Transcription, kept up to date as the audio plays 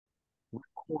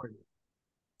Recording.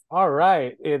 All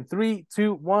right. In three,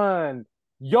 two, one.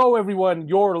 Yo, everyone.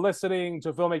 You're listening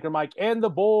to Filmmaker Mike and the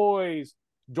boys.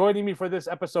 Joining me for this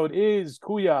episode is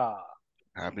Kuya.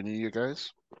 Happy New Year,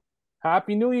 guys.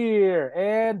 Happy New Year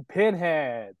and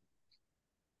Pinhead.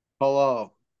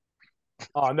 Hello.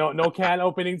 Oh, no can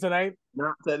opening tonight?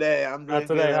 Not today. I'm Not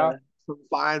drinking today, huh? some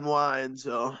fine wine.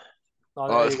 So Oh, Oh,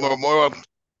 there you it's more go. more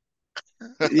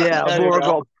yeah, There you more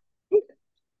go. go.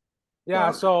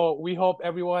 Yeah, so we hope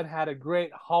everyone had a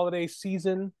great holiday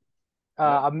season,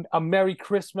 Yep. a Merry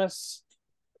Christmas,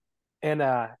 and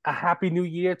a Happy New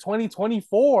Year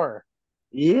 2024.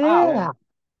 Wow, Yeah.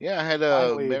 Yeah.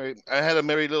 Yeah, finally. I had a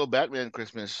merry little Batman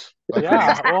Christmas by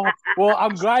Christmas. Yeah, well,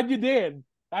 I'm glad you did.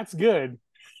 That's good.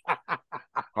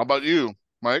 How about you,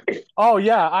 Mike? Oh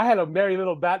yeah, I had a merry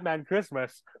little Batman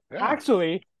Christmas. Yeah.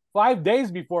 Actually, 5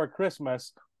 days before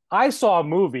Christmas, I saw a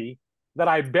movie that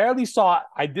I barely saw.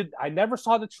 I never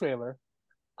saw the trailer.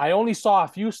 I only saw a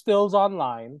few stills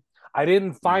online.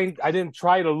 Mm, I didn't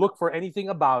try to look for anything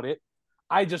about it.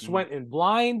 I just mm, went in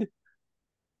blind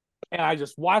and I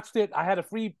just watched it. I had a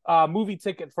free movie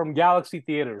ticket from Galaxy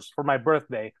Theaters for my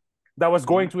birthday that was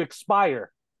going mm. to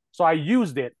expire. So I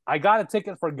used it. I got a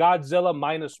ticket for Godzilla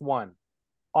minus one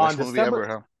on Best movie December,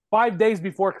 ever, huh? 5 days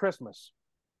before Christmas.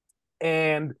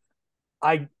 And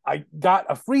I got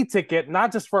a free ticket,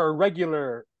 not just for a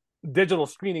regular digital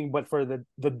screening, but for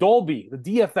the Dolby, the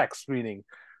DFX screening.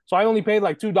 So I only paid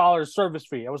like $2 service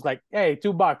fee. I was like, hey,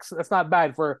 $2. That's not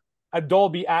bad for a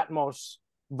Dolby Atmos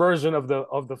version of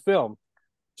the film.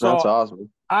 That's So awesome.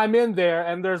 I'm in there,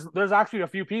 and there's actually a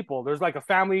few people. There's like a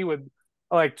family with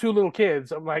like two little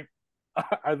kids. I'm like,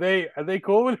 are they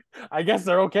cool with? I guess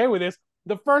they're okay with this.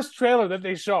 The first trailer that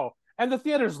they show, and the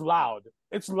theater's loud.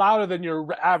 It's louder than your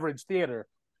average theater.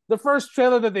 The first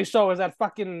trailer that they show is that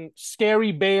fucking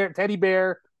scary bear, teddy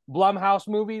bear, Blumhouse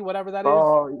movie, whatever that is.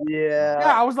 Oh Yeah,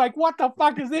 yeah. I was like, what the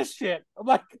fuck is this shit? I'm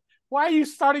like, why are you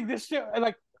starting this shit? And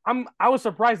like, I was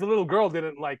surprised the little girl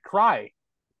didn't like cry.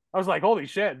 I was like, holy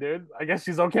shit, dude. I guess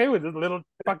she's okay with this little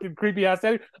fucking creepy ass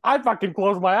thing. I fucking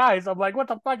closed my eyes. I'm like, what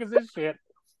the fuck is this shit?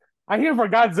 I'm here for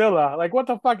Godzilla. Like, what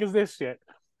the fuck is this shit?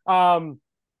 Um,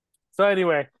 so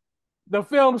anyway, the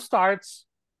film starts,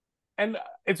 and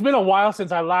it's been a while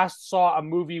since I last saw a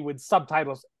movie with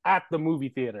subtitles at the movie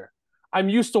theater. I'm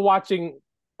used to watching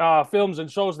films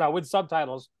and shows now with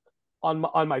subtitles on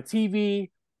my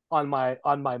TV, on my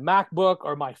MacBook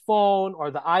or my phone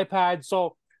or the iPad.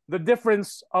 So the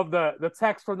difference of the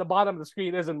text from the bottom of the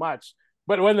screen isn't much.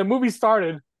 But when the movie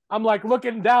started, I'm like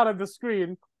looking down at the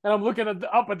screen and I'm looking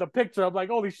up at the picture. I'm like,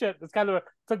 holy shit! It's kind of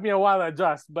took me a while to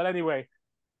adjust. But anyway,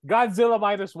 Godzilla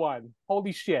minus one.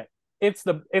 Holy shit! It's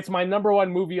my number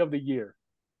one movie of the year.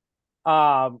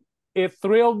 Um, it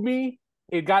thrilled me.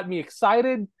 It got me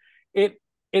excited. It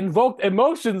invoked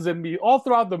emotions in me all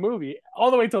throughout the movie,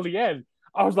 all the way till the end.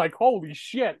 I was like, "Holy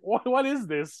shit! What is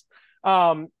this?"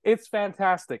 It's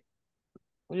fantastic.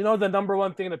 You know the number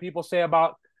one thing that people say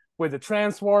about with the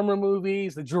Transformer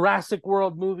movies, the Jurassic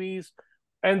World movies,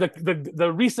 and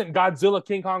the recent Godzilla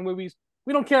King Kong movies.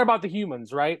 We don't care about the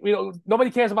humans, right? We don't. Nobody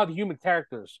cares about the human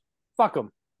characters. Fuck them.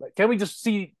 Like, can we just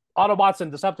see Autobots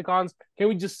and Decepticons? Can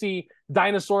we just see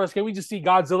dinosaurs? Can we just see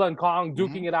Godzilla and Kong Hmm.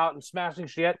 duking it out and smashing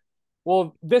shit?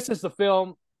 Well, this is the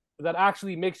film that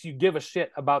actually makes you give a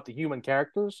shit about the human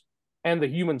characters and the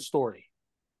human story.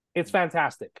 It's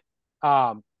fantastic.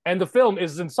 And the film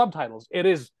is in subtitles.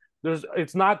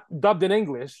 It's not dubbed in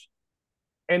English,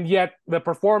 and yet the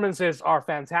performances are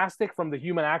fantastic from the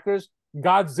human actors.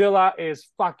 Godzilla is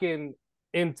fucking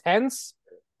intense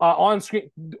on screen.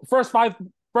 First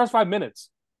 5 minutes,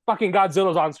 fucking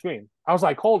Godzilla's on screen. I was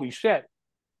like, holy shit.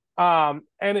 And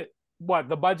it what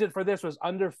the budget for this was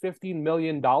under $15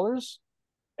 million,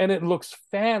 and it looks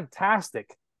fantastic.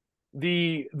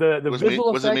 The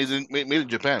visual Was it effects made in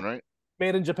Japan, right?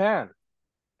 made in Japan,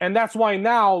 and that's why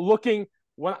now looking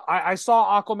when I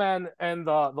saw Aquaman and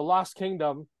the Lost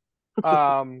Kingdom,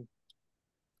 um,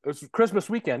 it was Christmas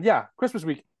weekend. Yeah, Christmas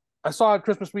week. I saw it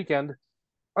Christmas weekend.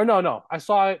 Or no, I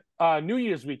saw it New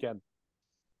Year's weekend.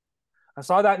 I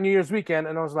saw that New Year's weekend,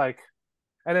 and I was like,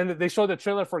 and then they showed the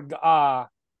trailer for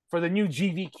the new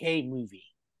GVK movie,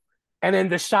 and then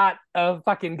the shot of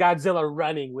fucking Godzilla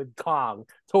running with Kong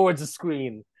towards the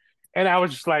screen, and I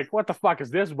was just like, what the fuck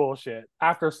is this bullshit?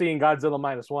 After seeing Godzilla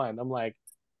minus one, I'm like,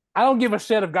 I don't give a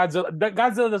shit if Godzilla.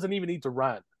 Godzilla doesn't even need to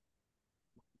run.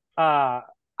 Uh,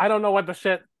 I don't know what the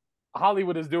shit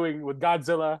Hollywood is doing with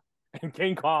Godzilla and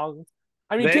King Kong.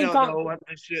 I mean, They King don't Kong. know what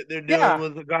the shit they're doing Yeah,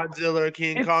 with the Godzilla or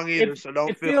King it Kong it either, so don't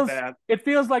it feel feels bad.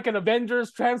 like an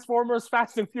Avengers, Transformers,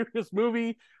 Fast and Furious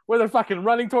movie where they're fucking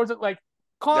running towards it. Like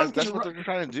Kong That's can what they're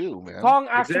trying to do, man. Kong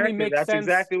actually Exactly. makes That's sense.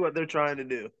 exactly what they're trying to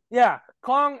do. Yeah,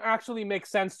 Kong actually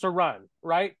makes sense to run,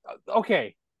 right?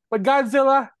 Okay, but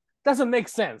Godzilla doesn't make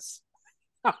sense.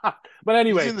 But He's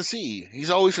anyway, in the sea. He's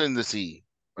always in the sea.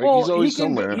 Right? He's well, always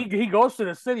somewhere. he goes to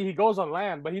the city, he goes on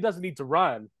land, but he doesn't need to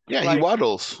run. Yeah, he Like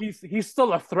waddles. he's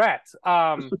still a threat.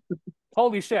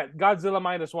 Holy shit, Godzilla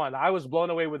 -1. I was blown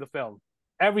away with the film.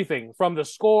 Everything from the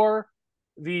score,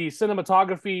 the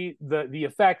cinematography, the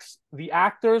effects, the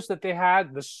actors that they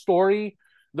had, the story,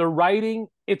 the writing.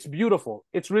 It's beautiful.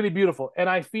 It's really beautiful, and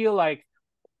I feel like,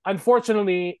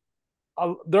 unfortunately,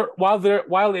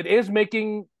 while it is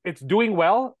making, it's doing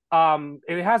well.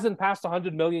 It hasn't passed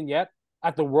 100 million yet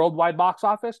at the worldwide box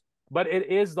office, but it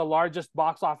is the largest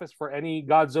box office for any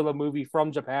Godzilla movie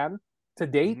from Japan to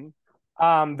date.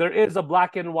 Mm-hmm. There is a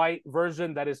black and white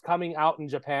version that is coming out in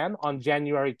Japan on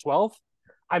January 12th.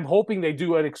 I'm hoping they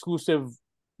do an exclusive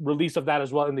release of that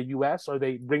as well in the US, or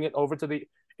they bring it over to the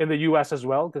US as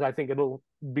well, because I think it'll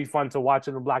be fun to watch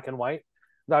it in black and white.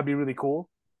 That'd be really cool.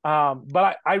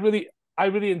 But I really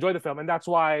enjoyed the film, and that's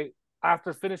why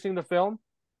after finishing the film,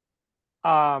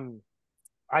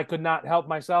 I could not help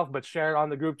myself but share it on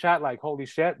the group chat. Like, holy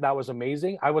shit, that was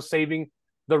amazing. I was saving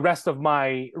the rest of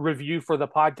my review for the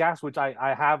podcast, which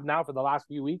I have now for the last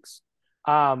few weeks.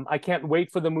 I can't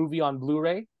wait for the movie on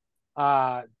Blu-ray.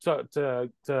 It's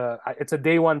a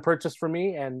day one purchase for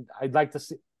me, and I'd like to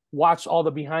watch all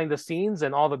the behind the scenes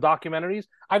and all the documentaries.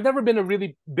 I've never been a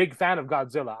really big fan of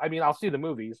Godzilla. I mean, I'll see the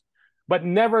movies, but I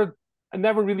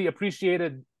never really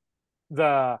appreciated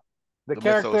the The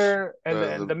character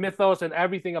mythos. and the mythos and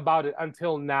everything about it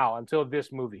until now, until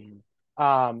this movie.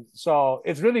 So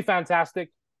it's really fantastic,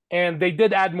 and they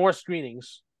did add more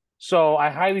screenings. So I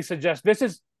highly suggest this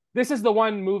is the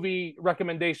one movie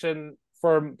recommendation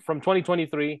from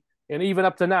 2023 and even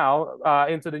up to now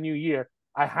into the new year.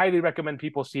 I highly recommend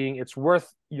people seeing. It's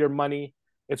worth your money.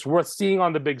 It's worth seeing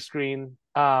on the big screen.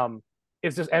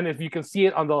 It's just, and if you can see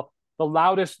it on the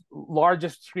loudest,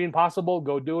 largest screen possible,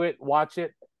 go do it. Watch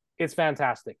it. It's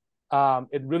fantastic.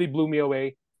 It really blew me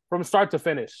away from start to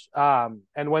finish. And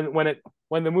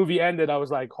when the movie ended, I was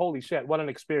like, "Holy shit, what an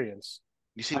experience!"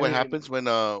 You see I what mean, happens when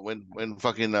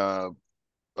fucking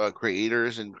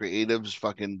creators and creatives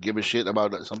fucking give a shit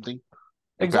about something?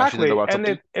 They're passionate exactly, about and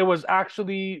something. it was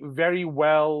actually very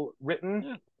well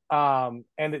written, Yeah.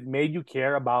 and it made you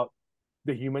care about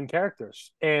the human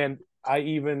characters. And I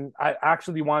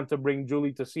actually want to bring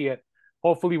Julie to see it.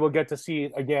 Hopefully, we'll get to see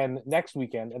it again next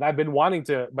weekend. And I've been wanting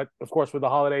to, but of course, with the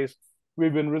holidays,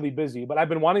 we've been really busy. But I've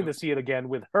been wanting to see it again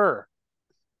with her.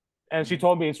 And she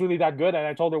told me it's really that good. And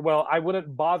I told her, well, I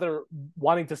wouldn't bother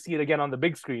wanting to see it again on the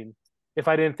big screen if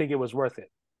I didn't think it was worth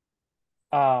it.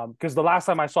 Because the last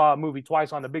time I saw a movie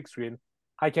twice on the big screen,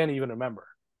 I can't even remember.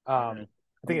 I think I'm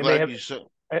it may glad have. you saw.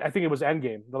 I think it was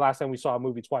Endgame. The last time we saw a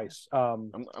movie twice.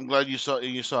 I'm glad you saw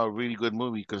a really good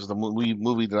movie because the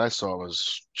movie that I saw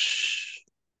was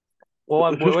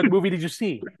Well, what movie did you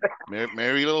see?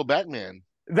 Merry Little Batman.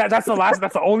 That's the last.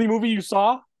 That's the only movie you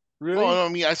saw. Well, Really? I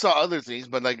mean, I saw other things,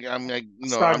 but like I'm like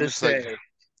Starting I'm to just like,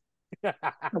 say,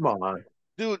 come on.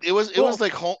 dude, it was Well,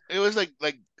 like home. It was like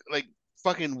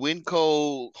fucking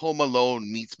Winco Home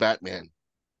Alone meets Batman.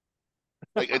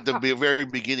 Like at the very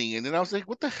beginning, and then I was like,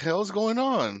 what the hell's going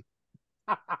on?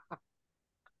 Like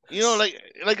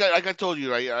I told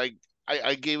you, right?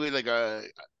 I gave it like a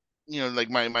like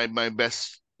my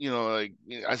best. Like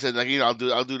I said, like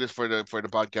I'll do this for the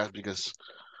podcast because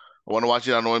I want to watch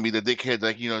it. I don't want to be the dickhead,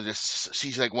 like just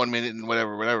sees like 1 minute and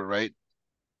whatever, right?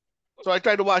 So I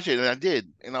tried to watch it and I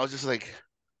did, and I was just like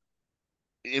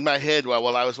in my head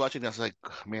while I was watching, I was like,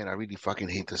 man, I really fucking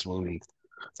hate this movie.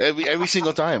 Every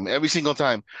single time, every single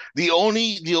time. The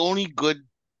only good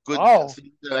oh,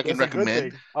 thing that I can that's a good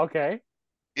recommend thing. Okay.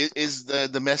 is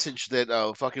the message that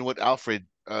fucking what Alfred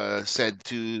said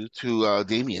to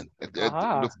Damien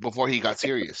Aha. before he got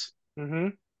serious. Mm-hmm.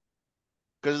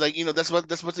 Because like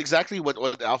that's what's exactly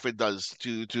what Alfred does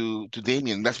to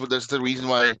Damien. That's the reason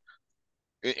why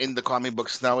in the comic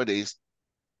books nowadays,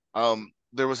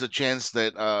 there was a chance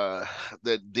that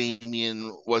that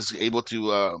Damien was able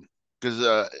to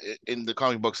because in the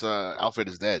comic books Alfred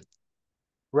is dead.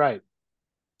 Right.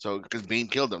 So because Bane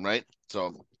killed him, right?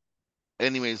 So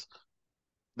anyways,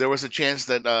 there was a chance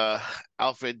that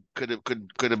Alfred could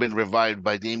have been revived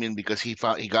by Damien because he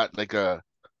got like a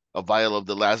vial of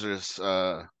the Lazarus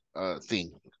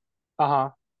thing, Uh-huh.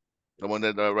 the one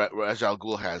that Ra's al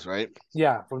Ghul has, right?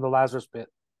 Yeah, from the Lazarus pit.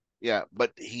 Yeah,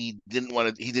 but he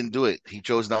didn't do it. He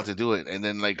chose not to do it. And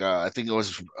then like I think it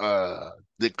was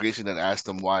Dick Grayson that asked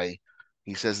him why.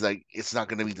 He says like it's not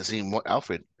gonna be the same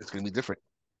Alfred. It's gonna be different.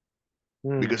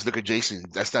 Because look at Jason.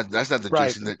 That's not the Right.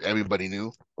 Jason that everybody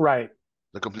knew. Right.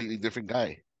 A completely different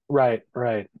guy. Right.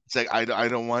 Right. It's like I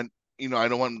don't want I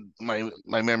don't want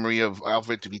my memory of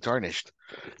Alfred to be tarnished.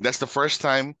 That's the first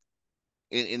time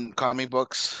in comic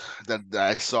books that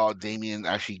I saw Damien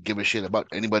actually give a shit about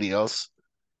anybody else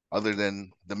other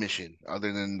than the mission,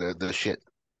 other than the shit.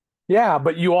 Yeah,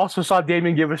 but you also saw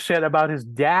Damon give a shit about his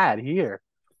dad here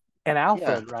and Yeah,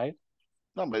 Alfred, right?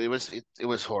 no, but it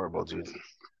was horrible, dude.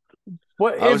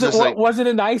 What I is was it? just What like, wasn't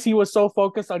it nice? He was so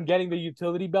focused on getting the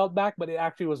utility belt back, but it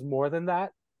actually was more than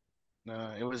that.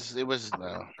 no, it was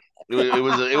no,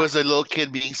 it was a little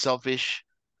kid being selfish,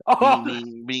 Oh,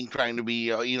 being trying to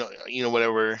be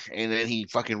whatever, and then he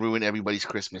fucking ruined everybody's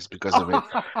Christmas because of it,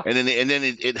 and then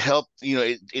it helped,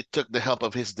 it took the help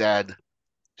of his dad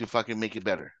to fucking make it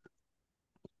better.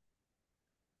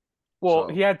 well,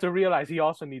 So he had to realize he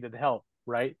also needed help,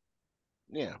 right?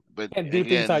 yeah, but Can't do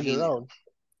things again, on your own.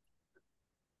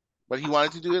 he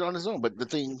wanted to do it on his own. But the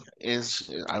thing is,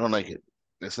 I don't like it.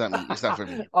 It's not for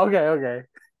me. Okay, okay.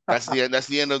 That's the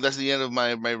end of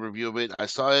my review of it. I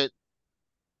saw it.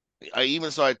 I even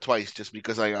saw it twice just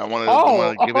because I Oh,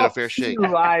 want to give it a oh fair shit. shake. You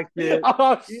liked it.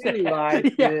 Oh You shit.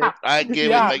 liked Yeah. it. I gave it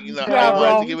Yeah. like I Yeah,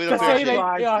 wanted to bro. give it a Just fair saying You shake. that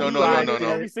liked, yeah, No, he you no, no, hated no, liked it it.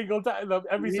 no, every single time,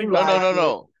 every You single no, no, liked no, time. it.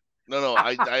 no, no, no.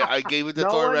 I gave it the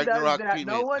No Thor one does Ragnarok that. No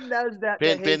treatment. one does that. They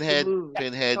hate the Pinhead, movie.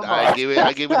 Pinhead. Come on. I gave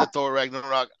it the Thor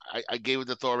Ragnarok. I gave it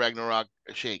the Thor Ragnarok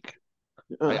shake.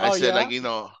 I Oh said, like,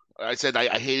 yeah. I said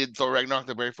I hated Thor Ragnarok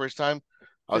the very first time.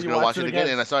 I So was you gonna watched watch it it again,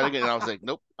 again and I saw it again, and I was like,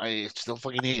 nope, I still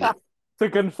fucking hate it. to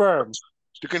confirm.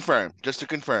 To confirm, just to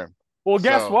confirm. Well,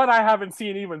 guess So, what? I haven't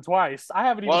seen even twice. I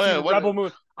haven't even well, seen yeah, Rebel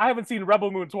Moon. I haven't seen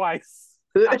Rebel Moon twice.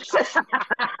 I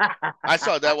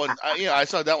saw that one. I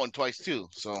saw that one twice too.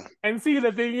 So, And see,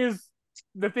 the thing is,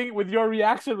 the thing with your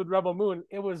reaction with Rebel Moon,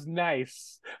 it was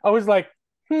nice. I was like,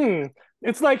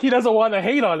 it's like he doesn't want to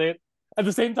hate on it. At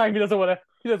the same time, he doesn't want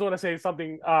to say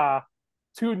something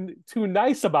too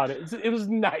nice about it. It was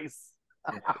nice.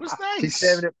 it was He's nice.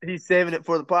 saving it. He's saving it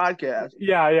for the podcast.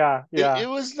 Yeah, yeah, yeah. It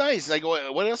was nice. Like,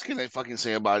 what else can I fucking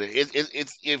say about it?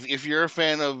 It's if you're a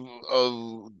fan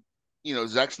of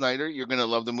Zack Snyder, you're gonna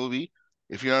love the movie.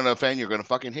 If you're not a fan, you're gonna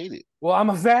fucking hate it. Well, I'm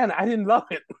a fan. I didn't love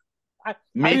it. I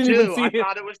Me didn't even too. see I it.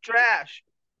 thought it was trash.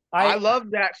 I I love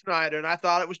Zack Snyder, and I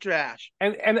thought it was trash.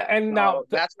 and now No,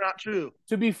 that's not true.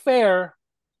 to be fair,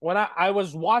 when I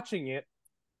was watching it,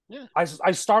 Yeah.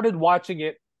 I started watching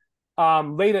it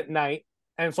late at night,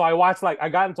 and so I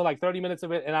got into like 30 minutes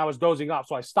of it, and I was dozing off,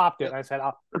 so I stopped it, and I said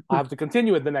I'll have to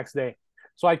continue it the next day.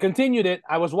 So I continued it.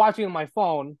 I was watching on my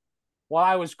phone while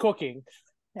I was cooking,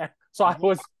 so I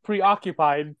was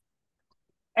preoccupied.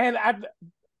 And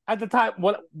at the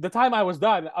time I was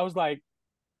done, I was like,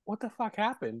 "What the fuck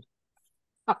happened?"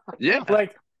 Yeah.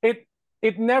 Like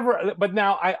it never. But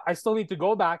now I still need to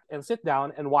go back and sit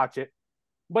down and watch it.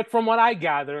 But from what I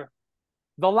gather,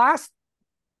 the last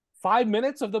 5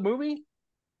 minutes of the movie,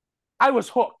 I was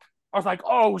hooked. I was like,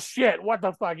 "Oh shit, what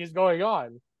the fuck is going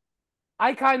on?"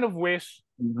 I kind of wish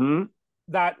Mm-hmm.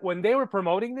 that when they were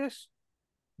promoting this,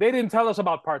 they didn't tell us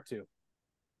about part two.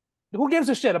 Who gives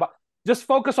a shit about? Just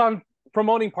focus on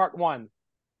promoting part one.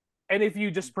 And if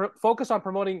you just focus on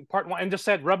promoting part one and just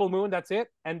said Rebel Moon, that's it,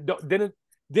 and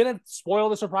didn't spoil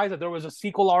the surprise that there was a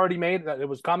sequel already made that it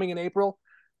was coming in April,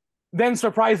 then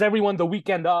surprise everyone the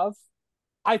weekend of,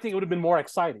 I think it would have been more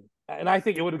exciting, and I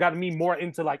think it would have gotten me more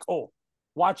into like, oh,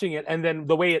 watching it, and then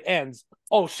the way it ends,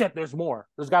 oh shit, there's more.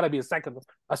 There's got to be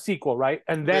a sequel, right?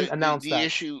 And then announce The that.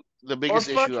 issue, the Or biggest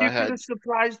fuck, issue I you could had. have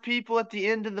surprised people at the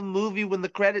end of the movie when the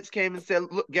credits came and said,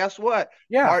 "Look, guess what?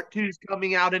 Yeah, Part two's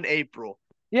coming out in April."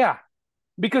 yeah,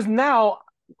 because now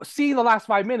seeing the last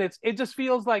 5 minutes, it just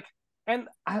feels like, and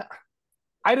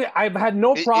I've had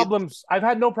no It problems. I've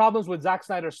had no problems with Zack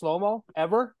Snyder's slow mo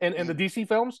ever in the DC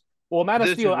films. Well, Man of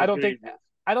This Steel, is egregious.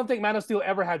 I don't think Man of Steel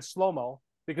ever had slow mo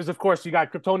because, of course, you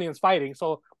got Kryptonians fighting,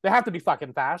 so they have to be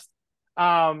fucking fast.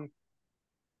 Um,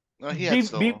 No, he had B,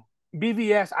 slow B, mo.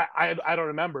 BVS, I don't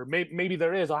remember. Maybe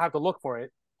there is. I'll have to look for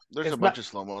it. There's It's a bunch of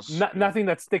slow mos. nothing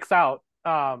that sticks out.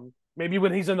 Maybe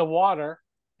when he's in the water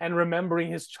and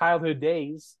remembering his childhood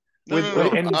days No, no,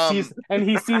 no. and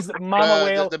he sees Mama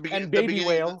Whale and The Baby beginning,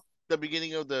 Whale. the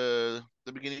beginning of the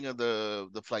beginning of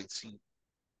the flight scene.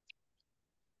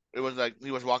 It was like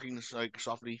he was walking like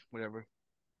softly, whatever.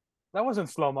 That wasn't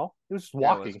slow mo. It was just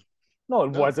Yeah, it was. walking. No,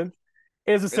 it No. wasn't.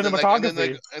 It was the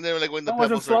cinematography. And then like when the That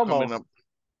wasn't pebbles are slow coming mo. up,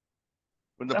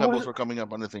 when the That pebbles was were coming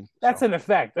up on the thing. that's So, an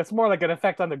effect. That's more like an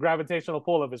effect on the gravitational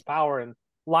pull of his power and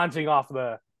launching off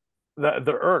the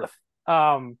Earth.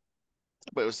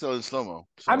 but it was still in slow mo.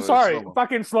 So I'm it was slow sorry, mo.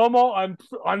 fucking slow mo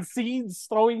on seeds,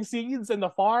 throwing seeds in the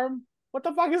farm. What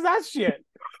the fuck is that shit?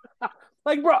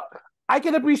 Like, bro, I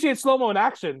can appreciate slow mo in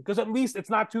action because at least it's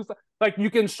not too like you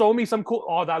can show me some cool.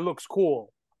 Oh, that looks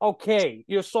cool. Okay,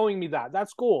 you're showing me that.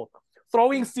 That's cool.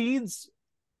 Throwing seeds.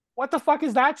 What the fuck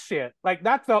is that shit? Like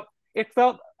that felt it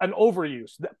felt an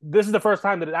overuse. This is the first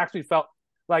time that it actually felt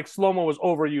like slow mo was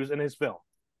overused in his film.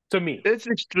 To me, It's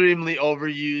extremely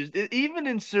overused. Even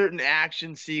in certain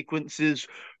action sequences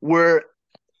where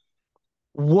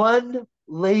one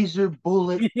laser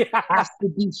bullet yeah, has to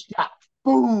be shot.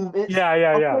 Boom.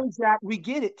 yeah, Okay, Zach, we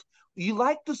get it. You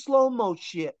like the slow-mo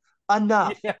shit.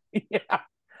 Enough. yeah.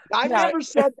 I've Yeah, never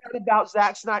said that about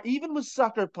Zack Snyder, even with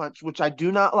Sucker Punch, which I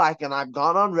do not like, and I've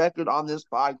gone on record on this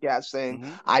podcast saying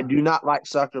Mm-hmm. I do not like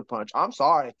Sucker Punch. I'm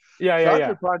sorry. yeah.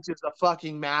 Sucker Punch is a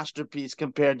fucking masterpiece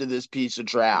compared to this piece of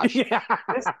trash. Yeah.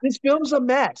 This film's a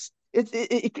mess.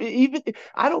 Even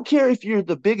I don't care if you're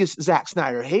the biggest Zack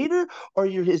Snyder hater or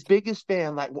you're his biggest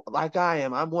fan, like I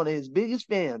am. I'm one of his biggest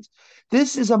fans.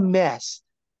 This is a mess.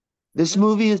 This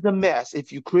movie is a mess.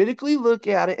 If you critically look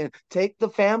at it and take the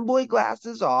fanboy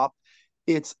glasses off,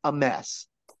 it's a mess.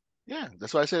 Yeah,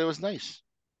 that's why I said it was nice.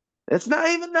 It's not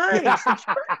even nice. It's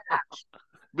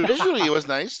Visually, it was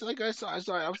nice. Like I was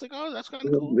like, oh, that's kind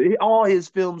of cool. all his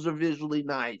films are visually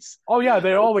nice. Oh yeah, Yeah.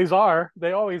 they always are.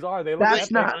 They always are. They look Like, That's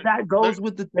epic. not that goes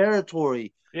with the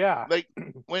territory. Yeah. like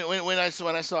when I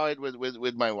saw it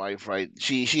with my wife, right?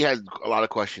 She had a lot of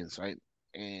questions, right?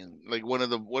 And like one of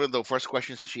the first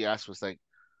questions she asked was like,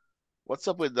 "What's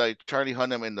up with like Charlie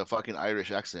Hunnam and the fucking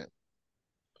Irish accent?"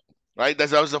 Right?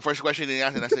 That was the first question they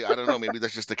asked, and I said, "I don't know, maybe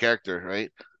that's just the character,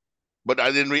 right?" But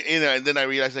I didn't and then I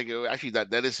realized like actually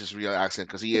that is his real accent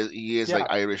because he is like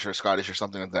Yeah. Irish or Scottish or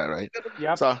something like that, right?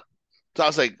 Yep. So I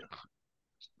was like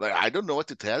I don't know what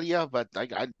to tell you, but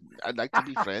I'd like to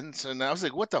be friends. And I was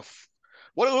like, what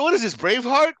is this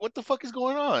Braveheart? What the fuck is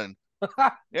going on?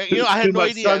 Yeah, I had Too no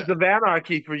much idea. Sons of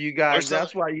Anarchy for you Or guys. so,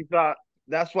 That's why you thought.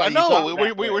 That's why I you thought know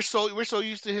that way. we're so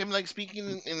used to him like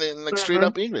speaking in like straight Uh-huh.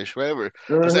 up English, whatever,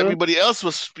 because Uh-huh. everybody else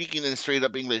was speaking in straight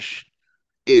up English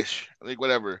ish, like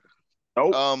whatever.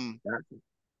 Nope. Um,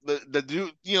 the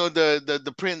dude,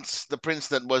 the prince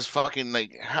that was fucking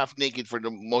like half naked for the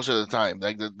most of the time,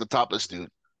 like the topless dude.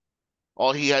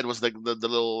 All he had was like the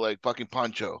little like fucking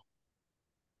poncho,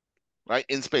 right,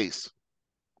 in space.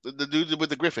 The dude with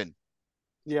the griffin.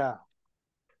 Yeah.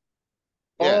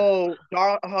 Yeah,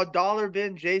 Oh, Dollar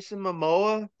Bin Jason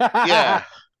Momoa. yeah, yeah,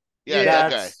 Yeah.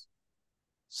 that guy. That's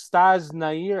Staz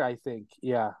Nair, I think.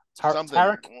 Yeah. Something.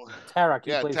 Tarek. Tarek.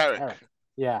 He Yeah, plays Tarek. Tarek.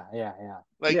 Yeah.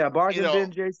 Like, Yeah, Bargain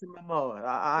Bin Jason Momoa.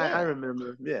 I yeah,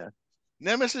 remember. Yeah.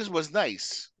 Nemesis was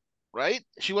nice, right?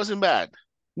 She wasn't bad.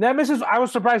 Nemesis, I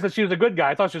was surprised that she was a good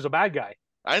guy. I thought she was a bad guy.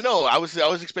 I know. I was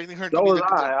expecting her to So be was the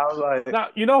I. I was like, Now,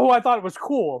 you know who I thought was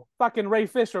cool? Fucking Ray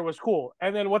Fisher was cool.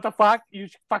 And then what the fuck? You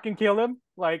fucking killed him?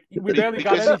 Like, we barely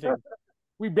got because anything.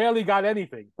 We barely got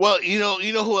anything. well, you know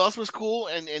who else was cool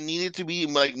and needed to be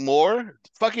like more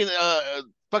fucking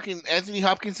Anthony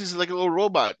Hopkins is like a little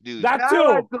robot dude. That I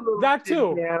like too. the little That tin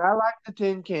too. can. I like the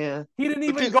tin can. He didn't The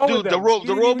even thing, go with dude, the them. ro- He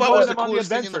the didn't even robot go was with the them on the coolest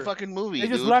thing in the adventure. fucking movie, They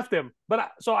just dude. left him.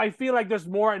 So I feel like there's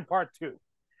more in part two,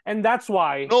 and that's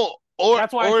why. No, or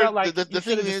That's why I or felt like the you should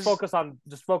thing have just is, focused on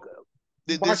just focus.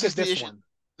 this Market is the this issue. one.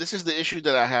 This is the issue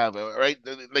that I have, right?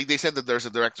 Like they said that there's a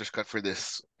director's cut for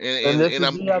this, and And and, this and is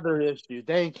I'm the other issue.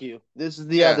 Thank you. This is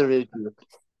the yeah. other issue.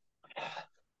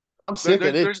 I'm There, sick there,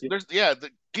 of this there's shit. there's yeah.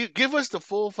 Give us the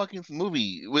full fucking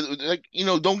movie with like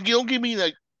don't give me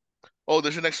like, oh,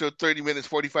 there's an extra 30 minutes,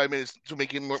 45 minutes to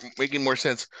making more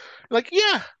sense. Like,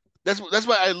 yeah, that's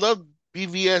why I love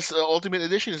BVS Ultimate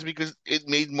Edition is because it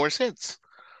made more sense.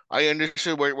 I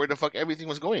understood where the fuck everything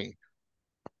was going,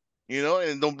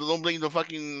 and don't blame the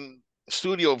fucking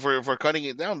studio for cutting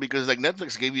it down because like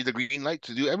Netflix gave you the green light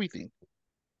to do everything.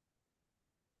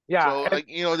 Yeah, So and like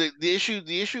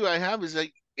the issue I have is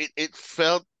like it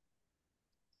felt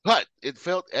cut, it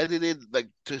felt edited like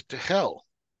to hell.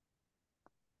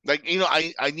 Like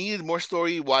I needed more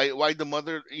story. Why the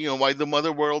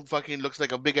mother world fucking looks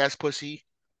like a big ass pussy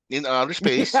in outer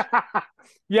space,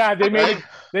 yeah, right?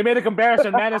 they made a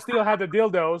comparison. Man of Steel had the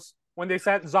dildos when they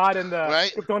sent Zod and the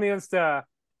Right, Kryptonians to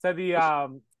the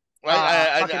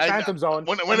right. fucking Phantom Zone,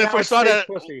 When and I now first it's saw space that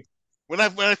pussy. when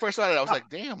I first saw that I was like,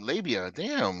 damn, labia,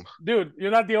 damn. Dude,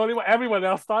 you're not the only one. Everyone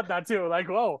else thought that too. Like,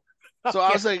 whoa. So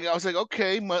Okay. I was like,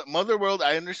 okay, Mother World,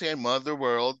 I understand Mother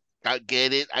World. I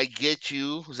get it. I get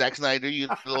you, Zack Snyder, you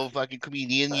little fucking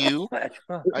comedian, you.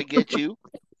 I get you,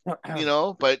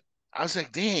 but I was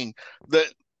like, dang, the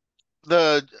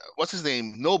the what's his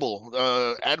name? Noble,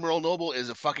 Admiral Noble is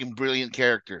a fucking brilliant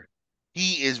character.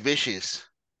 He is vicious.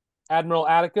 Admiral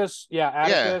Atticus. Yeah,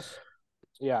 Yeah, Atticus.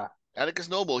 Yeah. Atticus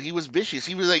Noble. He was vicious.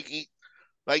 He was like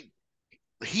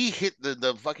he hit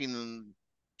the fucking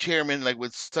chairman like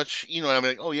with such, I'm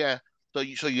like, oh yeah, so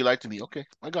you lied to me. Okay,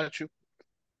 I got you.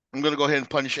 I'm gonna go ahead and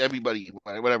punish everybody,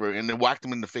 whatever, and then whack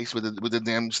them in the face with a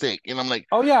damn stick. And I'm like,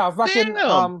 Oh yeah, fucking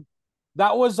damn,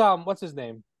 that was what's his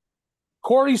name?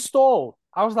 Corey Stoll.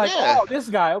 I was like, yeah, oh, this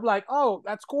guy. I'm like, oh,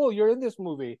 that's cool. You're in this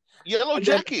movie. Yellow And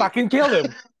then Jacket, fucking kill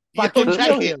him. Yellow Fucking kill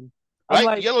Jacket, him. I'm right?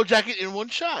 like, Yellow Jacket in one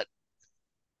shot.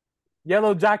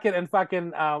 Yellow Jacket and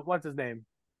fucking what's his name?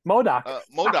 Modoc.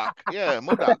 Modoc, yeah,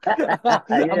 Modoc, am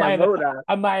Yeah, I an Moda.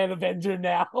 am I an Avenger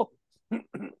now?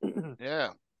 yeah.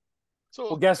 Well,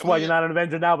 So guess I what? mean, You're not an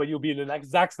Avenger now, but you'll be in the next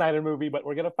Zack Snyder movie. But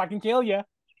we're gonna fucking kill you.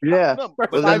 Yeah. no,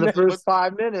 First But but then five the then, minutes. but first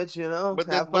 5 minutes, but have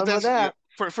then, but fun with that's that.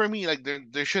 for me. Like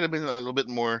there should have been a little bit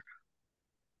more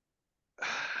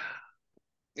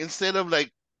instead of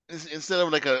like instead of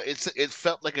like it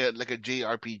felt like a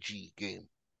JRPG game.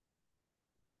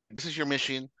 This is your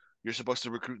mission. You're supposed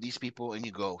to recruit these people, and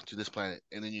you go to this planet,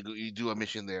 and then you do a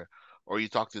mission there, or you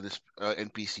talk to this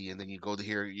NPC, and then you go to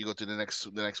here, you go to the next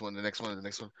one, the next one, the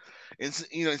next one.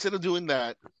 Instead of doing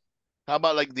that, how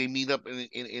about like they meet up in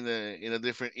a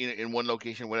different in one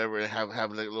location, whatever, and have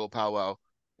like a little powwow,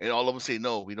 and all of them say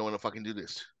no, we don't want to fucking do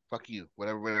this. Fuck you,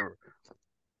 whatever, whatever.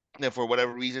 And for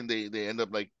whatever reason, they end up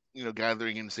like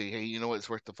gathering and say, hey, you know what, it's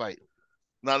worth the fight.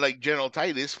 Not like General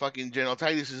Titus. Fucking General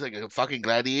Titus is like a fucking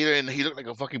gladiator, and he looked like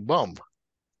a fucking bum.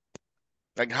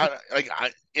 Like how?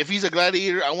 If he's a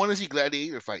gladiator, I want to see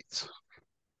gladiator fights.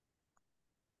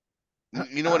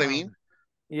 You know what I mean?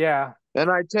 Yeah.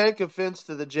 And I take offense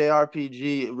to the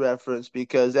JRPG reference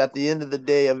because at the end of the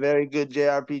day, a very good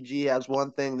JRPG has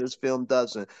one thing this film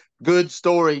doesn't: good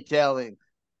storytelling.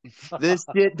 This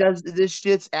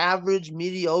shit's average,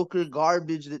 mediocre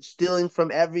garbage that's stealing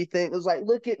from everything. It was like,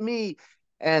 look at me.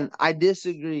 And I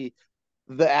disagree.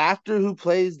 The actor who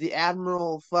plays the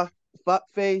Admiral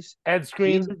Fuckface, Ed he's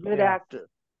Screen. a good Yeah. actor.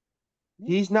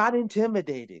 He's not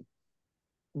intimidating.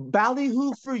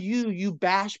 Ballyhoo for you. You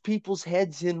bash people's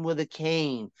heads in with a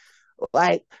cane.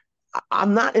 Like,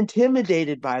 I'm not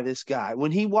intimidated by this guy.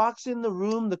 When he walks in the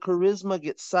room, the charisma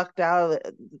gets sucked out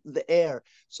of the air.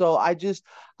 So I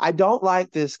don't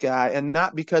like this guy, and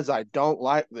not because I don't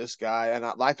like this guy, and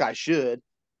like I should.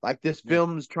 Like this Yeah.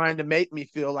 film is trying to make me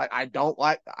feel like I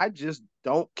just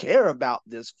don't care about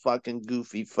this fucking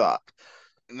goofy fuck.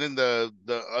 And then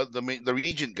the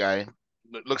regent guy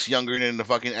looks younger than the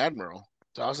fucking admiral.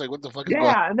 So I was like, what the fuck is going?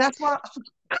 Yeah, and that's why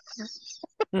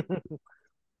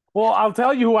Well, I'll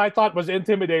tell you who I thought was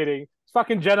intimidating. It's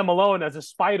fucking Jenna Malone as a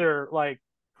spider like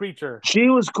creature. she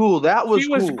was cool. That She was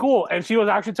was cool. cool, and she was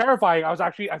actually terrifying.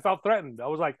 I felt threatened. I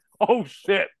was like, oh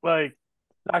shit, like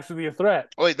actually a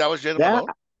threat. Oh wait, that was Jenna That Malone.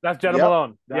 That's Jenna Yep,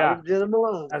 Malone. that Yeah, was Jenna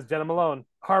Malone. that's Jenna Malone.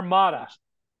 Harmada.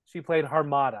 She played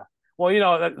Harmada.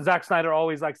 Well, Zack Snyder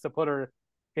always likes to put her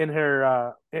in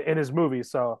in his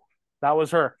movies, so that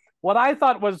was her. What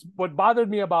bothered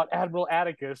me about Admiral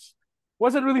Atticus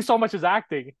wasn't really so much his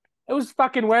acting. It was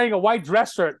fucking wearing a white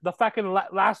dress shirt. The fucking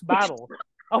last battle.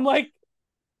 I'm like,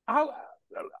 how?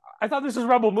 I thought this was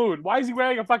Rebel Moon. Why is he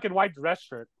wearing a fucking white dress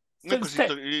shirt? No, It's,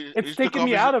 because it's he took taking off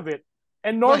me his out of it.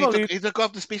 And no, normally, he took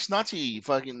off the space Nazi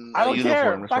fucking I don't uniform.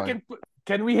 care. That's why. Fucking,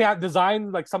 can we have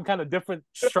design like some kind of different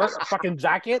shirt, a fucking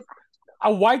jacket,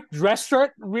 a white dress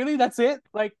shirt? Really? That's it?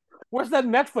 Like, where's that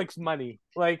Netflix money?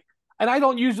 Like, and I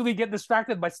don't usually get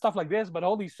distracted by stuff like this, but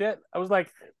holy shit, I was like,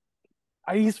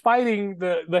 he's fighting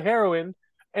the heroine,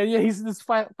 and yeah, he's this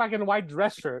fucking white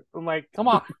dress shirt. I'm like, come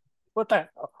on, what the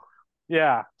hell?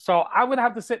 Yeah. So I would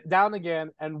have to sit down again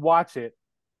and watch it.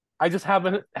 I just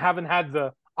haven't had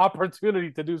the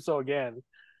opportunity to do so again.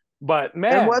 But And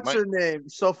man, what's My her name?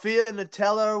 Sophia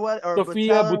Nutella or what? Or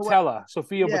Sophia Butella or what? Butella.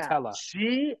 Sophia Yeah,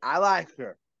 Butella. I like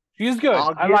her. She's good.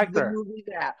 I'll I give liked the her. movie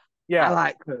that. I Yeah.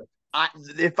 like her. I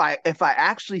if I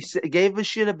actually gave a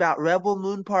shit about Rebel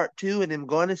Moon Part 2 and am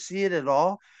going to see it at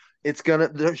all,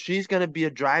 she's gonna be a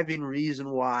driving reason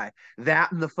why.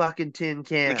 That and the fucking tin which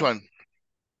can. one?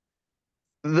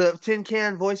 The tin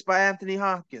can voiced by Anthony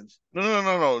Hopkins.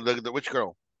 No. The which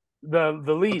girl? The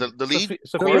Oh, lead. the lead? The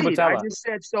Sophia lead. I Butella. just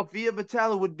said Sophia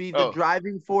Butella would be the Oh,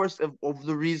 driving force of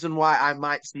the reason why I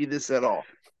might see this at all.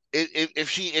 if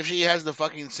she has the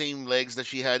fucking same legs that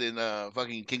she had in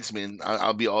fucking Kingsman,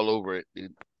 I'll be all over it,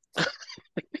 dude.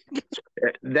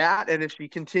 That, and if she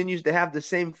continues to have the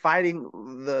same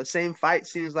fight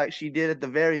scenes like she did at the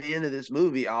very end of this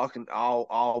movie,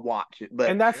 I'll watch it. But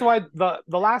And that's Yeah. why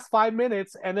the last 5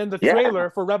 minutes and then the yeah,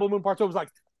 trailer for Rebel Moon Part 2 was like,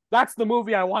 that's the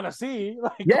movie I want to see.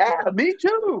 yeah, me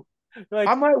too. Like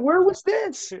I'm like, where was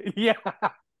this? yeah.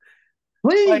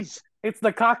 Like Please. it's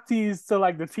the cock tease to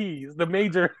like the tease, the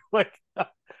major like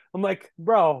I'm like,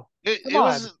 bro, come it on.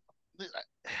 was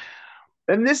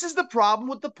And this is the problem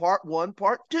with the part one,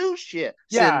 part two shit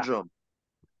Yeah. syndrome.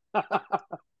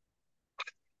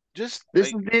 just This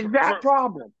is the exact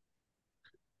problem.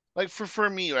 for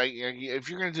me, like if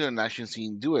you're gonna do an action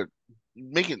scene, do it.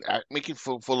 Make it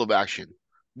full of action.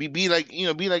 Be like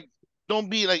be like don't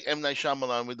be like M Night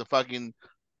Shyamalan with the fucking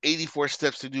 84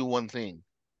 steps to do one thing.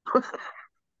 Like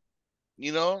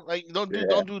Yeah.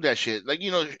 don't do that shit. Like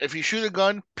if you shoot a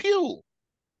gun, pew.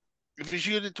 If you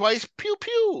shoot it twice, pew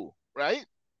pew. Right?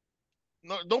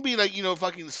 No, don't be like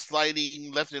fucking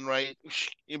sliding left and right.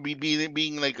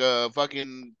 Being like a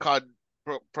fucking COD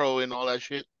pro and all that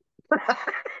shit.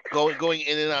 Going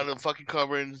in and out of fucking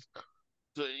cover and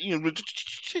so,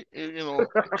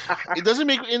 it doesn't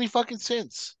make any fucking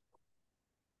sense.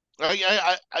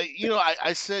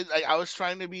 I said I was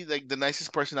trying to be like the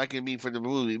nicest person I can be for the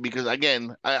movie because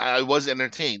again I was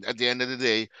entertained. At the end of the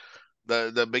day,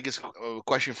 the biggest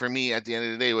question for me at the end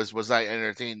of the day was I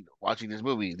entertained watching this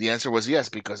movie? The answer was yes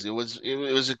because it was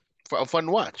a fun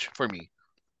watch for me.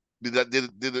 Did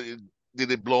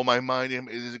it blow my mind?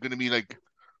 Is it going to be like,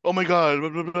 oh my god, blah,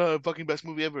 blah, blah, fucking best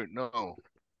movie ever? No,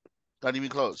 not even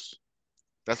close.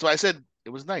 That's why I said it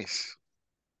was nice.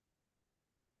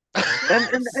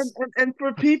 And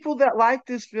for people that like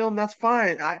this film, that's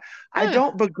fine. I Yeah,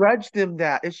 don't begrudge them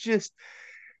that. It's just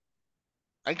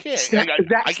I can't. Zack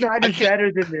I Snyder's can't.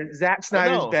 better than this. Zack I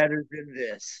Snyder's know. better than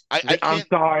this. I I'm can't.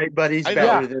 sorry, but he's I know.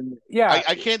 better Yeah. than this. Yeah.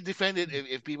 I can't defend it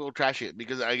if people trash it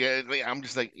because I'm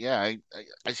just like, yeah,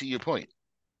 I see your point.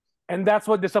 And that's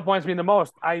what disappoints me the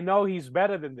most. I know he's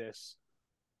better than this.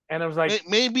 And I was like,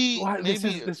 Maybe what?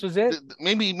 This was it?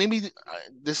 maybe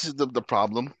this is the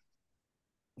problem.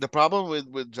 The problem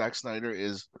with Zack Snyder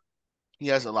is he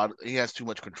has too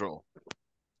much control.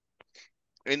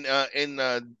 In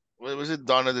what was it,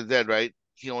 Dawn of the Dead, right?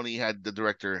 He only had the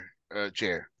director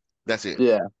chair. That's it.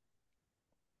 Yeah.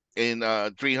 In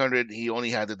 300, he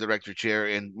only had the director chair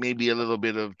and maybe a little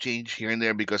bit of change here and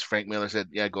there because Frank Miller said,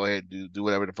 "Yeah, go ahead, do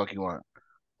whatever the fuck you want."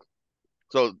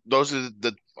 So those are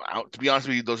to be honest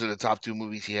with you, those are the top two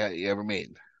movies he ever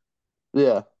made.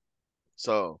 Yeah.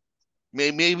 So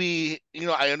maybe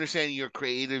I understand your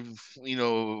creative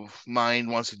mind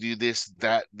wants to do this,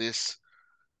 that, this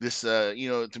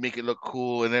to make it look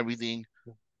cool and everything,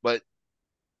 but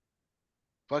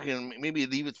fucking maybe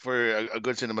leave it for a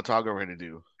good cinematographer to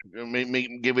do.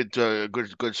 Give it to a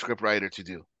good script writer to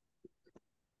do.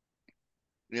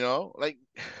 Like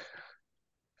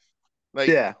like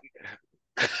Yeah.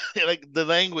 like the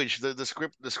language, the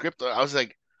script. I was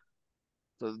like,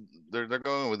 so they're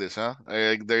going with this, huh?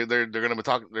 They're gonna be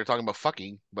talking. They're talking about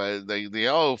fucking, but they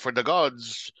for the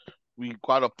gods, we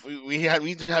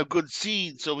need to have good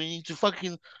seed, so we need to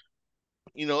fucking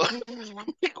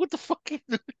like what the fuck?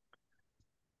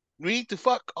 We need to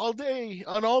fuck all day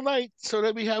and all night so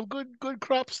that we have good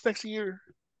crops next year.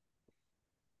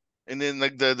 And then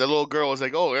like the little girl was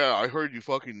like, "Oh yeah, I heard you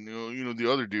fucking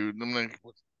the other dude." And I'm like,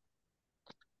 Well,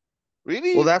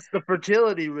 "Really? that's the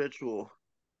fertility ritual.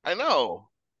 I know,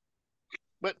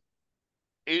 but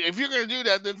if you're gonna do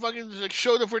that, then fucking just, like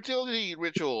show the fertility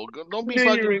ritual. Don't be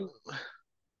fucking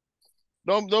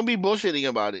don't be bullshitting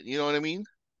about it. You know what I mean?"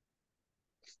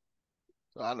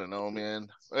 So I don't know, man.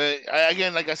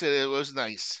 Again, like I said, it was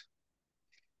nice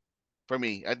for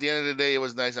me. At the end of the day, it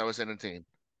was nice. I was entertained.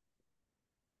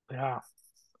 Yeah.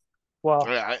 Well,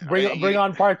 bring You,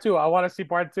 on part two. I want to see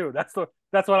part two. That's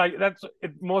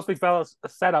it mostly fell a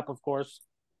setup, of course,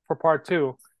 for part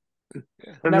two. yeah.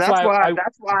 And And that's that's why why I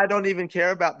that's why I don't even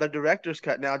care about the director's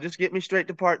cut now. Just get me straight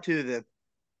to part two then.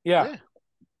 yeah. Yeah.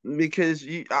 Because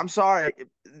I'm sorry.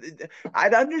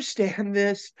 I'd understand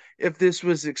this if this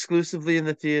was exclusively in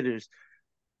the theaters.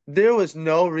 There was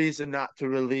no reason not to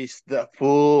release the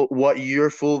full what your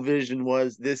full vision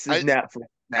was. This is I Netflix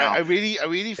now. I really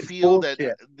It's feel that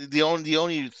bullshit. the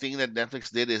only thing that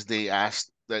Netflix did is they asked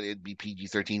that it be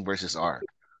PG-13 versus R.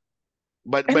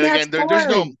 But And that's again,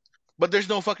 fine. there's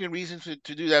no fucking reason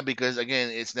to do that because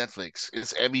again, it's Netflix.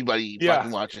 It's everybody Yeah.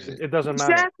 fucking watches It, it. it doesn't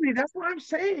matter. Exactly. That's what I'm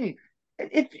saying.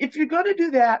 If you're gonna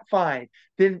do that, fine.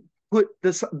 Then put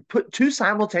two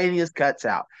simultaneous cuts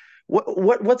out.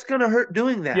 What's gonna hurt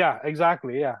doing that? Yeah,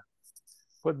 exactly. Yeah.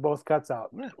 Put both cuts out.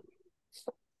 Yeah,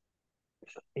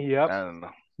 Yep. I don't know.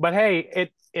 But hey,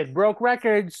 it broke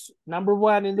records,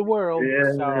 #1 in the world.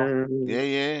 So Yeah. Yeah,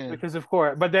 yeah. because of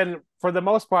course, but then for the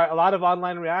most part, a lot of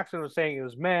online reaction was saying it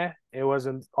was meh. It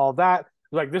wasn't all that.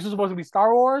 Like this is supposed to be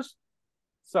Star Wars,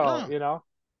 so No,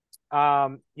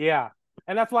 yeah,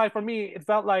 and that's why for me it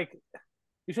felt like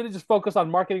you should have just focused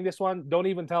on marketing this one. Don't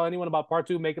even tell anyone about part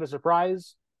two. Make it a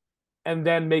surprise. and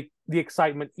then make the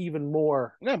excitement even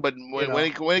more. Yeah, but You when know,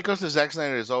 it comes to Zack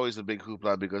Snyder, it's always a big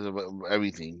hoopla because of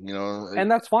everything. You know, and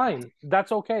that's fine.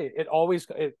 That's okay. It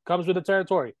comes with the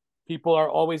territory. People are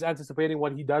always anticipating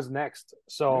what he does next. yeah.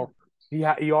 So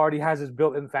he already has his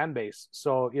built-in fan base.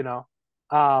 So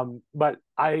but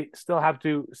I still have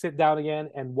to sit down again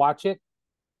and watch it,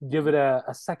 give it a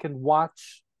second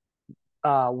watch,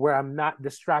 where I'm not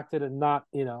distracted and not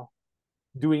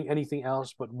doing anything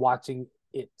else but watching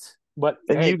it. But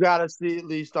And you hey, got to see at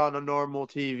least on a normal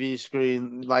TV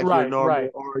screen, like your right, normal,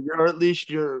 right. or at least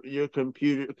your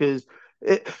computer, because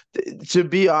it, to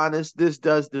be honest, this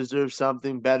does deserve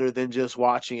something better than just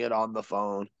watching it on the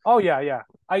phone. Oh yeah, yeah.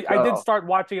 I did So start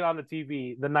watching it on the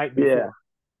TV the night yeah, before,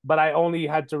 but I only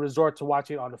had to resort to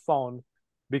watching it on the phone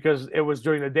because it was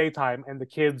during the daytime and the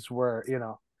kids were,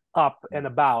 up and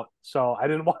about. So I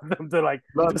didn't want them to like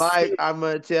but just Mike, see. I'm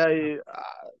gonna tell you,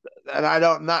 and I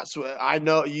don't not swear. I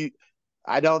know you.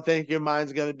 I don't think your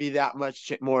mind's gonna be that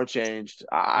much more changed.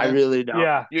 I Yeah. really don't.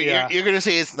 Yeah, yeah, You're gonna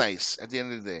say it's nice at the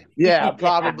end of the day. Yeah, At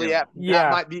probably the end. that yeah.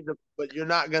 might be but you're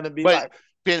not gonna be But like,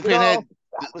 Pinhead,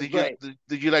 that was great.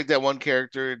 did you like that one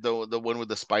character, the one with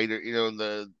the spider? You know,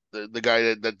 the guy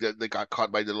that got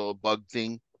caught by the little bug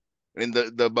thing, and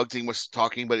the bug thing was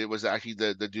talking, but it was actually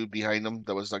the dude behind him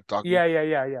that was like talking. Yeah, yeah,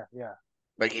 yeah, yeah, yeah.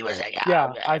 Like he was like, oh,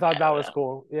 Yeah, I thought that was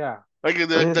cool. Yeah. like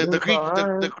the It's creature all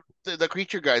right. the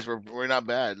creature guys were not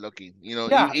bad looking. You know,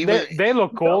 Yeah, even they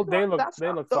look cool. That's They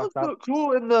not, look those fucked up. look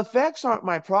cool, and the effects aren't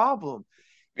my problem.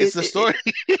 it's the story.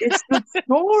 It's the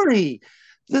story.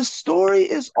 The story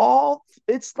is all.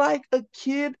 It's like a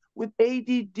kid with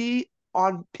ADD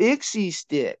on pixie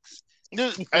sticks.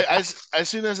 Dude, Yeah. as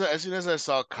soon as I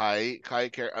saw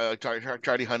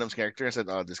Charlie Hunnam's character, I said,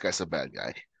 "Oh, this guy's a bad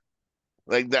guy."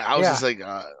 Like that, I was just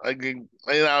Yeah.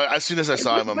 as soon as I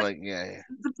saw him, I'm But like, yeah, yeah.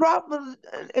 the problem,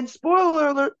 and spoiler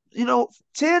alert,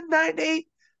 10, 9, 8,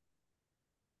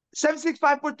 7, 6,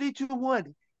 5, 4, 3, 2,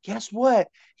 1. Guess what?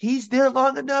 He's there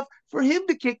long enough for him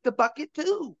to kick the bucket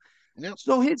too. Yep.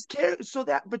 So his character, so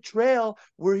that betrayal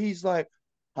where he's like,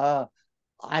 uh,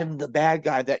 I'm the bad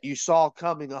guy that you saw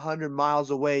coming 100 miles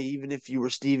away, even if you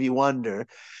were Stevie Wonder.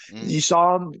 Mm, You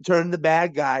saw him turn the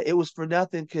bad guy. It was for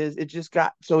nothing because it just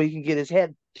got so he can get his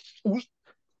head.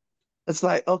 It's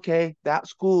like, okay,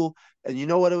 that's cool. And you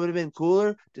know what? It would have been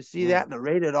cooler to see mm, that in a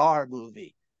rated R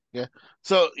movie. yeah.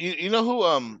 So you know who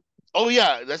oh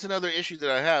yeah, that's another issue that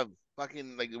I have.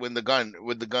 Fucking like when the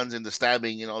guns and the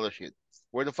stabbing and all that shit.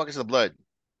 Where the fuck is the blood?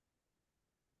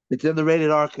 It's in the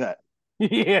rated R cut.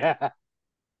 Yeah.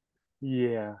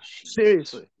 Yeah. Jesus.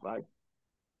 Seriously. Like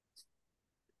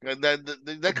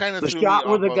That kind of the threw me shot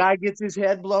where off the of guy gets his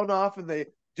head blown off and they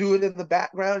do it in the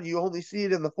background, you only see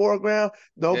it in the foreground,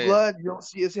 no yeah, yeah. blood, you don't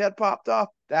see his head popped off.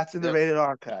 That's in the Yep. rated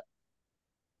R cut.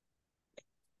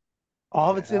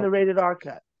 All of Yeah. it's in the rated R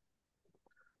cut.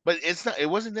 But it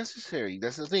wasn't necessary.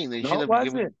 That's the thing. They No, should it have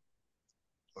given wasn't.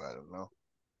 I don't know.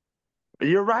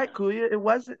 You're Yeah. right, Kuya. It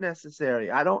wasn't necessary.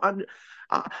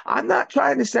 I'm not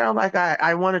trying to sound like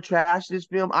I want to trash this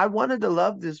film. I wanted to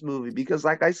love this movie because,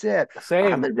 like I said, I'm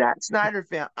Same. a Zack Snyder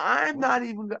fan.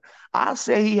 I'll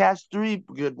say he has three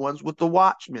good ones with The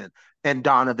Watchmen and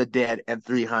Dawn of the Dead and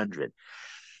 300.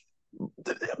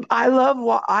 I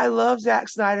love Zack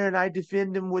Snyder and I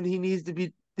defend him when he needs to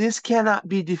be. This cannot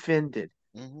be defended.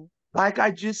 Hmm. Like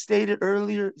I just stated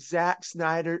earlier, Zack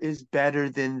Snyder is better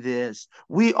than this.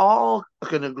 We all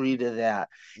can agree to that.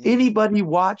 Hmm. Anybody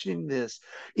watching this,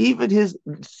 even his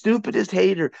stupidest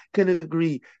hater, can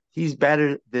agree he's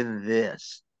better than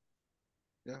this.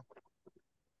 Yeah.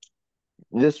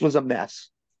 This was a mess.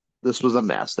 This was a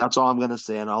mess. That's all I'm going to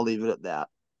say, and I'll leave it at that.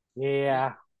 Yeah.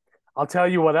 Yeah. I'll tell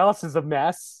you what else is a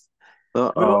mess.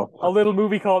 Uh-oh. A little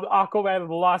movie called Aquaman and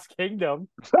the Lost Kingdom.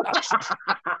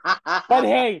 But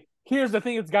hey, here's the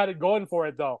thing it's got it going for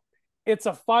it though. It's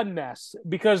a fun mess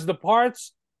because the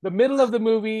middle of the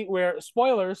movie where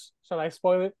spoilers, shall I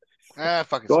spoil it? Ah,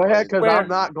 fucking Go spoil ahead, it. because I'm Where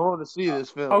not going to see this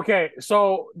film. okay,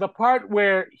 so the part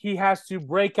where he has to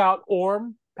break out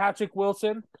Patrick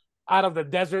Wilson, out of the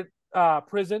desert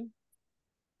prison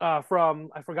from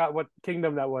I forgot what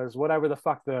kingdom that was, whatever the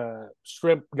fuck the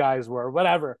shrimp guys were,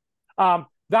 whatever.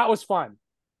 That was fun.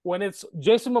 When it's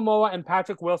Jason Momoa and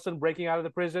Patrick Wilson breaking out of the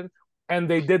prison, and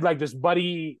they did like this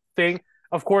buddy thing.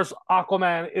 Of course,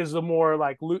 Aquaman is the more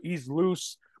like he's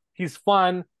loose, he's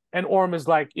fun, and Orm is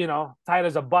like tight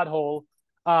as a butthole.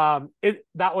 It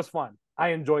that was fun. I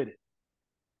enjoyed it,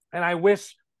 and I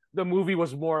wish the movie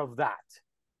was more of that.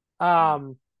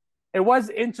 Um, it was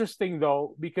interesting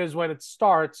though because when it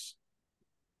starts,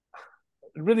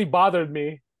 it really bothered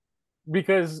me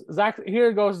because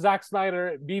here goes Zack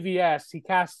Snyder, BVS. He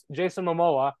cast Jason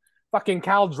Momoa fucking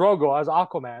Khal Drogo as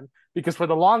Aquaman because for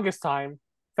the longest time,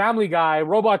 Family Guy,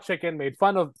 Robot Chicken made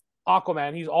fun of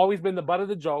Aquaman. He's always been the butt of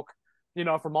the joke,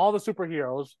 from all the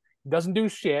superheroes. He doesn't do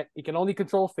shit. He can only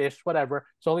control fish, whatever.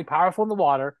 He's only powerful in the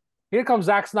water. Here comes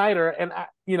Zack Snyder and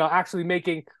actually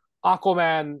making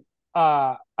Aquaman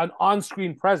an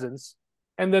on-screen presence.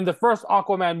 And then the first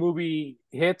Aquaman movie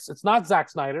hits. It's not Zack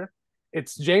Snyder.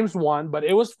 It's James Wan, but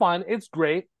it was fun. It's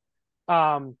great.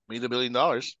 Made $1 billion.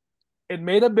 It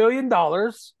made $1 billion.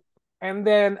 And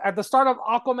then at the start of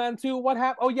Aquaman 2, what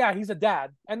happened? Oh, yeah, he's a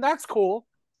dad. And that's cool.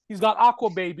 He's got Aqua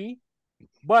Baby.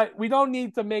 But we don't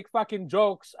need to make fucking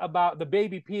jokes about the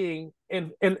baby peeing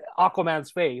in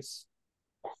Aquaman's face.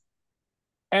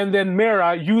 And then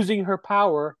Mera using her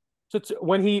power to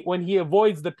when he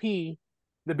avoids the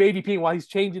baby peeing while he's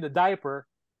changing the diaper,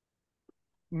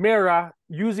 Mera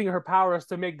using her powers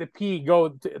to make the pee go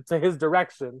to his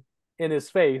direction in his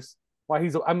face while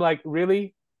I'm like,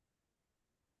 really?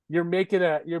 You're making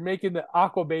the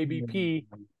Aqua Baby pee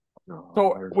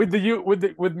so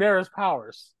with Mera's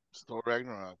powers. Thor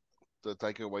Ragnarok, the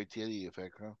Taika Waititi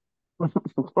effect, huh?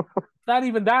 Not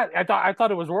even that. I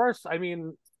thought it was worse. I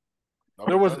mean,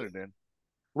 there was then.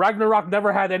 Ragnarok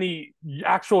never had any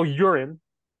actual urine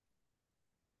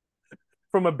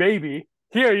from a baby.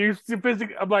 Here, you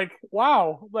physically. I'm like,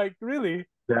 wow, like really?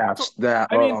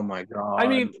 Oh my god! I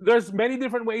mean, there's many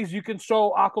different ways you can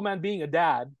show Aquaman being a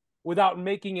dad without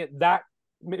making it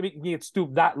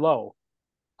stoop that low.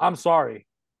 I'm sorry,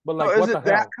 but like, is it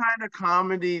that kind of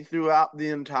comedy throughout the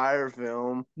entire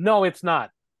film? No, it's not.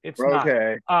 It's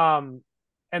okay. Not.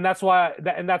 And that's why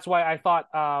I thought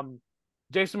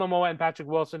Jason Momoa and Patrick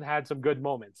Wilson had some good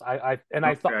moments. I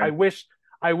thought I wish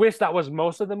that was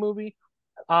most of the movie.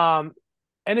 And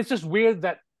it's just weird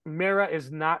that Mera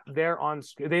is not there on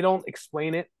screen. They don't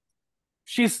explain it.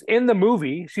 She's in the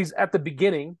movie. She's at the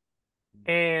beginning,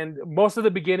 and most of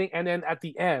the beginning, and then at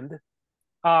the end.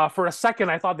 For a second,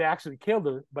 I thought they actually killed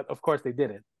her, but of course they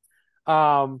didn't.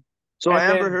 So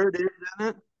Amber Heard is in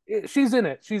it? She's in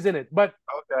it. She's in it. But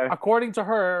okay. According to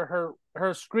her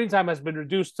screen time has been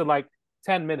reduced to like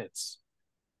 10 minutes.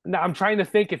 Now I'm trying to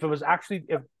think if it was actually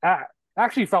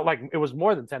actually felt like it was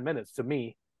more than 10 minutes to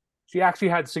me. She actually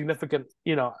had a significant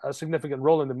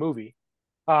role in the movie.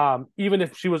 Even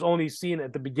if she was only seen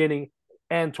at the beginning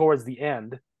and towards the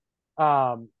end.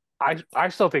 I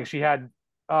still think she had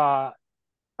a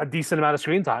decent amount of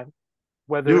screen time.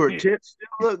 Do her tits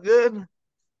still look good?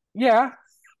 Yeah.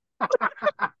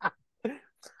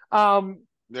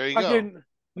 There you go.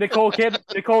 Nicole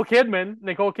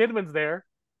Kidman's there.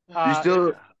 She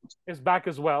still is back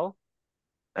as well.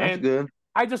 That's good.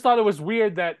 I just thought it was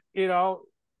weird that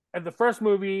at the first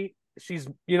movie she's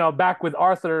back with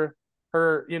Arthur,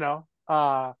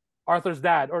 Arthur's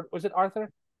dad, or was it Arthur?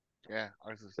 Yeah,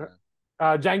 Arthur's dad.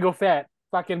 Jango Fett,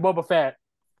 fucking Boba Fett.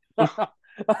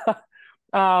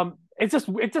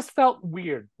 It just felt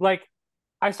weird. Like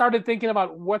I started thinking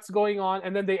about what's going on,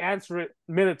 and then they answer it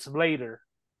minutes later.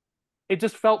 It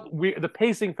just felt weird. The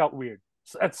pacing felt weird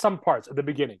at some parts at the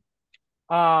beginning.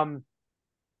 Dolph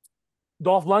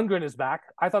Lundgren is back.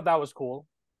 I thought that was cool.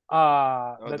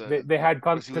 They had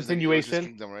continuation.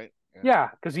 Kingdom, right? Yeah,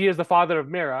 because he is the father of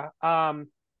Mera.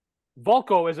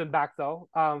 Volko isn't back though.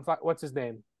 What's his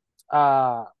name?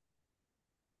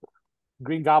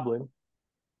 Green Goblin.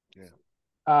 Yeah.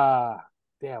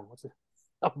 Damn, what's it?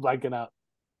 I'm blanking out.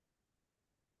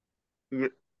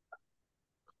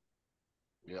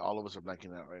 Yeah, all of us are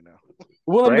blanking out right now.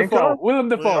 Willem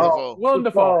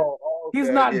Dafoe. Okay, he's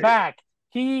not back.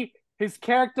 His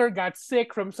character got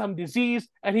sick from some disease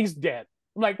and he's dead.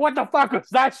 I'm like, what the fuck was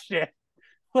that shit?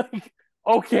 Like,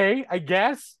 okay, I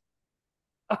guess.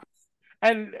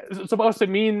 And it's supposed to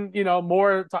mean,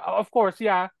 more. Of course,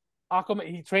 yeah. Aquaman.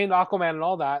 He trained Aquaman and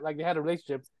all that. Like they had a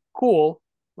relationship. Cool.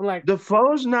 I'm like,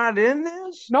 Defoe's not in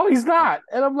this? No, he's not.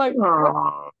 And I'm like,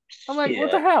 what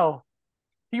the hell?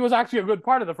 He was actually a good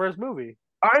part of the first movie.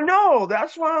 I know.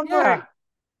 That's why I'm like,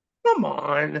 come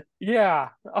on. Yeah.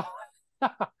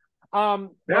 Now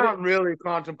I'm really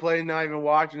contemplating not even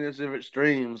watching this if it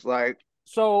streams. Well,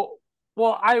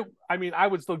 I mean, I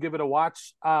would still give it a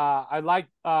watch. I like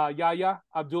Yahya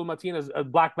Abdul-Mateen as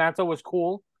Black Manta was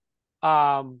cool.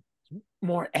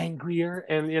 More angrier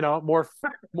and more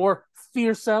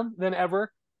fearsome than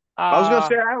ever. I was gonna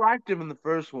say I liked him in the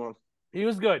first one. He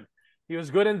was good. He was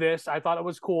good in this. I thought it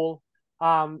was cool.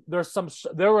 There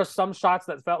were some shots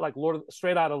that felt like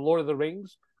straight out of Lord of the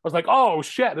Rings. I was like, oh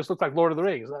shit, this looks like Lord of the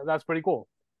Rings. That's pretty cool.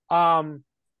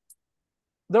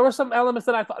 There were some elements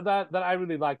that I thought that I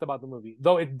really liked about the movie,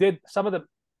 though it did some of the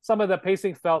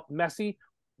pacing felt messy.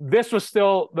 This was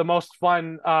still the most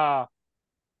fun that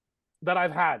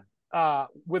I've had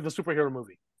with the superhero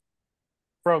movie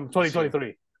from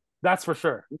 2023. That's for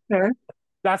sure. Okay.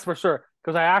 That's for sure.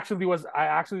 Because I actually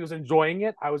was enjoying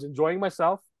it. I was enjoying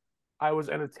myself. I was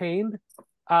entertained.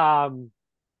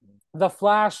 The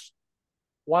Flash,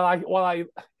 I'm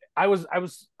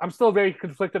still very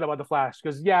conflicted about the Flash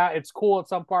because yeah, it's cool at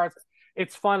some parts,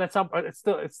 it's fun at some,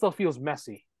 it still feels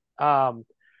messy.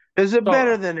 Is it So,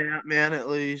 better than Ant-Man at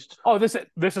least? oh, this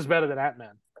is better than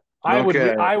Ant-Man.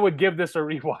 Okay. I would give this a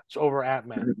rewatch over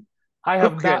Ant-Man. I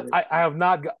have Okay. not I have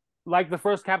not like the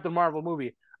first Captain Marvel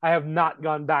movie. I have not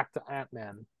gone back to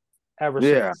Ant-Man ever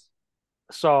Yeah. since.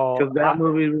 So Because that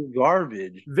movie was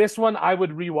garbage. this one I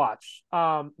would rewatch.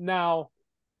 Now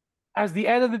as the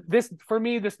end of this for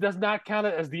me, this does not count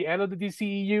it as the end of the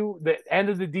DCEU. The end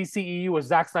of the DCEU was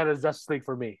Zack Snyder's Justice League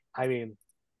for me. I mean,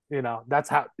 that's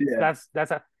how that's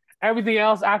how everything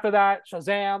else after that,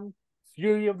 Shazam,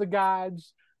 Fury of the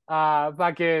Gods,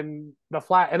 fucking the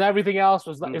Flat, and everything else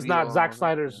is not Zack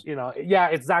Snyder's.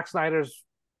 It's Zack Snyder's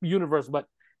universe, but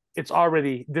it's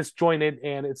already disjointed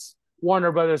and it's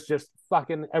Warner Brothers just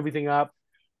fucking everything up.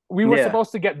 We were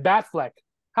supposed to get Batfleck.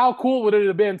 How cool would it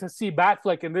have been to see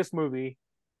Batfleck in this movie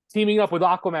teaming up with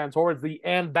Aquaman towards the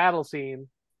end battle scene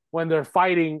when they're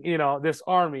fighting, this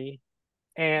army,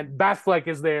 and Batfleck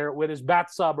is there with his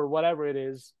bat sub or whatever it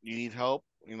is. You need help,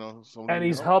 and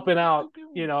he's helping out,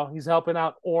 he's helping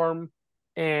out Orm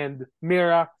and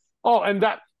Mira. Oh, and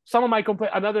that some of my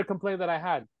another complaint that I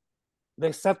had,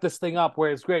 they set this thing up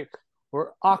where it's great,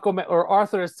 where Aquaman or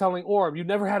Arthur is telling Orm, "You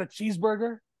never had a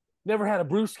cheeseburger, never had a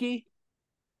brewski."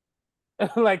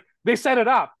 Like they set it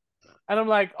up, and I'm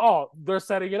like, "Oh, they're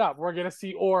setting it up. We're gonna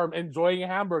see Orm enjoying a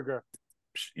hamburger.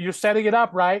 You're setting it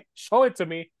up, right? Show it to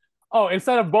me." Oh,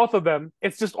 instead of both of them,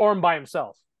 it's just Orm by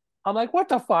himself. I'm like, what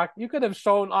the fuck? You could have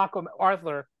shown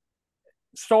Arthur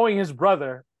showing his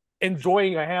brother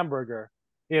enjoying a hamburger,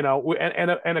 and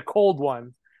a cold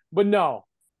one, but no,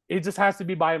 it just has to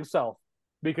be by himself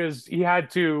because he had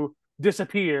to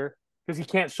disappear because he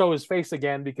can't show his face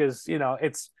again because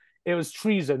it was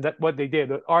treason that what they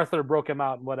did. Arthur broke him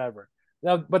out and whatever.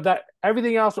 Now, but that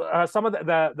everything else, some of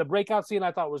the breakout scene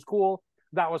I thought was cool.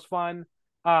 That was fun.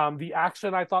 The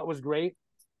action I thought was great.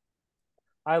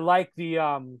 I like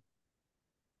there's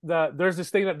this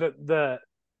thing that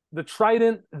the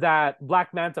trident that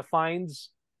Black Manta finds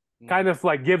kind of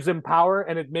like gives him power,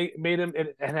 and it made him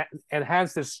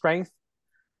enhanced his strength.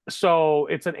 So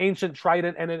it's an ancient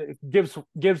trident, and it gives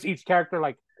each character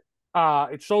like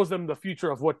it shows them the future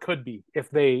of what could be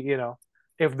if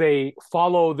they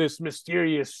follow this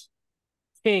mysterious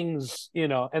kings,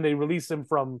 and they release him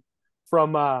from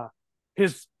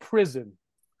his prison.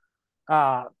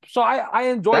 So I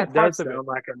enjoyed parts of it. That does sound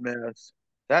like a mess.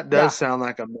 That does sound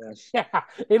like a mess. Yeah,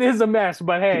 it is a mess,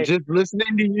 but hey, just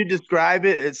listening to you describe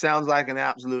it, it sounds like an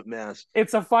absolute mess.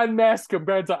 It's a fun mess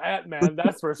compared to Ant-Man,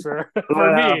 that's for sure.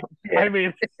 For me, I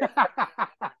mean,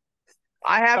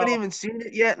 I haven't even seen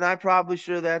it yet, and I'm probably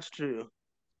sure that's true.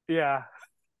 Yeah,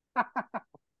 but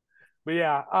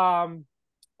yeah,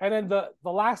 and then the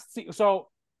last scene. So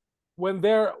when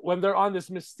they're on this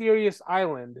mysterious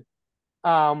island,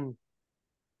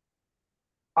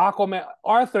 Aquaman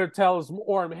Arthur tells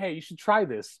Orm, "Hey, you should try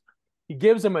this." He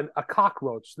gives him a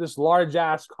cockroach, this large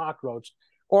ass cockroach.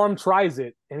 Orm tries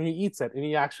it and he eats it and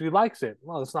he actually likes it.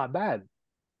 Well, it's not bad.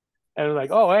 And they're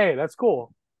like, "Oh, hey, that's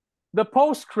cool." The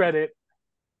post credit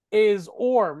is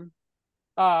Orm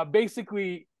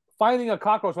basically finding a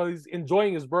cockroach while he's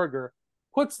enjoying his burger,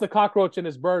 puts the cockroach in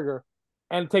his burger,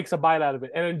 and takes a bite out of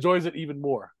it and enjoys it even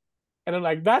more. And I'm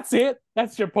like, "That's it?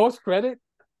 That's your post credit?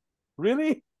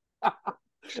 Really?"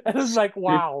 And it's like,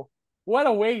 wow, what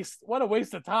a waste! What a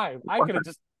waste of time. I could have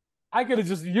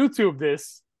just YouTube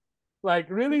this. Like,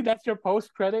 really? That's your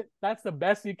post credit? That's the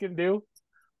best you can do?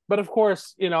 But of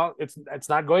course, it's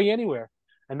not going anywhere,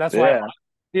 and that's why,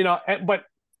 but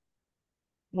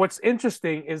what's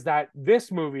interesting is that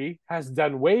this movie has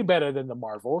done way better than the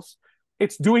Marvels.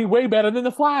 It's doing way better than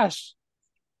the Flash.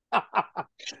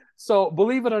 So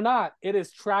believe it or not, it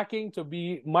is tracking to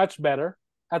be much better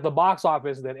at the box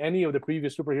office than any of the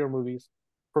previous superhero movies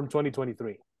from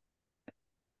 2023.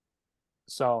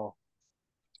 So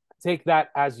take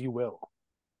that as you will.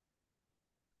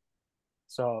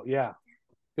 So yeah.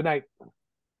 Good night.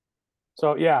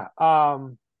 So yeah,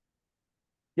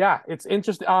 it's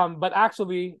interesting. But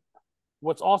actually,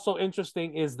 what's also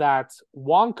interesting is that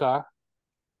Wonka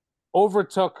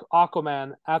overtook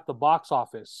Aquaman at the box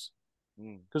office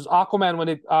because Aquaman, when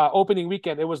it opening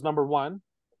weekend, it was number one.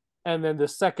 And then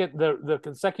the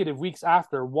consecutive weeks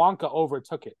after, Wonka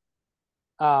overtook it.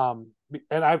 And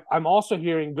I'm also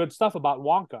hearing good stuff about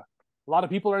Wonka. A lot of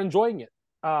people are enjoying it.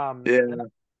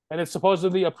 and it's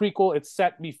supposedly a prequel. It's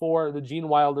set before the Gene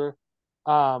Wilder,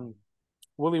 um,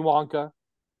 Willy Wonka.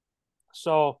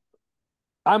 So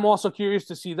I'm also curious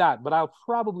to see that, but I'll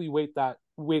probably wait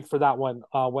for that one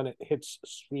when it hits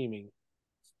streaming.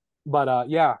 But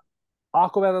yeah,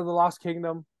 Aquaman of the Lost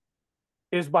Kingdom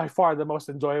is by far the most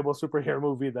enjoyable superhero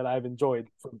movie that I've enjoyed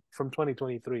from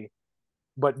 2023.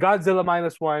 But Godzilla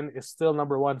minus one is still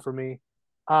number one for me.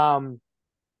 Um,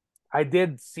 I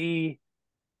did see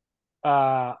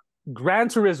uh Gran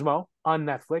Turismo on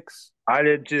Netflix. I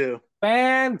did too.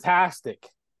 Fantastic.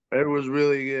 It was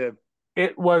really good.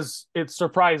 It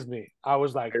surprised me. I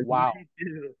was like, wow.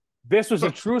 This was a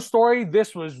true story.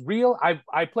 This was real.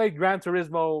 I played Gran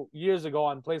Turismo years ago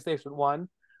on PlayStation 1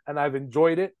 and I've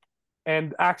enjoyed it.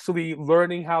 And actually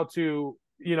learning how to,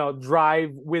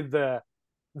 drive with the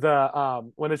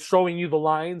when it's showing you the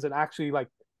lines and actually like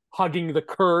hugging the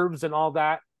curves and all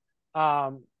that.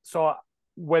 So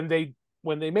when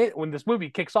this movie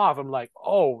kicks off, I'm like,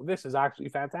 oh, this is actually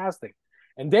fantastic.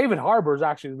 And David Harbour is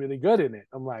actually really good in it.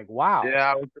 I'm like, wow.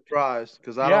 Yeah, I was surprised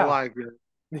because I don't like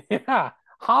it. Yeah.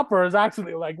 Hopper is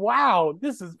actually like, wow,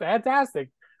 this is fantastic.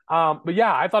 But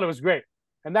yeah, I thought it was great.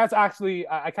 And that's actually,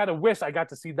 I kind of wish I got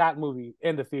to see that movie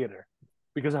in the theater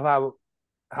because of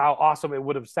how awesome it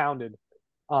would have sounded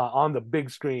on the big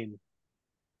screen.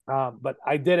 But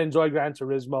I did enjoy Gran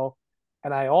Turismo,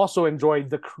 and I also enjoyed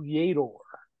The Creator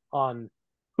on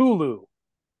Hulu.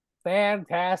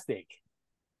 Fantastic.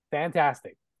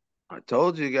 I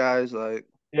told you guys, like,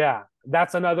 yeah,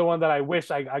 that's another one that I wish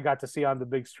I got to see on the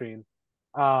big screen.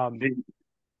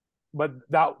 But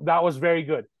that was very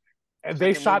good. And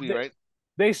they shot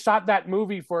that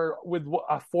movie with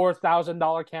a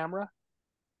 $4,000 camera.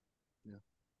 Yeah.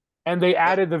 And they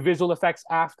added the visual effects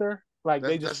after. Like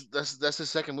that's the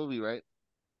second movie, right?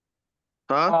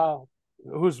 huh?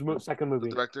 Whose second movie?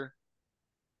 The director?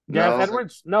 Gareth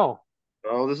Edwards? No.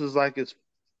 Oh, this is like his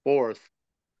fourth.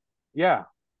 Yeah.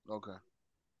 Okay.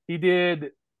 He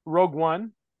did Rogue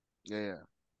One. Yeah.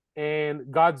 And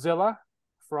Godzilla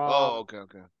from. Oh,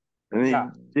 okay. And he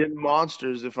did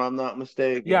Monsters, if I'm not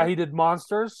mistaken. Yeah, he did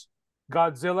Monsters,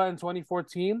 Godzilla in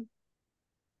 2014,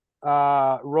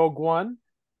 Rogue One.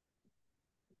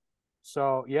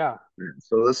 So yeah.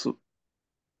 So this.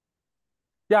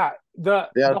 Yeah, the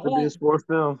whole sports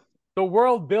film. The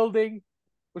world building,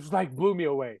 which like blew me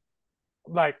away.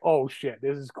 I'm like, oh shit,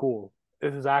 this is cool.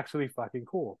 This is actually fucking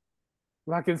cool.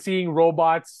 Fucking seeing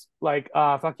robots like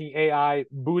fucking AI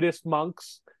Buddhist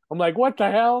monks. I'm like, what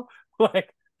the hell?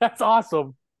 Like, that's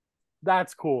awesome.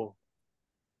 That's cool.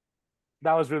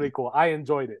 That was really cool. I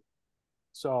enjoyed it.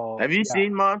 So have you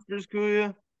seen Monsters,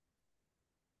 Kuya?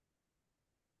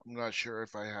 I'm not sure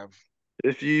if I have.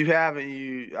 If you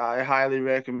haven't, I highly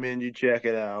recommend you check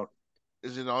it out.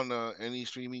 Is it on any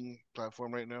streaming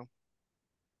platform right now?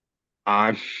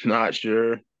 I'm not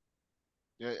sure.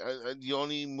 Yeah, the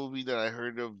only movie that I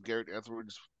heard of Gareth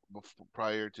Edwards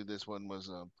prior to this one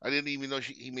was I didn't even know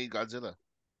he made Godzilla.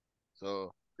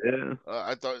 So yeah,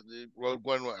 I thought Rogue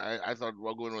One. I thought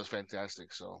Rogue One was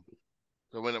fantastic. So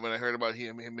when I heard about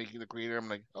him making The Creator, I'm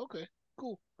like, okay,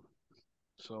 cool.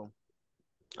 So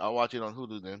I'll watch it on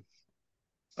Hulu then.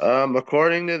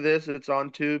 According to this, it's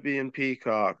on Tubi and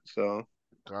Peacock. So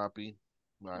copy.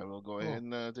 I will go ahead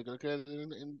and take a look at it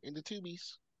in the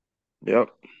Tubies. Yep.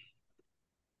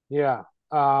 Yeah.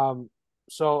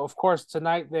 So of course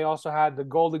tonight they also had the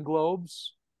Golden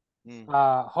Globes,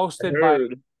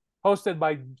 hosted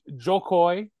by Joe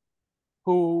Coy,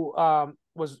 who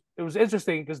it was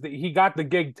interesting because he got the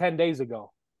gig 10 days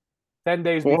ago, 10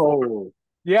 days before. Whoa.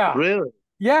 Yeah. Really?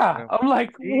 Yeah. I'm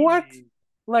like, what?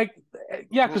 Like,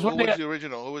 yeah, because who was the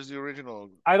original? Who was the original?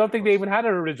 I don't think they even had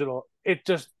an original. It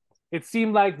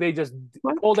seemed like they just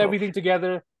pulled everything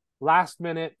together last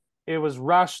minute. It was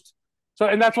rushed. So,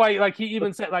 and that's why, like, he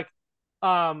even said,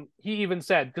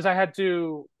 because I had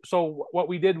to. So what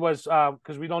we did was,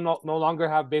 because we no longer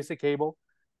have basic cable,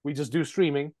 we just do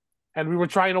streaming, and we were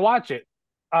trying to watch it.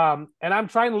 And I'm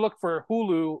trying to look for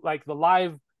Hulu, like the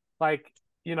live, like,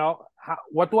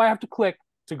 what do I have to click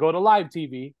to go to live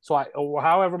TV? Or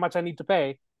however much I need to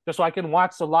pay, just so I can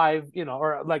watch the live,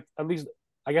 or like at least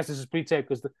I guess this is pre-tape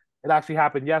because it actually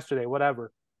happened yesterday,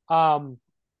 whatever. And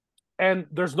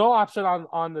there's no option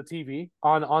on the TV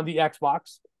on the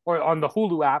Xbox or on the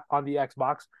Hulu app on the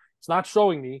Xbox. It's not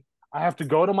showing me. I have to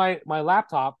go to my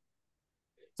laptop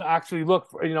to actually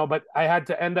look for, but I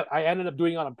ended up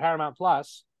doing it on Paramount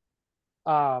Plus,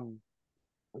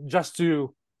 just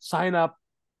to sign up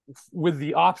with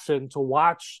the option to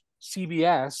watch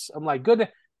CBS. I'm like, good.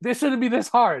 this shouldn't be this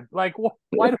hard. Like,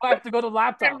 why do I have to go to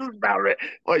laptop? About it.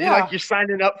 Well, Yeah, you're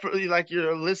signing up for like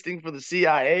you're enlisting for the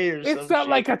CIA or it's some not shit.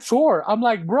 like a chore. I'm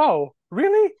like, bro,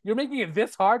 really? You're making it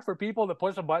this hard for people to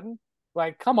push a button?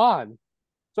 Like, come on.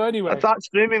 So I anyway, thought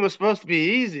streaming was supposed to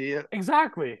be easy.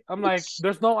 exactly. I'm like,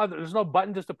 there's no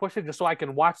button just to push it just so I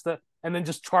can watch and then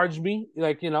just charge me,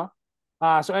 like,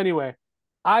 So anyway,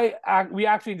 we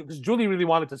actually, because Julie really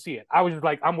wanted to see it. I was just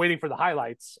like, I'm waiting for the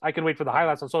highlights. I can wait for the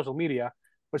highlights on social media,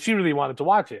 but she really wanted to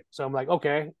watch it. So I'm like,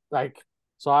 okay, like,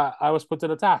 so I was put to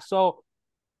the task. So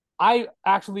I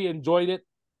actually enjoyed it.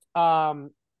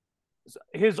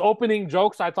 His opening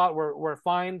jokes I thought were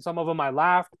fine. Some of them I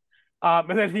laughed.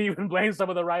 And then he even blamed some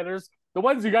of the writers. The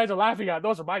ones you guys are laughing at,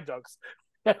 those are my jokes.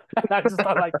 I just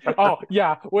thought like, oh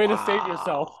yeah, way to save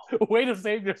yourself. Way to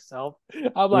save yourself.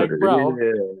 I'm like, bro.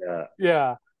 Yeah.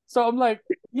 Yeah. So I'm like,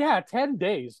 yeah, 10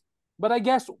 days. But I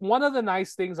guess one of the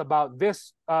nice things about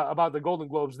this, about the Golden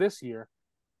Globes this year,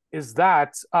 is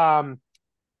that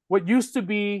what used to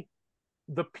be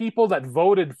the people that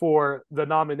voted for the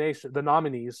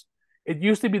nominees, it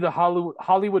used to be the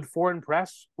Hollywood Foreign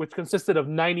Press, which consisted of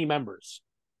 90 members.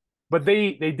 But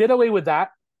they did away with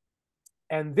that.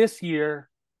 And this year,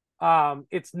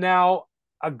 it's now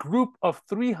a group of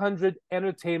 300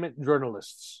 entertainment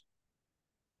journalists.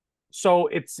 So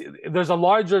there's a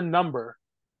larger number,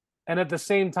 and at the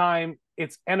same time,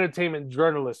 it's entertainment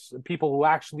journalists, people who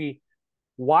actually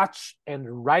watch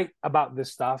and write about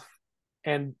this stuff,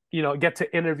 and get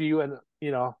to interview, and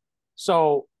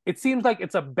so it seems like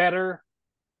it's a better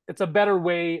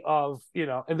way of,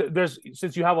 and there's,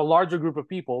 since you have a larger group of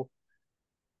people,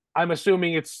 I'm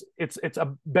assuming it's a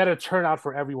better turnout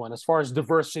for everyone as far as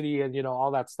diversity and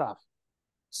all that stuff.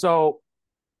 So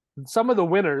some of the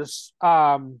winners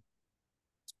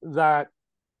that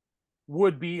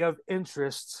would be of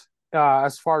interest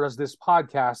as far as this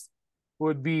podcast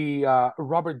would be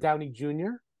Robert Downey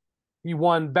Jr. He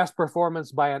won Best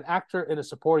Performance by an Actor in a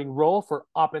Supporting Role for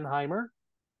Oppenheimer.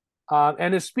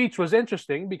 And his speech was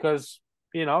interesting because,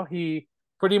 he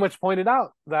pretty much pointed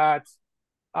out that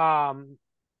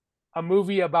a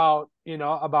movie about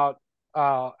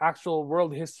actual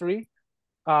world history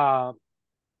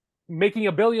making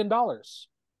 $1 billion.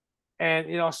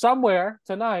 And, somewhere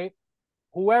tonight,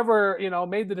 whoever,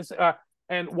 made the decision,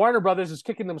 and Warner Brothers is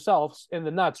kicking themselves in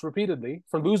the nuts repeatedly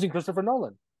for losing Christopher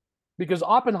Nolan, because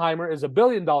Oppenheimer is $1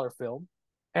 billion film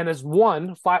and has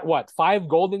won five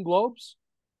Golden Globes,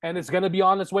 and it's going to be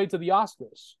on its way to the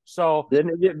Oscars. So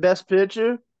didn't it get Best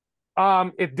Picture?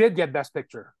 It did get Best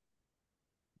Picture.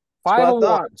 Five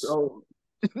awards. Oh.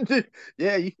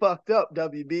 Yeah, you fucked up,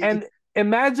 WB. And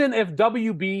imagine if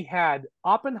WB had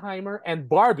Oppenheimer and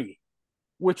Barbie,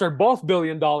 which are both $1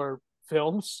 billion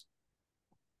films.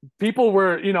 People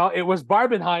were, it was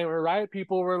Barbenheimer, right?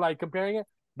 People were like comparing it,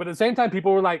 but at the same time,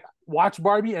 people were like, watch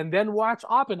Barbie and then watch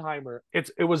Oppenheimer.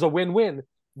 It was a win-win.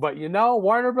 But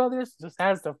Warner Brothers just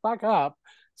has to fuck up.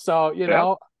 So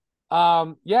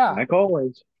yeah, like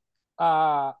always.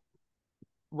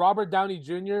 Robert Downey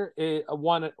Jr.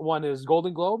 won his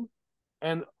Golden Globe,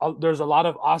 and there's a lot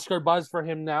of Oscar buzz for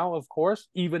him now. Of course,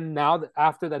 even now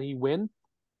after that he win.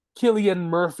 Cillian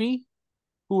Murphy,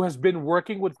 who has been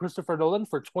working with Christopher Nolan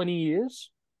for 20 years,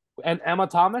 and Emma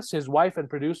Thomas, his wife and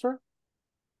producer,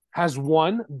 has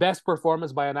won Best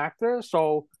Performance by an Actor.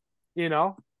 So,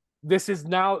 this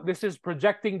is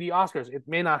projecting the Oscars. It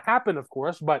may not happen, of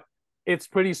course, but it's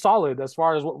pretty solid as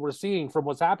far as what we're seeing from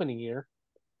what's happening here.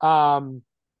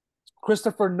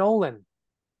 Christopher Nolan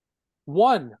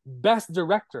won Best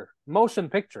Director, Motion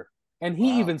Picture. And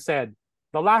he even said,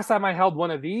 the last time I held one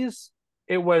of these,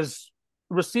 it was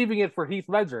receiving it for Heath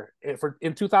Ledger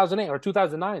in 2008 or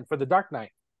 2009 for The Dark Knight,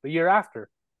 the year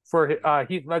after, for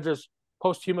Heath Ledger's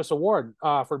posthumous award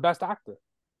for Best Actor.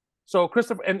 So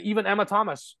Christopher, and even Emma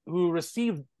Thomas, who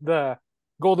received the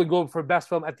Golden Globe for Best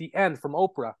Film at the end from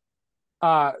Oprah,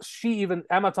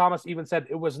 Emma Thomas even said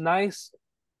it was nice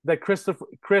that Chris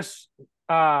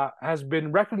has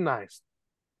been recognized.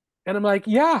 And I'm like,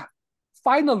 yeah,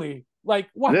 finally. Like,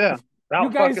 what? Yeah, you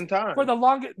guys, fucking time. for the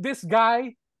longest, this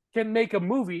guy can make a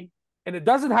movie, and it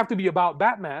doesn't have to be about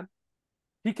Batman.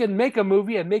 He can make a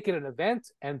movie and make it an event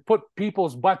and put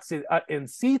people's butts in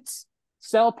seats,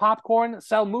 sell popcorn,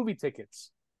 sell movie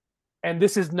tickets. And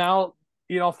this is now,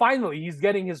 finally, he's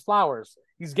getting his flowers.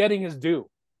 He's getting his due.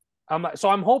 So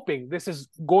I'm hoping this is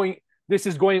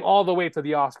going all the way to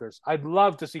the Oscars. I'd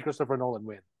love to see Christopher Nolan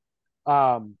win.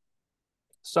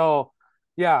 So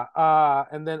yeah,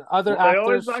 and then other actors. They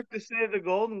always like to say the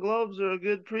Golden Globes are a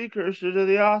good precursor to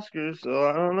the Oscars, so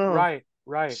I don't know. Right.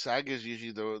 Right. SAG is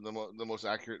usually the most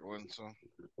accurate one. So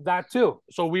That too.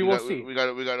 So we will see. we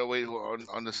gotta wait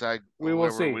on the SAG We will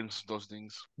whoever see. wins those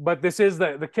things. But this is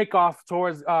the kickoff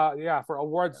towards for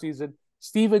award season.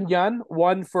 Steven Yeun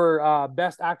won for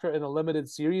best actor in a limited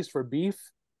series for Beef.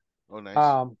 Oh,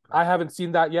 nice. I haven't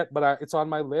seen that yet, but it's on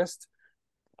my list.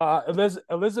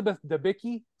 Elizabeth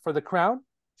Debicki for The Crown.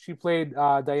 She played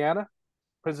Diana,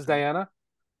 Princess Diana.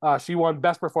 She won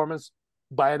best performance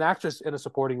by an actress in a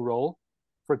supporting role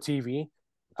for TV.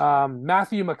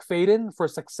 Matthew McFadden for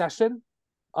Succession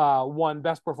won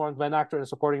best performance by an actor in a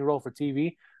supporting role for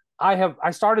TV.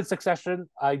 I started Succession.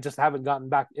 I just haven't gotten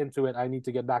back into it. I need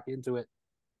to get back into it.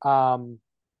 Ayo,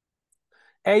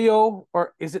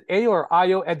 or is it Ayo or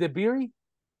Ayo Edebiri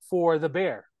for The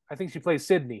Bear? I think she plays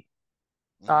Sydney.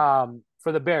 For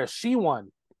The Bear, she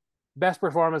won best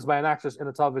performance by an actress in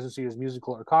a television series,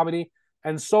 musical, or comedy,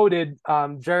 and so did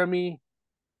Jeremy.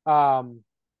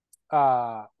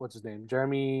 What's his name?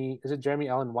 Jeremy. Is it Jeremy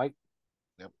Allen White?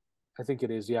 Yep. I think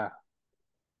it is. Yeah.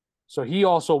 So he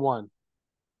also won.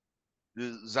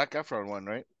 Zac Efron won,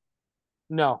 right?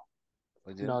 No,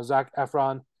 Zac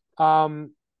Efron.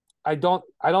 I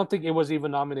don't think it was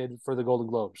even nominated for the Golden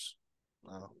Globes.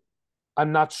 Oh.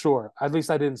 I'm not sure. At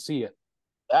least I didn't see it.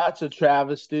 That's a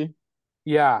travesty.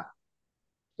 Yeah.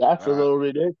 That's a little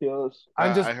ridiculous.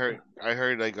 I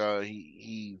heard like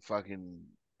he fucking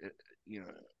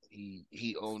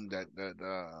he owned that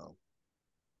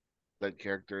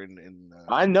character in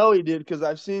I know he did because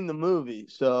I've seen the movie.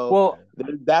 So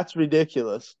that's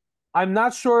ridiculous. I'm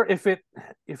not sure if it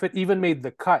even made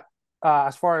the cut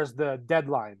as far as the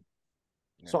deadline.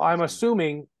 So I'm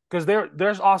assuming because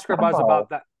there's Oscar buzz about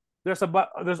that.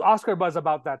 There's Oscar buzz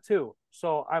about that too.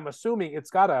 So I'm assuming it's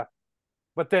gotta.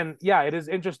 But then, yeah, it is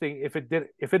interesting if it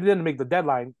didn't make the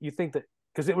deadline. You think that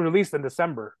because it was released in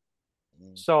December,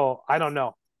 so I don't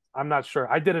know. I'm not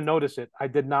sure. I didn't notice it. I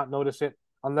did not notice it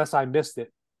unless I missed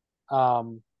it. I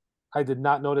did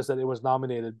not notice that it was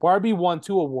nominated. Barbie won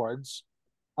 2 awards.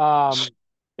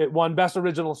 It won Best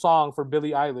Original Song for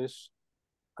Billie Eilish.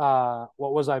 What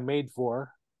Was I Made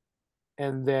For?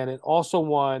 And then it also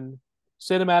won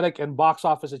Cinematic and Box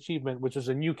Office Achievement, which is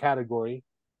a new category.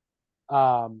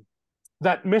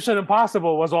 That Mission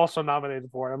Impossible was also nominated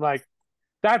for. I'm like,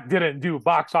 that didn't do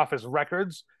box office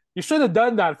records. You should have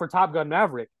done that for Top Gun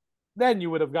Maverick. Then you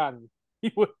would have gotten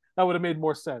that would have made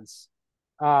more sense.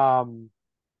 Paul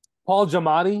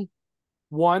Giamatti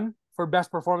won for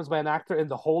best performance by an actor in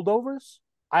The Holdovers.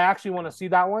 I actually want to see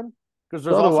that one because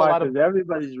there's also a lot of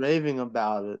everybody's raving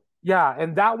about it. Yeah,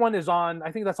 and that one is on.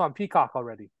 I think that's on Peacock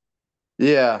already.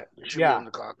 Yeah, on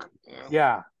the cock.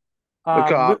 Yeah.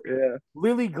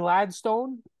 Lily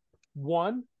Gladstone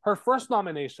won her first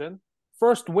nomination,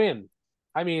 first win.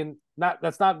 I mean,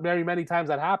 that's not very many times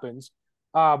that happens.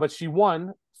 But she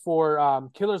won for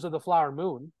Killers of the Flower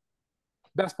Moon,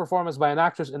 best performance by an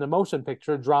actress in a motion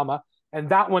picture drama, and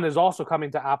that one is also coming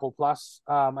to Apple Plus.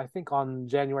 I think on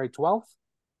January 12th.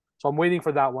 So I'm waiting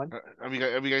for that one. Have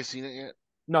you guys seen it yet?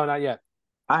 No, not yet.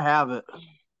 I haven't.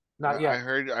 Not yet. I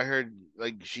heard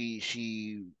like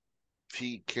she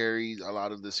carried a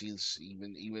lot of the scenes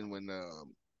even when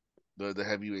the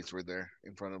heavyweights were there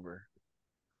in front of her.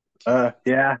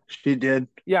 Yeah, she did.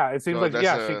 Yeah, it seems like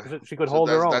she could hold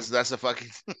her own. That's a fucking.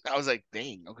 I was like,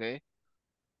 dang, okay.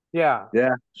 Yeah,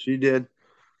 she did.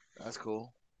 That's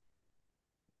cool.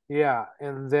 Yeah,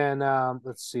 and then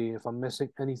let's see if I'm missing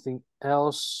anything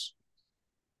else.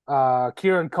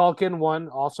 Kieran Culkin won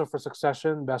also for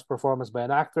Succession, best performance by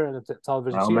an actor in a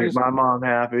television series. I'll make my mom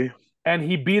happy. And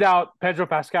he beat out Pedro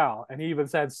Pascal, and he even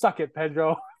said, "Suck it,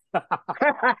 Pedro." I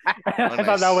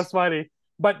thought that was funny.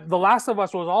 But The Last of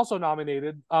Us was also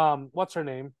nominated. What's her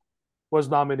name? Was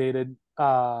nominated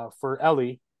for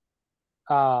Ellie.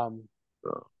 Oh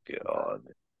God.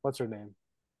 What's her name?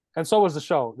 And so was the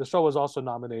show. The show was also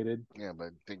nominated. Yeah,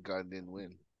 but thank God didn't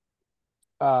win.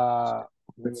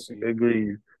 Let's see.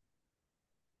 Agreed.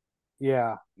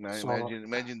 Yeah.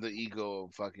 Imagine the ego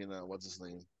of fucking what's his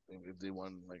name if they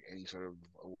won like any sort of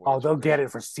award. Oh, they'll get it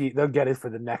for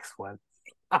the next one.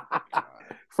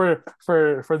 for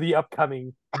the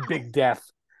upcoming big death.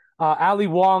 Ali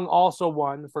Wong also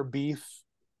won for Beef,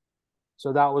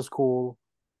 so that was cool.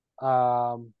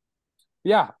 For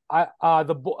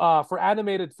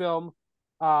animated film,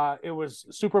 it was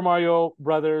Super Mario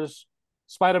Brothers,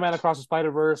 Spider-Man Across the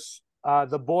Spider-Verse,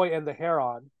 The Boy and the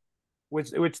Heron,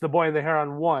 which The Boy and the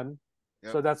Heron won.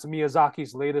 Yep. So that's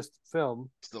Miyazaki's latest film.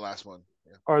 It's the last one.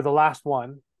 Yeah. Or the last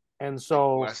one. And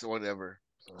so last one ever.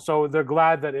 So they're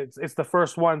glad that it's the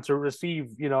first one to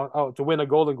receive, to win a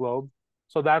Golden Globe.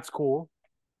 So that's cool.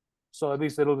 So at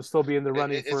least it'll still be in the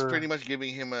running It's for pretty much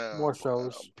giving him more a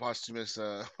shows. posthumous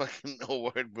fucking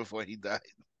award before he died.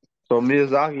 So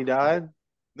Miyazaki died.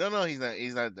 No, he's not.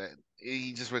 He's not dead.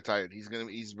 He just retired.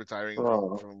 He's retiring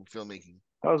Oh, from filmmaking.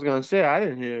 I was gonna say I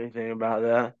didn't hear anything about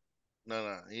that.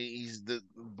 No. He's the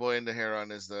Boy and the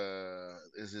Heron is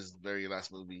his very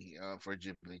last movie for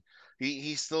Ghibli.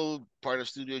 He's still part of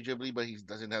Studio Ghibli, but he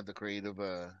doesn't have the creative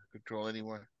control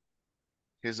anymore.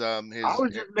 I His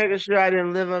was just making sure I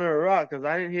didn't live under a rock because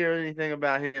I didn't hear anything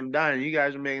about him dying. You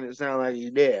guys are making it sound like he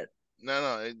did.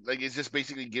 no, like it's just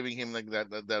basically giving him like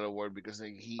that award because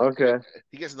like, Okay,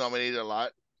 he gets nominated a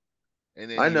lot and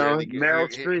then I know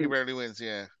Meryl he Streep rarely wins.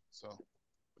 Yeah, so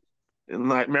and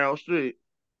like Meryl Streep.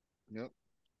 yep.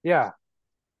 Yeah.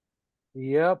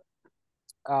 Yep.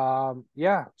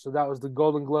 Yeah. So that was the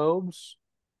Golden Globes.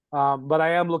 But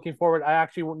I am looking forward. I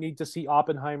actually will need to see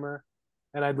Oppenheimer,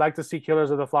 and I'd like to see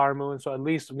Killers of the Flower Moon. So at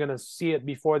least I'm gonna see it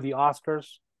before the Oscars.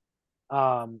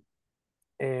 Um,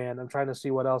 and I'm trying to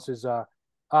see what else is.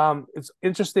 It's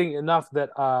interesting enough that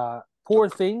The Poor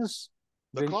Things.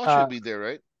 the The claw should be there,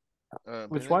 right?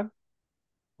 which Pinhead? one?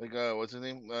 Like what's his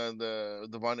name?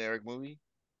 The Von Erich movie.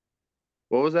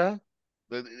 What was that?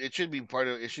 It should be part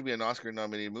of. It should be an Oscar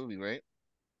nominated movie, right?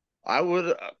 I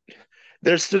would.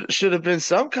 There should have been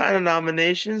some kind of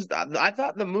nominations. I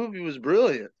thought the movie was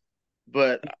brilliant,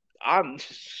 but I'm.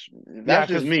 Yeah,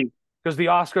 That's just because me. the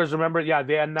Oscars. Remember, yeah,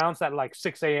 they announced at like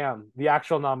 6 a.m. the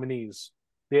actual nominees.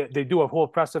 They do a whole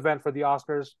press event for the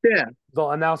Oscars. Yeah,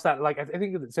 They'll announce that like I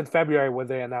think it's in February when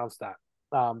they announced that.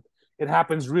 It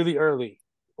happens really early.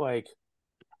 Like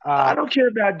I uh, don't care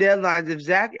about deadlines. If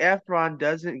Zac Efron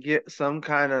doesn't get some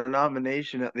kind of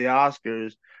nomination at the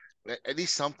Oscars, At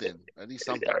least something. At least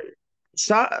something.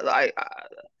 so like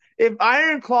if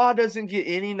Iron Claw doesn't get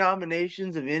any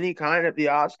nominations of any kind at the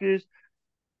Oscars,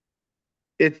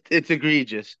 it's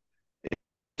egregious. It's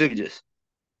egregious.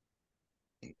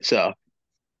 So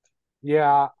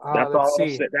yeah, that's let's all I'll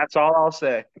see. say. That's all I'll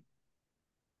say.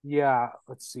 Yeah,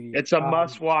 let's see. It's a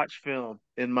must-watch film,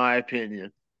 in my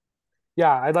opinion.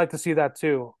 Yeah, I'd like to see that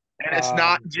too. And it's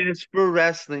not just for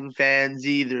wrestling fans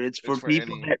either. It's It's for for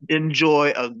people any. that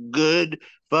enjoy a good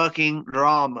fucking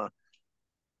drama.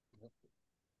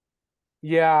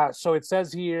 Yeah, so it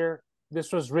says here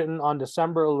this was written on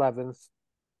December 11th.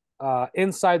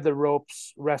 Inside the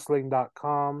Ropes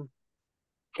Wrestling.com.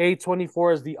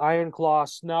 A24 is the Iron Claw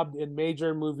snubbed in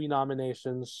major movie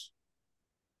nominations.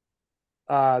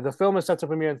 The film is set to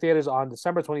premiere in theaters on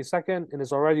December 22nd and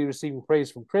is already receiving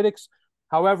praise from critics.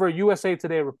 However, USA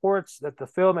Today reports that the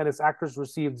film and its actors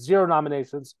received 0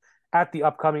 nominations at the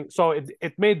upcoming. So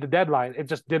it made the deadline. It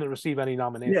just didn't receive any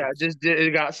nominations. Yeah,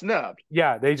 it got snubbed.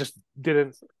 Yeah, they just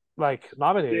didn't like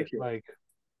nominate it. Ridiculous. Like,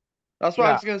 That's what I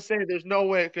yeah, was gonna say. There's no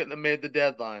way it couldn't have made the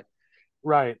deadline.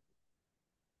 right.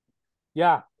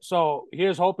 Yeah. So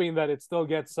here's hoping that it still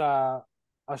gets a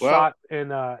Well, shot in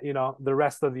the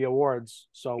rest of the awards.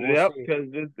 So we'll yep, see. because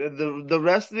the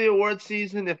rest of the award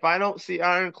season, if I don't see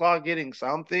Iron Claw getting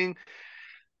something,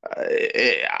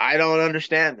 I don't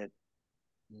understand it.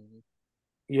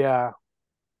 Yeah.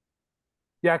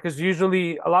 Yeah, because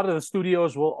usually a lot of the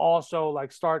studios will also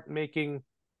like start making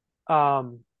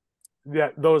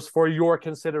those for your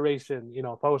consideration,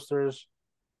 posters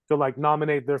to like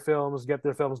nominate their films, get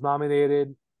their films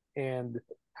nominated, and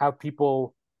have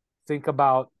people think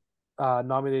about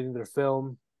nominating their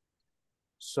film.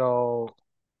 So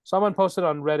someone posted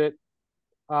on Reddit,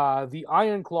 the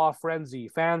Iron Claw Frenzy,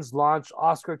 fans launch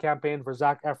Oscar campaign for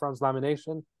Zac Efron's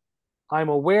nomination. I'm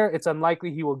aware it's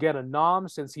unlikely he will get a nom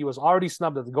since he was already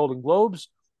snubbed at the Golden Globes,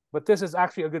 but this is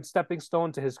actually a good stepping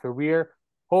stone to his career.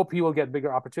 Hope he will get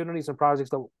bigger opportunities and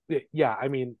projects. Yeah, I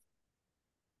mean,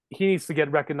 he needs to get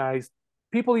recognized.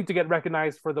 People need to get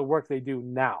recognized for the work they do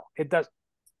now. It does.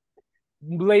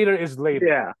 Later is later.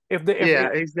 Yeah, If they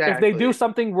do exactly.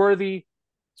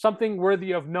 something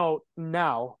worthy of note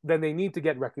now, then they need to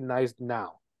get recognized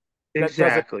now. That doesn't.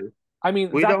 Exactly. I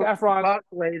mean, We Zac don't Efron. talk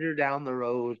later down the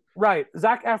road. Right.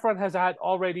 Zac Efron has had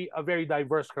already a very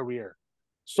diverse career.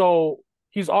 So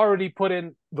he's already put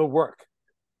in the work.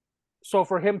 So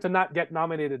for him to not get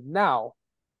nominated now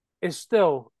is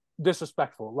still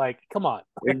disrespectful. Like, come on.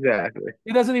 Exactly.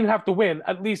 He doesn't even have to win.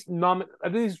 At least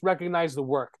recognize the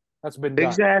work that's been done.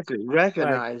 Exactly. Like,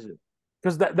 Recognize it.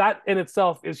 because that in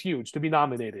itself is huge to be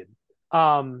nominated.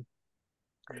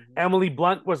 Emily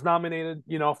Blunt was nominated,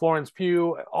 Florence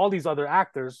Pugh, all these other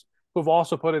actors who've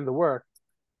also put in the work.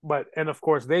 And of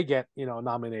course they get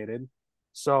nominated.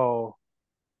 So,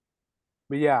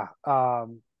 but yeah,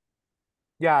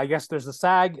 I guess there's the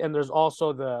SAG and there's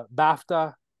also the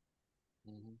BAFTA.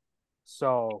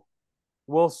 So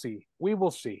we'll see. We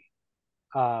will see.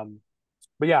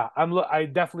 But yeah, I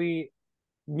definitely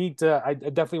need to. I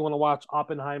definitely want to watch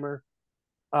Oppenheimer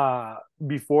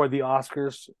before the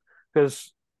Oscars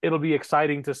because it'll be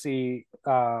exciting to see.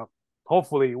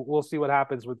 Hopefully, we'll see what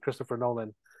happens with Christopher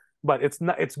Nolan. But it's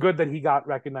not. It's good that he got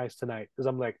recognized tonight because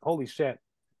I'm like, holy shit,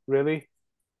 really?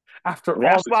 After all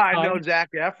That's this why I know time, Zac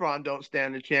Efron don't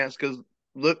stand a chance because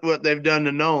look what they've done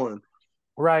to Nolan.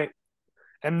 right?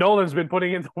 And Nolan's been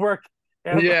putting in the work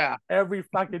Yeah, every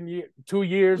fucking year, 2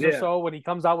 years or yeah. so when he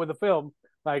comes out with a film.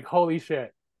 Like, holy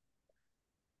shit.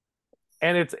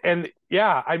 And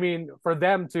yeah, I mean, for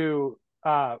them to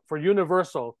for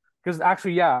Universal, because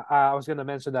actually, yeah, I was gonna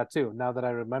mention that too, now that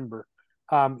I remember.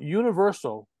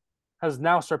 Universal has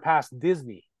now surpassed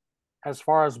Disney as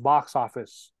far as box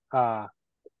office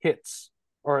hits,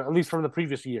 or at least from the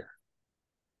previous year.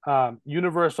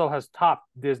 Universal has topped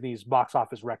Disney's box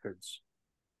office records.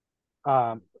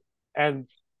 And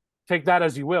take that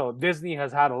as you will. Disney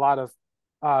has had a lot of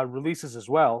releases as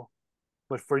well,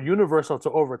 but for Universal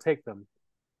to overtake them,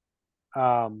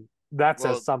 that says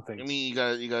Well, something. I mean,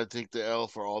 you gotta take the L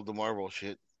for all the Marvel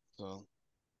shit. So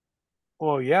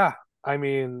Well, yeah. I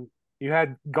mean, you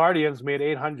had Guardians made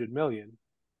 800 million.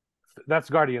 That's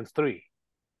Guardians 3.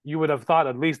 You would have thought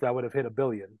at least that would have hit 1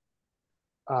 billion.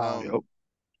 um, Yep.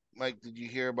 Mike, did you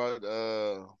hear about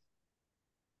uh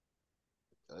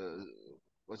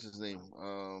what's his name?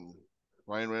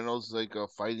 Ryan Reynolds like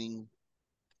fighting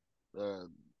uh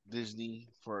Disney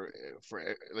for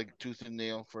like tooth and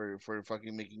nail for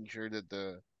fucking making sure that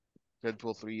the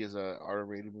Deadpool 3 is a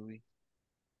R-rated movie.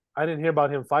 I didn't hear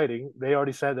about him fighting. They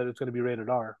already said that it's going to be rated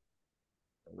R.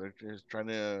 They're just trying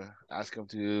to ask him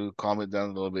to calm it down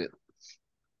a little bit.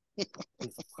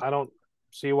 I don't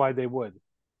see why they would.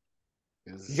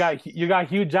 Is You got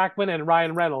Hugh Jackman and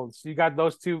Ryan Reynolds. You got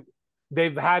those two.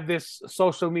 They've had this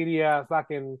social media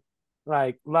fucking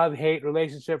like love hate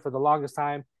relationship for the longest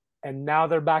time, and now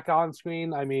they're back on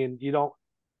screen. I mean, you don't.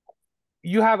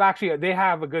 You have actually they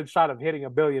have a good shot of hitting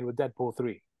 1 billion with Deadpool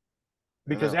 3 I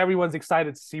because know, everyone's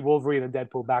excited to see Wolverine and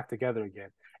Deadpool back together again.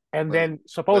 And but then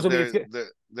supposedly it's good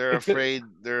they're afraid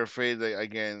that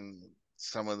again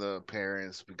some of the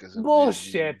parents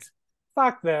bullshit.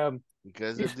 Fuck them.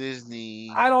 Because of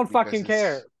Disney, I don't because fucking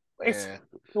care. it's It's yeah.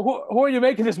 who are you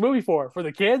making this movie for? For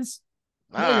the kids?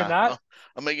 No, you're not.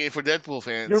 I'm making it for Deadpool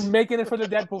You're fans. making it for the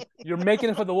Deadpool. You're making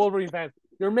it for the Wolverine fans.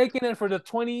 You're making it for the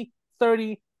 20,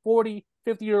 30, 40,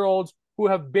 50-year olds who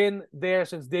have been there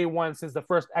since day one, since the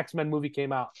first X-Men movie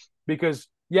came out. Because,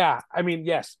 yeah, I mean,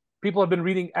 yes, people have been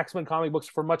reading X-Men comic books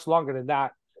for much longer than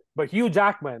that. But Hugh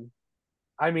Jackman,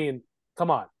 I mean,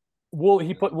 come on.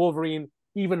 He put Wolverine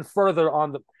even further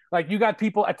on the. Like, you got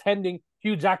people attending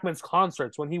Hugh Jackman's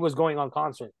concerts when he was going on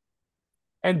concert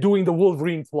and doing the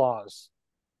Wolverine flaws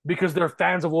because they're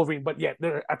fans of Wolverine, but yet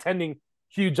they're attending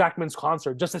Hugh Jackman's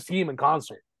concert just to see him in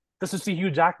concert, just to see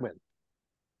Hugh Jackman.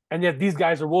 And yet these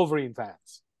guys are Wolverine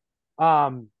fans.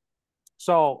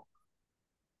 So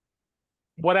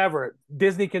whatever.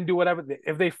 Disney can do whatever.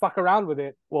 If they fuck around with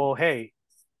it, well, hey,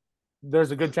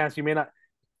 there's a good chance you may not.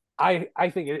 I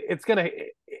think it's gonna.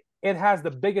 It has the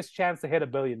biggest chance to hit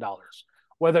 $1 billion,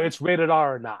 whether it's rated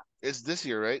R or not. It's this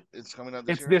year, right? It's coming out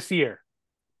this It's year. this year.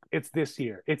 It's this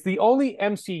year. It's the only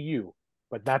MCU,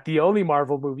 but not the only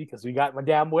Marvel movie because we got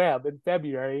Madame Web in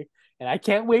February, and I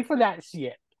can't wait for that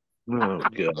shit. Oh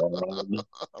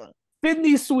god.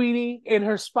 Sydney Sweeney in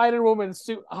her Spider Woman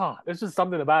suit. Oh, there's just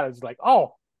something about it. It's like,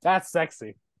 oh, that's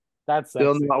sexy. That's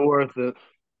Still sexy. not worth it.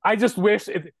 I just wish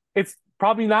it's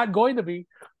probably not going to be.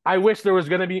 I wish there's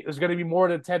gonna be more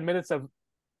than 10 minutes of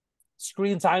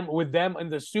screen time with them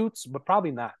in the suits, but probably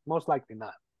not. Most likely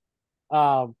not.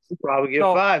 We'll probably get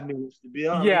So 5 minutes to be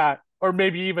honest. yeah, or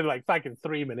maybe even like fucking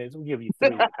 3 minutes. We'll give you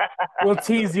three. We'll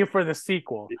tease you for the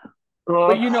sequel.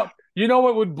 But you know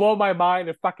what would blow my mind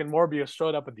if fucking Morbius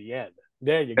showed up at the end.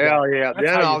 There you go. Hell yeah. That's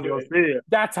Then how you I'll do go it. see it.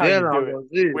 That's how Then you I'll do go it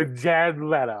see it. with Jared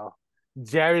Leto.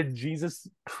 Jared Jesus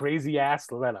crazy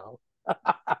ass Leto. Then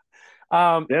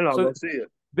I'll So go see it.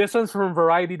 this one's from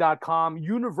Variety.com.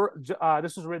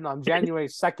 This was written on January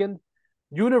 2nd.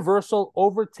 Universal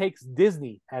overtakes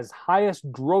Disney as highest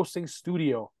grossing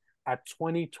studio at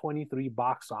 2023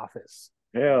 box office.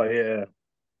 Hell yeah.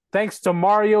 Thanks to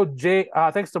Mario, J.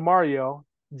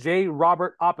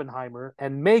 Robert Oppenheimer,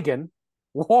 and Megan.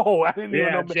 Whoa, I didn't even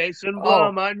Yeah, know. Jason Oh,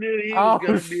 Blum. I knew he was oh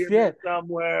gonna be in there shit.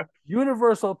 somewhere.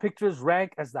 Universal Pictures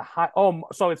rank as the high. Oh,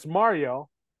 so it's Mario,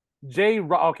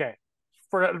 Okay,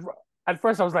 for at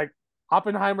first I was like,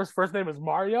 Oppenheimer's first name is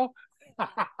Mario,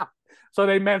 so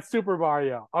they meant Super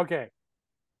Mario. Okay,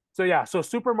 so yeah, so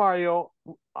Super Mario,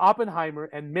 Oppenheimer,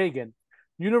 and Megan.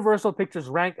 Universal Pictures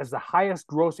ranked as the highest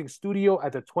grossing studio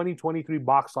at the 2023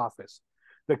 box office.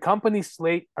 The company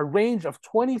slate a range of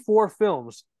 24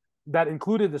 films that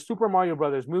included the Super Mario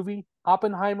Brothers movie,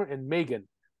 Oppenheimer, and Megan,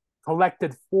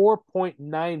 collected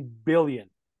 4.9 billion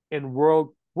in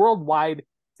worldwide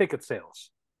ticket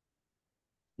sales.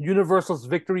 Universal's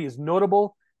victory is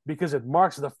notable because it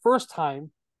marks the first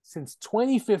time since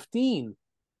 2015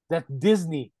 that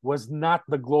Disney was not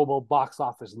the global box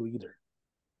office leader.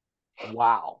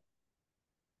 Wow.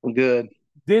 Good.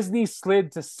 Disney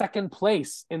slid to second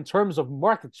place in terms of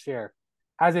market share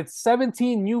as its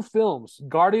 17 new films,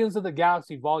 Guardians of the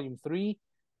Galaxy Volume 3,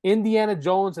 Indiana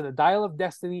Jones and the Dial of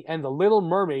Destiny, and The Little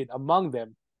Mermaid among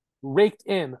them, raked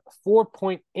in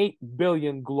 4.8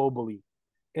 billion globally.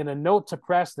 In a note to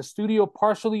press, the studio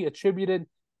partially attributed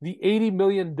the 80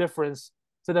 million difference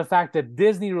to the fact that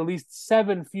Disney released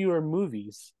 7 fewer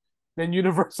movies than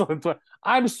Universal in 20.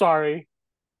 I'm sorry.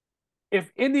 If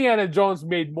Indiana Jones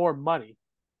made more money,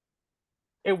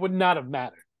 it would not have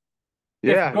mattered.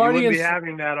 Yeah, you wouldn't be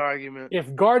having that argument.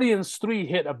 If Guardians 3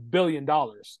 hit $1 billion,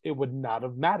 it would not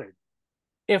have mattered.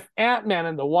 If Ant-Man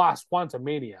and the Wasp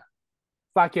Quantumania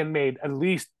fucking made at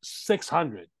least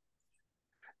 600,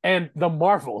 and The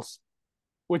Marvels,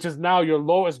 which is now your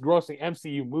lowest grossing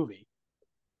MCU movie,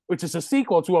 which is a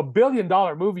sequel to $1 billion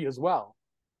movie as well,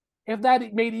 if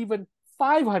that made even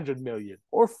 500 million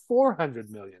or 400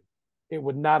 million, it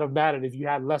would not have mattered if you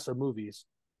had lesser movies,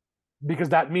 because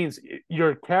that means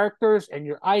your characters and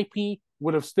your IP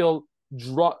would have still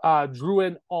drew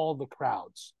in all the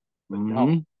crowds.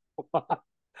 Mm-hmm. No.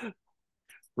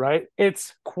 Right?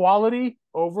 It's quality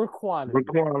over quantity.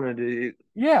 For quantity.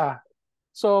 Yeah.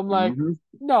 So I'm like,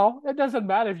 no, it doesn't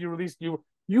matter if you release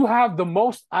you have the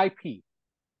most IP.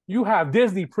 You have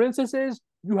Disney princesses,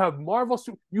 you have Marvel,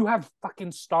 you have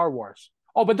fucking Star Wars.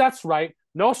 Oh, but that's right.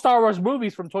 No Star Wars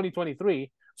movies from 2023.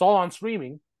 It's all on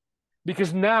streaming.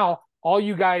 Because now all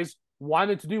you guys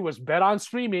wanted to do was bet on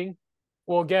streaming.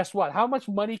 Well, guess what? How much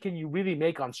money can you really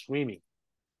make on streaming?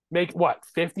 Make what?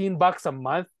 $15 a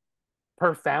month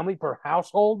per family, per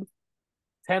household?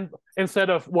 10 instead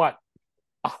of what?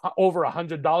 Over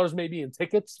 $100 maybe in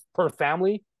tickets per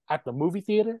family at the movie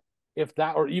theater, if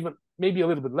that, or even maybe a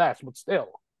little bit less, but still.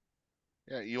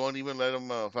 Yeah, you won't even let them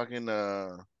fucking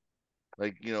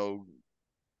like, you know,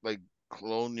 like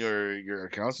clone your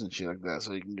accounts and shit like that,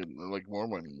 so you can get like more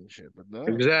money and shit. But no,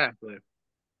 exactly.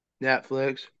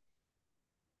 Netflix.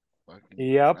 fucking,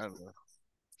 yep. I don't know.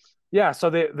 Yeah, so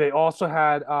they also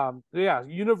had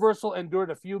Universal endured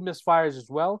a few misfires as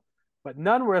well, but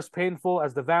none were as painful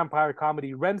as the vampire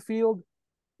comedy Renfield,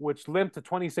 which limped to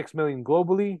 26 million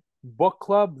globally. Book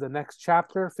Club, the next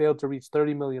chapter, failed to reach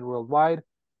 30 million worldwide.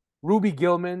 Ruby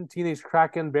Gillman, Teenage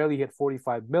Kraken, barely hit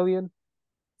 45 million.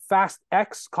 Fast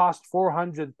X cost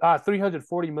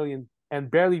 340 million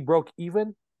and barely broke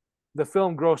even. The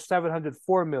film grossed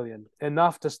 704 million,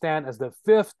 enough to stand as the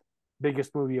 5th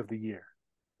biggest movie of the year.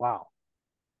 Wow.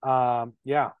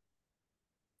 Yeah.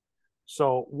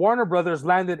 So Warner Brothers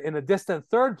landed in a distant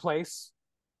 3rd place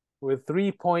with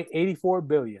 3.84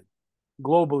 billion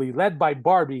globally, led by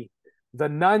Barbie, The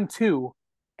Nun 2,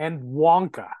 and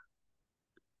Wonka.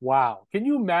 Wow. Can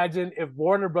you imagine if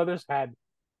Warner Brothers had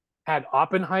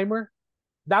Oppenheimer?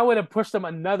 That would have pushed them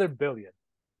another billion,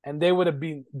 and they would have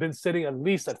been sitting at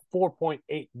least at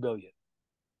 4.8 billion.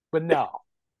 But no,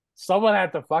 someone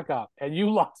had to fuck up, and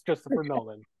you lost Christopher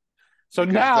Nolan. So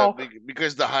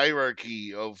because the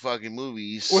hierarchy of fucking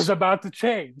movies was about to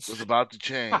change.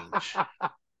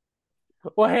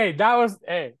 Well, hey,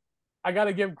 I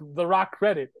gotta give The Rock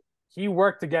credit. He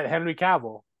worked to get Henry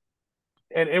Cavill,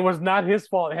 and it was not his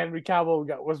fault Henry Cavill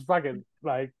was fucking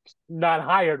like not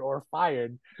hired or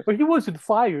fired. But he wasn't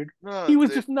fired. No, he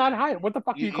was just not hired. What the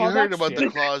fuck do you call that? You heard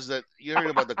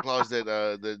about the clause that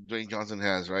that Dwayne Johnson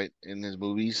has, right, in his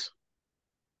movies?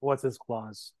 What's his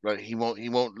clause? Right, he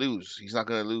won't lose. He's not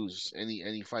gonna lose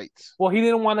any fights. Well, he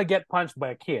didn't want to get punched by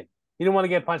a kid. He didn't want to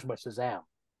get punched by Shazam.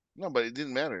 No, but it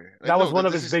didn't matter. That was one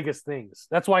of his biggest things.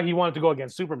 That's why he wanted to go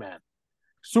against Superman.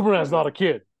 Superman's not a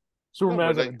kid.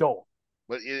 Superman's an adult.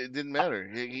 But it didn't matter.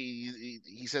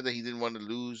 He said that he didn't want to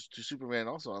lose to Superman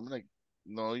also. I'm like,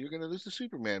 no, you're gonna lose to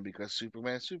Superman because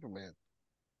Superman's Superman.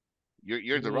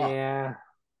 You're the Rock. Yeah.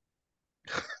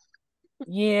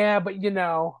 Yeah, but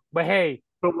hey.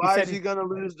 But why is he gonna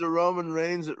lose to Roman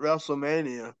Reigns at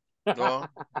WrestleMania? No,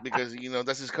 because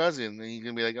that's his cousin, and he's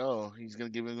gonna be like, oh, he's gonna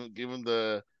give him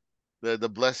the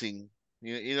blessing.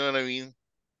 You know what I mean?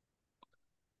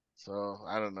 So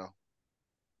I don't know.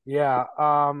 Yeah.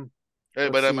 Hey,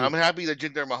 but I'm happy that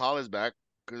Jinder Mahal is back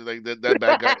because like that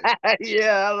bad guy.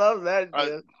 Yeah, I love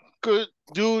that. Good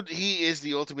dude, he is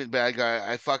the ultimate bad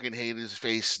guy. I fucking hate his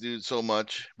face, dude, so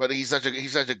much. But he's such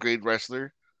a great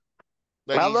wrestler.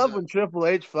 Like I he's love when Triple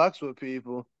H fucks with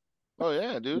people. oh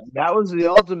yeah, dude. That was the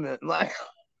ultimate. Like,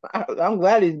 I'm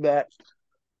glad he's back.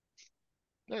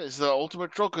 Yeah, it's the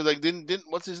ultimate troll. Cause like didn't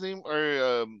what's his name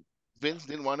or Vince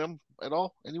didn't want him at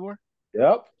all anymore.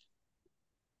 Yep.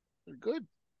 They're good.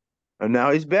 And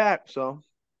now he's back. So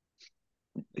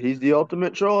he's the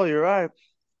ultimate troll. You're right.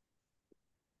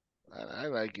 I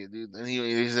like it, dude. And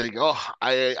he's like, oh,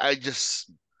 I just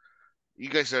you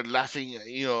guys are laughing.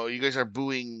 You guys are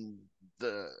booing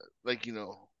the like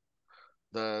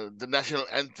the national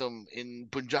anthem in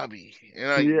Punjabi, and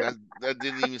like Yeah. that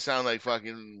didn't even sound like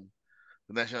fucking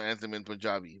the national anthem in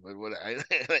Punjabi. But what I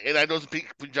and I don't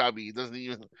speak Punjabi. It doesn't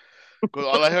even. Cause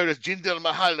all I heard is Jindal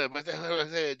Mahala, but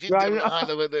Jindal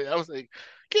Mahala. But I was like,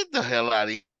 get the hell out of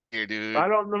here, I dude.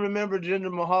 don't remember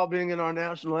Jinder Mahal being in our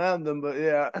national anthem, but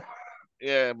yeah.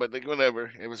 Yeah, but like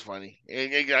whatever. It was funny.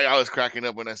 I was cracking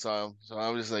up when I saw him, so I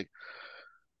was just like,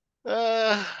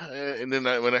 and then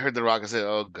when I heard The Rock, I said,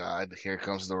 "Oh God, here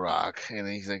comes The Rock," and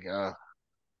he's like,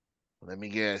 let me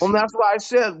guess, Well, that's why I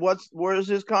said, where's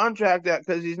his contract at?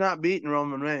 Because he's not beating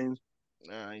Roman Reigns.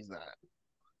 no, he's not.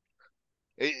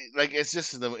 Like it's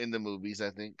just in the movies,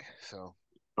 I think. So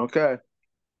Okay.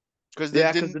 because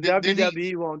Yeah, because the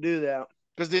WWE won't do that.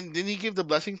 because then didn't he give the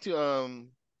blessing to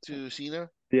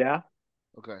Cena? Yeah.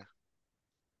 Okay.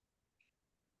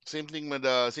 Same thing with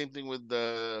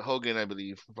Hogan, I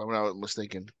believe, if I'm not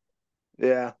mistaken.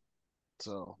 Yeah.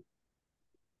 So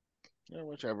yeah,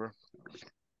 whichever.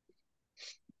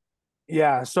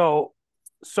 Yeah, so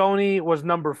Sony was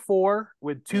number 4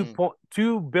 with Mm.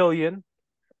 2.2 billion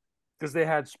because they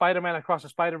had Spider-Man Across the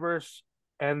Spider-Verse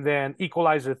and then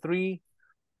Equalizer 3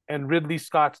 and Ridley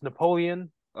Scott's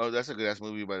Napoleon. Oh, that's a good ass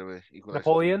movie, by the way. Equalizer 2.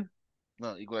 Napoleon?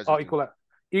 No, Equalizer Oh, 2.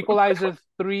 Equalizer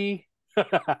 3.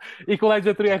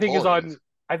 Equalizer 3 I think is Napoleon. on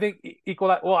I think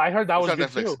Equalizer. Well, I heard that It's was on good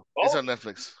Netflix. too. It's Oh, on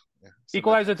Netflix. Yeah, it's on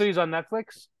Equalizer Netflix. 3 is on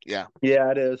Netflix. Yeah, yeah,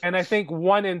 it is. And I think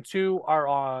 1 and 2 are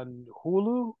on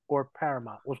Hulu or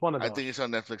Paramount. Was one of I those. think it's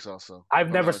on Netflix also. I've If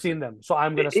I'm never not seen mistaken. them, so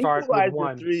I'm gonna start with Equalizer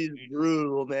 1. 3 is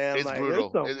brutal, man. It's Like, there's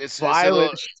brutal. some It's a little.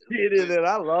 violent shit in it.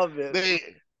 I love it. They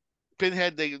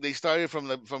Pinhead. They started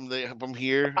from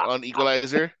here on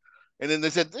Equalizer, and then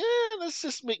they said, let's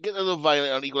just get a little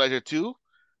violent on Equalizer 2,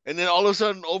 and then all of a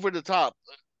sudden over the top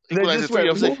They Equalizer just 3. I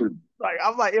went, was like, like,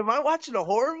 I'm like, am I watching a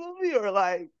horror movie or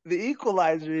like the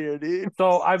Equalizer here, dude?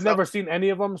 So I've So, never seen any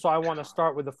of them, so I want to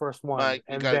start with the first one Mike,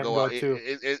 you and gotta then go go out. to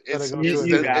gonna go you, two and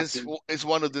you three. have to. It's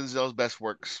one of Denzel's best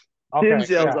works. Okay, Denzel's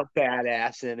yeah, a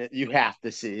badass in it. You have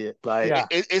to see it. Like, yeah,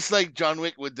 It's like John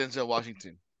Wick with Denzel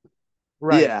Washington.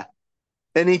 right. yeah.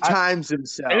 And he I times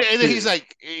himself And then he's too.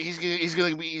 like, he's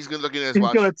gonna look at his He's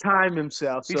gonna watch. time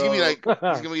himself. He's gonna be So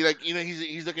like,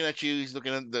 he's looking at you. He's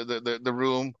looking at the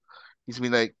room. He's gonna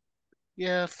be like,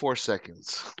 yeah, 4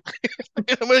 seconds.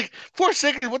 And I'm like, 4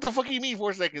 seconds? What the fuck do you mean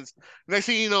 4 seconds? Next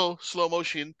thing you know, slow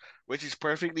motion, which is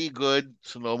perfectly good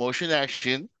slow motion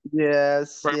action.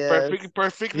 yes, yes. yeah,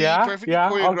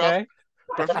 yeah, okay.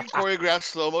 Perfectly choreographed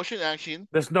slow motion action.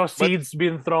 There's no But seeds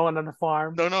being thrown on the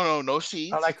farm. no I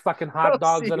seeds. like fucking No hot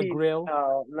dogs on a seed. grill.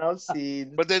 No, no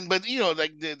seed. But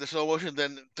like the slow motion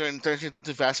then turns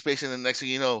into fast pace, and then next thing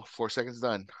you know, 4 seconds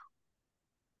done.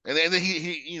 And then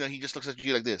he just looks at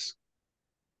you like this.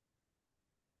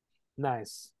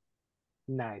 Nice,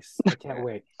 nice. I can't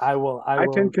wait. I will. I I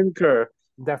can will concur.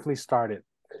 definitely start it.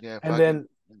 Yeah, And then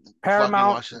fucking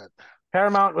Paramount. watch that.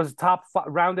 Paramount was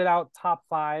rounded out top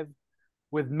 5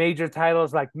 with major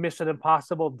titles like Mission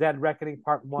Impossible: Dead Reckoning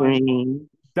Part 1, Mhm.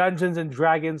 Dungeons and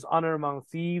Dragons: Honor Among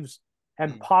Thieves,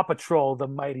 and Paw Patrol: The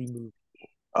Mighty Movie.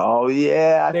 Oh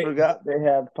yeah, I They forgot they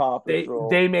had Paw Patrol.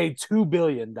 they made $2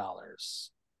 billion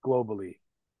globally.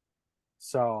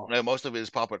 So Yeah, most of it is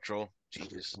Paw Patrol.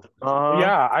 Jesus.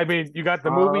 yeah, I mean, you got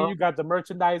the movie, uh you got the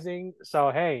merchandising. So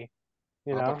hey,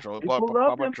 you Paw know, Patrol. People love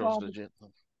Paw them Patrol's Paw legit.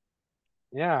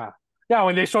 yeah, yeah.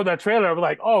 When they showed that trailer, I'm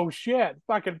like, oh shit,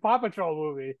 fucking Paw Patrol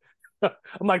movie.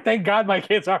 I'm like, thank God my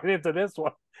kids aren't into this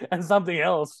one and something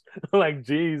else. Like,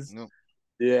 geez. No.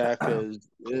 Yeah, because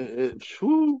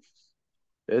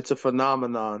it's a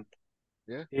phenomenon.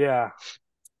 Yeah. Yeah.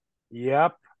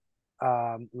 Yep.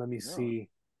 Let me No. see.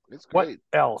 It's What great.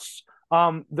 else?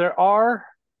 There's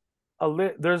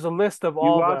a list of You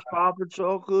all the watch Paw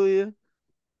Patrol, Kuya?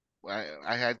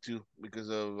 I had to because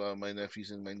of my nephews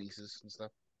and my nieces and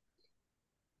stuff.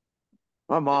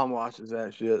 My mom watches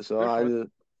that shit, so They're I fun.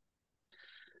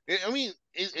 just I mean,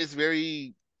 it's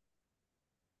very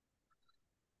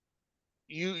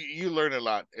you learn a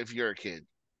lot if you're a kid.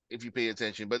 if you pay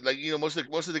attention. But like most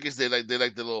of the kids they like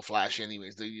the little flash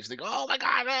anyways. They just think, oh my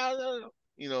god,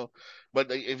 you know. But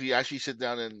like, if you actually sit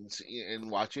down and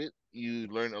watch it, you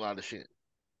learn a lot of shit.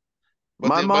 But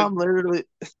My they but mom literally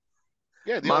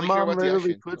yeah, they my only care mom about the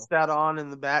literally action. puts that on in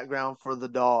the background for the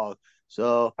dog.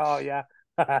 So Oh yeah.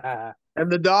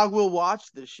 and the dog will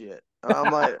watch the shit.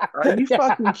 I'm like, are you Yeah.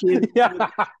 fucking kidding Yeah. me?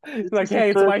 This Like, is a hey,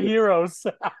 it's my circus. heroes.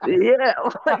 Yeah,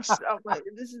 like I'm like,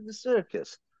 this is the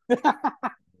circus.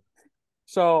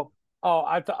 So,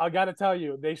 I gotta tell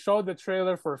you, they showed the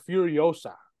trailer for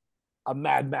Furiosa, a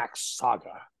Mad Max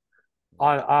saga,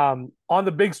 on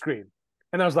the big screen,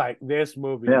 and I was like, this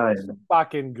movie Yeah, looks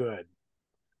fucking good,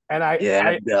 and I yeah,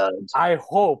 I it does. I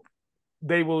hope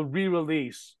they will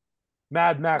re-release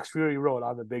Mad Max Fury Road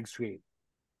on the big screen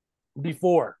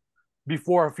before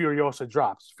Furiosa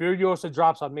drops. Furiosa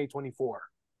drops on May 24.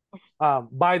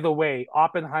 By the way,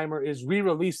 Oppenheimer is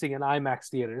re-releasing in IMAX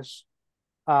theaters.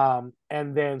 And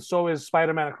then so is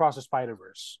Spider-Man Across the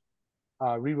Spider-Verse,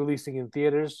 re-releasing in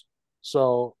theaters.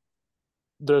 So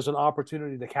there's an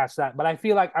opportunity to catch that. But I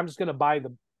feel like I'm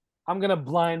gonna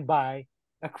blind buy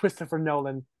a Christopher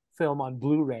Nolan film on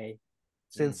Blu-ray,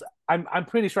 since I'm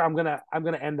pretty sure I'm gonna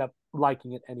end up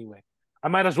liking it anyway. I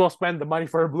might as well spend the money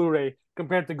for a Blu-ray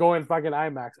compared to going fucking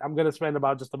IMAX. I'm gonna spend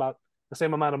just about the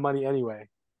same amount of money anyway.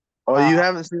 Oh, you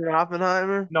haven't seen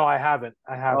Oppenheimer? No, I haven't.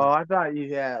 I Oh, haven't. I thought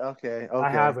you had. Okay, I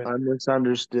okay. haven't. I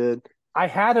misunderstood. I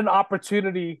had an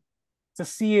opportunity to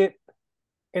see it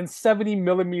in 70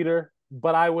 millimeter,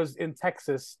 but I was in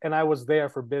Texas and I was there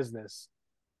for business.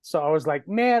 So I was like,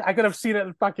 man, I could have seen it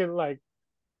in fucking like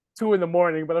 2 in the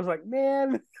morning, but I was like,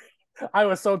 man, I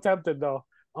was so tempted though.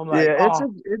 I'm like, Yeah,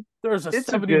 oh, there's a it's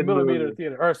a 70 good millimeter movie.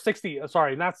 theater or 60.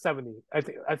 Sorry, not 70. I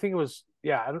think it was,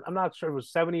 yeah. I'm not sure it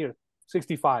was 70 or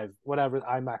 65, whatever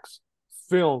IMAX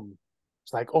film.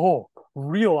 It's like, oh,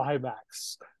 real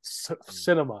IMAX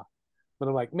cinema. But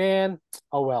I'm like, man,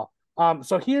 oh well.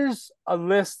 So here's a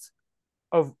list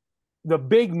of the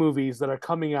big movies that are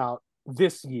coming out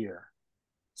this year.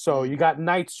 So you got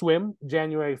Night Swim,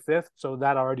 January 5th, so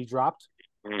that already dropped.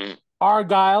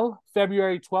 Argyle,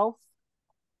 February 12th.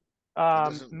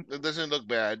 It doesn't look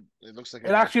bad. It looks like It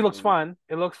an actually action looks movie. fun.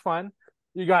 It looks fun.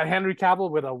 You got Henry Cavill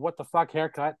with a what the fuck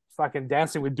haircut, fucking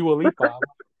dancing with Dua Lipa.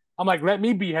 I'm like, let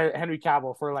me be Henry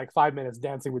Cavill for like 5 minutes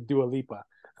dancing with Dua Lipa.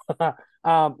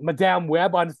 Madame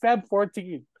Web on Feb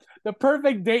 14th. The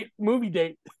perfect movie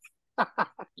date. I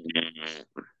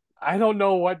don't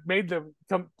know what made them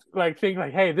think like,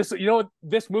 hey, this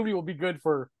movie will be good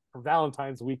for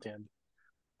Valentine's weekend.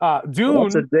 What's a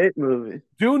Dune, date movie?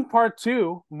 Dune Part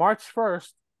 2, March 1st,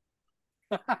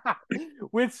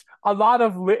 which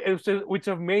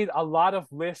have made a lot of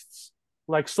lists,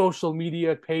 like social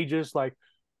media pages, like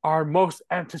our most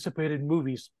anticipated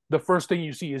movies. The first thing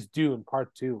you see is Dune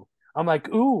Part 2. I'm like,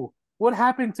 ooh, what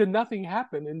happened to Nothing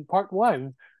Happened in Part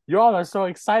 1? Y'all are so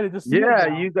excited to see it Yeah,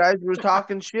 now. you guys were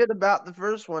talking shit about the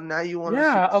first one. Now you want to see.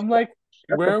 Yeah, I'm like,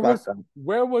 Shut the fuck up.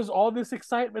 where was all this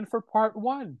excitement for Part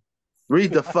 1?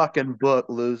 Read the fucking book,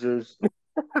 losers.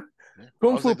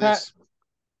 Kung How's Fu it this?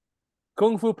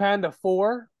 Kung Fu Panda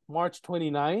 4, March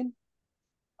 29.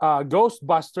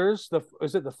 Ghostbusters,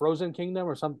 is it the Frozen Kingdom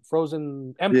or some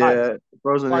Frozen Empire? Yeah,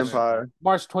 Frozen March Empire.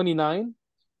 March 29.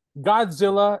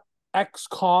 Godzilla X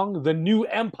Kong, the New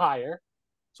Empire.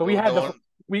 So we The, had the one,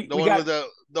 we the we one got with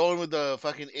the one with the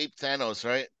fucking ape Thanos,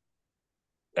 right?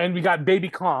 and we got Baby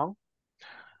Kong.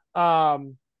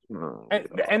 Oh,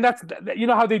 And that's, you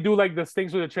know how they do like these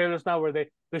things with the trailers now where they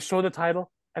show the title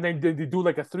and then they do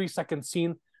like a 3 second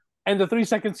scene, and the 3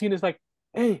 second scene is like,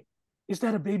 hey, is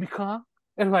that a Baby Kong?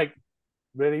 And like,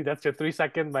 really, that's your 3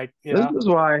 second, like, this is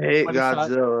why I hate funny shot.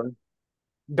 Godzilla.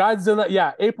 Godzilla,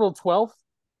 yeah, April 12th.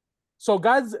 So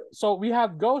we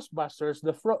have Ghostbusters,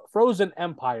 the Frozen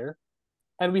Empire,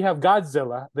 and we have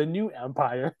Godzilla, the New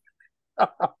Empire.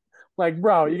 Like,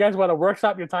 bro, you guys want to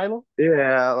workshop your title?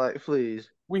 Yeah, like please.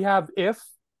 We have If,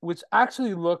 which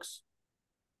actually looks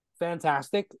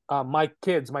fantastic. My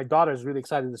daughter is really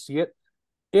excited to see it.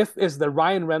 If is the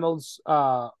Ryan Reynolds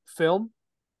film,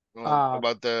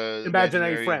 About the Imaginary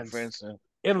imaginary Friends. friends.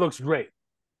 It looks great.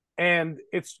 And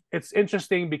it's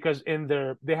interesting because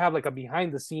they have like a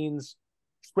behind the scenes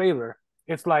trailer.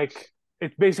 It's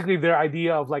basically their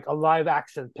idea of like a live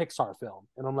action Pixar film.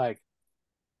 And I'm like,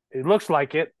 it looks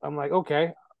like it. I'm like,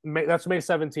 okay, that's May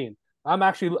 17th.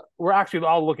 We're actually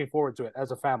all looking forward to it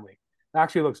as a family. It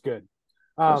actually looks good.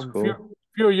 That's cool.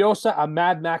 Furiosa, a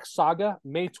Mad Max saga,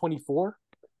 May 24.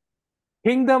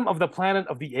 Kingdom of the Planet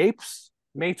of the Apes,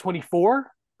 May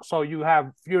 24. So you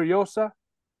have Furiosa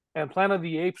and Planet of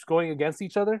the Apes going against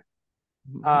each other.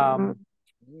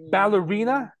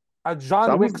 Ballerina, a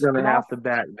John Wick Someone's gonna spinoff. have to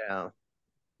back down.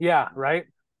 Yeah, right.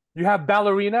 You have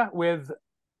Ballerina with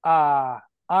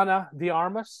Ana de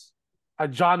Armas, a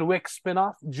John Wick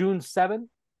spinoff, June 7.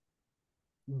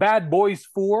 Bad Boys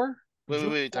 4,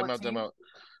 June Wait, time out, 14.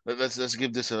 Let's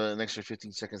give this an extra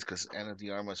 15 seconds because Anna de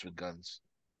Armas with guns.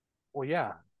 Well,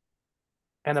 yeah,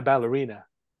 and a ballerina.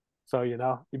 So you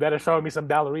better show me some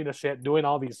ballerina shit, doing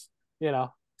all these,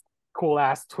 cool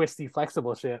ass, twisty,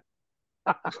 flexible shit.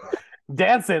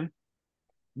 Dancing.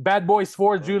 Bad Boys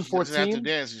 4, June She doesn't have to 14.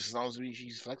 dance as long as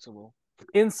she's flexible.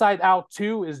 Inside Out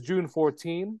 2 is June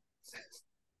 14.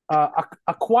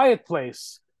 A Quiet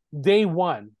Place, day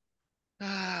 1.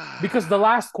 Because the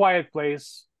last Quiet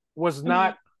Place was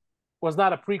not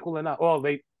a prequel enough. Well,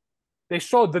 they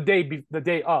showed the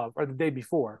day of or the day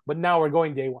before, but now we're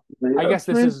going day 1. I guess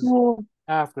this is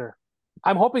after.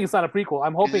 I'm hoping it's not a prequel.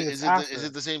 I'm hoping it's after. Is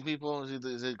it the same people?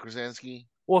 Is it Krasinski?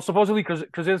 Well, supposedly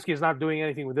Krasinski is not doing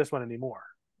anything with this one anymore.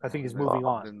 I think he's moving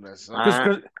on.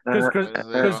 Because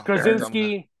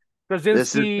Krasinski,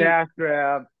 This is cash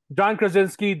grab. John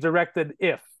Krasinski directed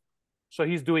If, so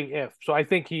he's doing If. So I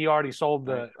think he already sold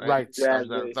the rights.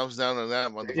 Exactly. Thumbs down on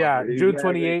that motherfucker. Yeah, June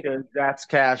 28th. That's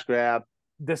cash grab.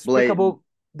 Despicable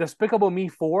Me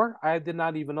 4. I did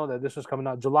not even know that this was coming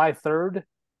out. July 3rd.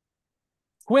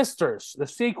 Twisters, the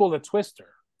sequel to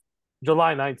Twister,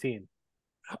 July 19th.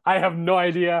 I have no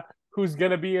idea who's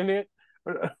gonna be in it.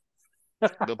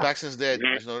 Bill Paxton's dead.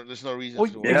 There's no reason.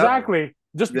 Well, exactly.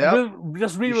 Just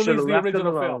re-release the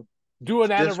original film. Do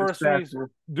an anniversary.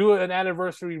 Do an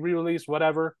anniversary re-release.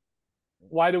 Whatever.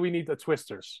 Why do we need the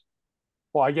Twisters?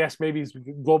 Well, I guess maybe it's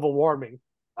global warming.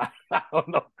 I don't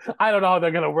know. I don't know how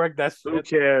they're gonna work that shit. Who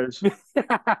cares?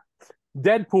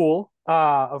 Deadpool,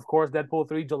 of course, Deadpool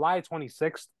 3, July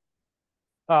 26th.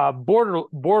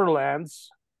 Borderlands,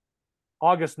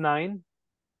 August 9.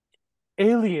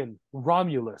 Alien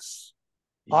Romulus,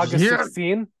 August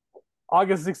 16.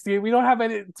 August 16. We don't have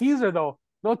any teaser though.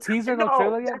 No teaser, no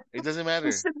trailer yet. It doesn't matter.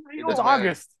 It's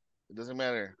August. It doesn't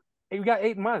matter. We got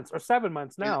 8 months or 7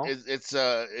 months now. Is it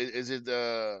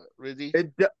Ridley?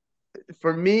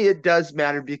 For me, it does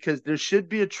matter because there should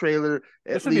be a trailer.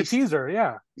 There should be a teaser,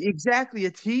 yeah. Exactly,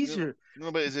 a teaser.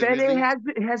 No, but is it Fede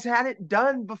Ridley? has had it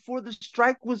done before the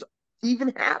strike was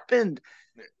even happened.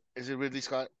 Is it Ridley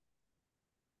Scott?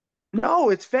 No,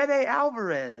 it's Fede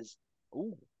Alvarez.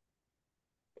 Ooh.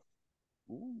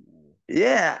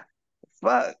 Yeah.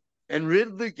 But and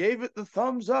Ridley gave it the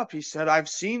thumbs up. He said, I've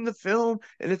seen the film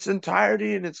in its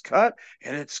entirety and its cut,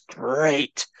 and it's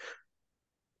great.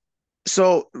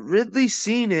 So Ridley's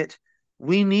seen it.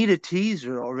 We need a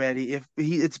teaser already.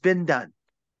 It's been done.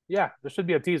 Yeah, there should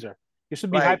be a teaser. You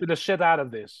should be hyping the shit out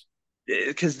of this.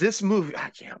 Because this movie, I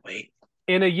can't wait.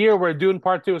 In a year where Dune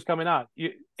Part 2 is coming out,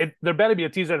 there better be a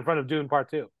teaser in front of Dune Part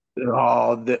 2.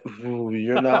 Oh,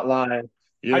 you're not lying.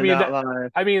 You're not lying.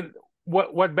 I mean,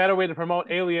 what better way to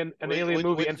promote Alien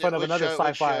movie in front of another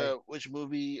sci-fi? Which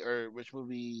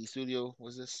movie studio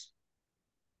was this?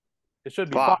 It should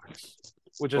be Fox,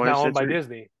 which is now owned by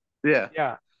Disney.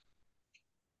 Yeah.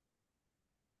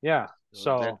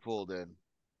 So Deadpool then.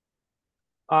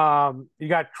 You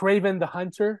got Kraven the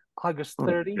Hunter, August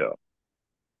 30.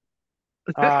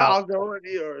 I'll go with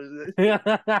yours.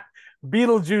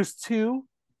 Beetlejuice 2.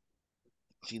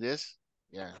 See this?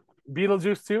 Yeah.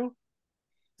 Beetlejuice 2.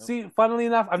 See, funnily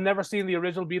enough, I've never seen the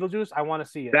original Beetlejuice. I want to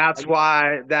see it. That's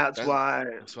why. That's why.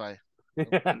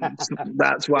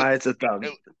 That's why it's a thumb.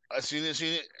 As soon as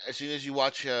you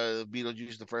watch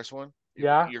Beetlejuice, the first one,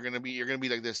 you're gonna be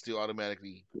like this too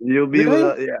automatically. You'll be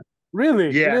Really?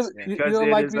 Yes, you because don't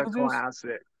it like is a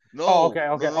classic. No. Oh, okay.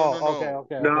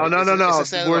 No.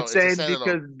 It's We're saying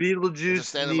because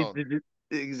Beetlejuice needs to do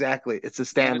exactly. It's a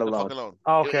standalone.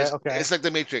 Okay. It's like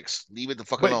the Matrix. Leave it the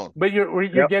fuck alone. But you're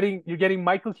getting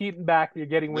Michael Keaton back. You're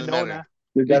getting Winona.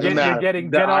 It doesn't matter. You're getting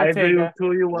Jenna Ortega. I agree with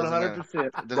you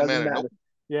 100%. Doesn't matter. Nope.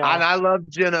 Yeah. And I love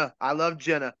Jenna.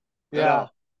 Yeah.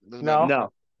 No.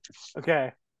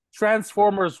 Okay.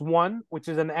 Transformers 1, which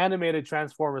is an animated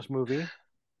Transformers movie.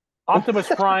 Optimus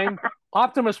Prime.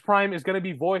 Optimus Prime is going to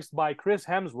be voiced by Chris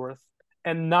Hemsworth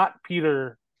and not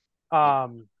Peter.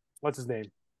 What's his name?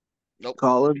 Nope.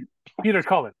 Peter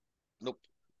Cullen. Nope.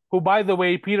 Who, by the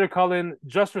way, Peter Cullen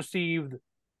just received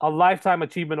a Lifetime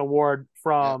Achievement Award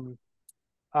from.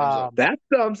 That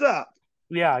thumbs up.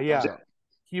 Yeah. Thumbs up.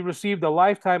 He received a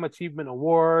Lifetime Achievement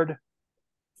Award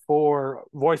for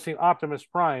voicing Optimus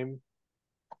Prime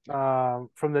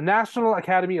from the National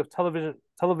Academy of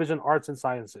Television Arts and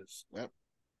Sciences. Yep.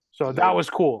 So that was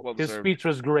cool. His speech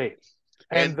was great.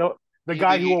 And the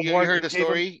guy who awarded. You heard the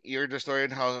story? You heard the story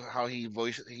and how he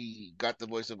got the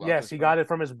voice of Optimus Yes, he got it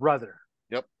from his brother.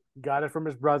 Yep. Got it from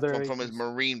his brother. From his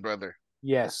Marine brother.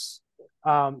 Yes.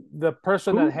 The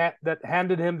person that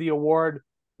handed him the award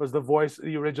was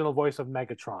the original voice of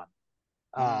Megatron.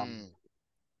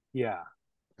 Yeah.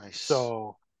 Nice.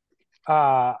 So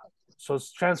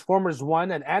it's Transformers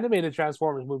 1, an animated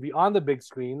Transformers movie on the big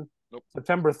screen,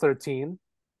 September 13.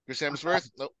 Chris Hemsworth?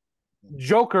 Nope.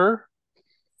 Joker,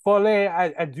 Folie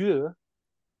à Deux,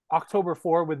 October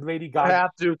 4 with Lady Gaga. I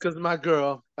have to because my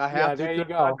girl. I have to. There you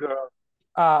go. My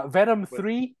girl. Venom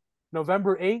 3,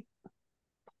 November 8th.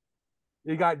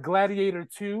 You got Gladiator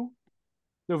 2,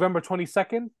 November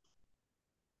 22nd,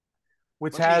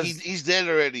 which he's dead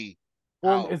already.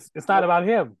 Well, it's not about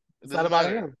him. It's not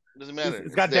about him. It doesn't matter.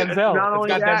 It's got Denzel. Not only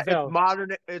that,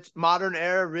 Denzel. it's modern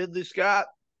era Ridley Scott.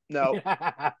 No.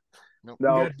 Nope.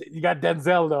 No. You got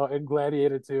Denzel though in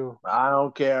Gladiator 2. I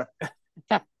don't care.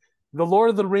 The Lord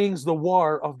of the Rings: The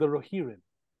War of the Rohirrim,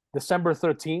 December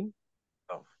 13.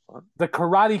 Oh, fun. The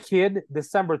Karate Kid,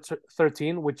 December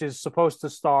 13, which is supposed to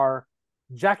star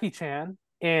Jackie Chan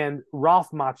and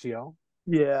Ralph Macchio.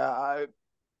 Yeah.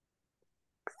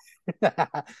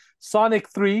 Sonic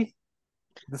 3,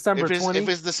 December 20. If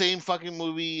it's the same fucking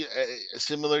movie,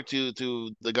 similar to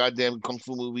the goddamn kung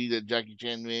fu movie that Jackie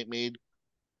Chan made.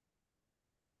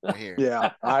 Here.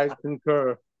 Yeah, I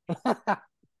concur.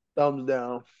 Thumbs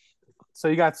down. So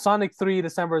you got Sonic 3,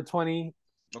 December 20.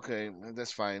 Okay,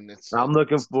 that's fine. I'm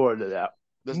looking forward to that.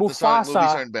 The Sonic movies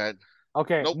aren't bad.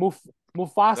 Okay, nope.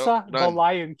 Mufasa, the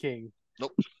Lion King.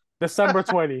 Nope. December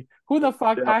 20. Who the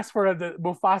fuck asked for the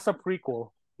Mufasa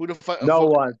prequel? Who the fuck? No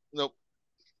one. Nope.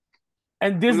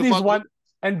 And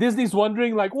Disney's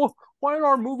wondering like, well, why are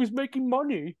our movies making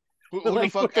money? Who the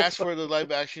fuck asked for the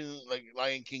live action like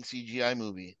Lion King CGI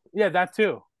movie? Yeah, that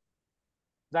too.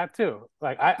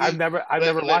 Like I've never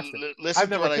watched it. Listen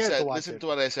to what I said. Listen to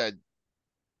what I said.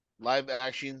 Live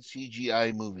action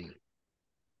CGI movie.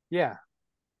 Yeah.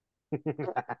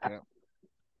 Yeah.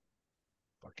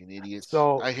 Fucking idiots.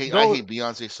 So I hate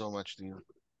Beyonce so much, dude.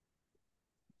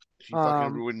 She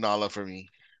fucking ruined Nala for me.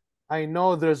 I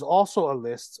know there's also a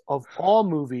list of all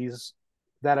movies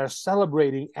that are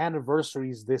celebrating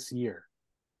anniversaries this year.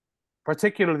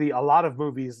 Particularly a lot of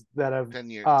movies that have 10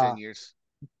 years.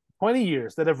 20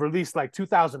 years that have released like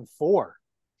 2004.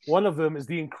 One of them is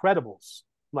The Incredibles.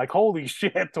 Like, holy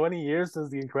shit, 20 years since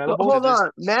The Incredibles. Hold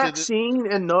on. Maxine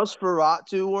and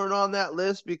Nosferatu weren't on that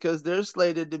list because they're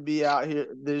slated to be out here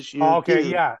this year. Okay, too.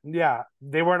 yeah.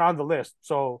 They weren't on the list.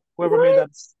 So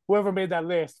whoever made that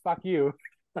list, fuck you.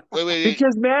 Wait.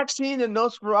 Because Maxine and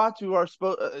Nosferatu are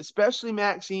especially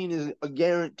Maxine is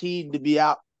guaranteed to be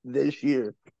out this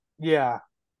year. Yeah.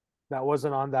 That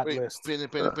wasn't on that list. Pinhead.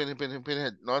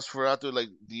 Nosferatu, like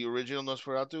the original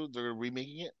Nosferatu, they're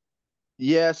remaking it?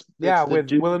 Yes. Yeah, with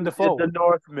Willem Dafoe. The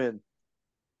Northman.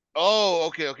 Oh,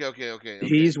 okay.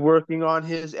 He's working on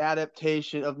his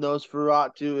adaptation of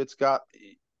Nosferatu. It's got...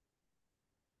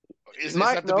 It's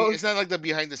not like the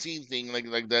behind the scenes thing,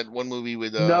 like that one movie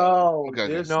with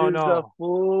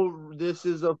This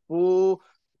is a full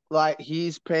like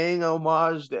he's paying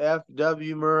homage to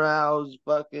F.W. Murrow's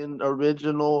fucking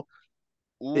original.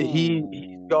 He's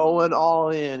going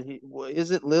all in.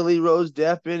 Isn't Lily Rose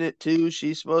Depp in it too?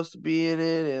 She's supposed to be in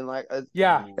it, and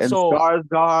Skarsgård.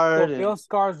 Bill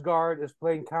Skarsgård is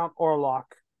playing Count Orlok.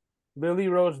 Lily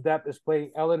Rose Depp is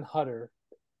playing Ellen Hutter.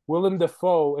 Willem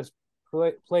Dafoe is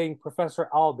playing Professor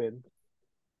Albin.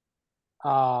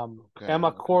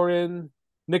 Emma Corrin,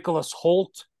 Nicholas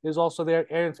Hoult is also there.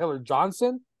 Aaron Taylor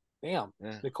Johnson. Damn.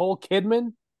 Yeah. Nicole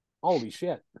Kidman. Holy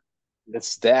shit. It's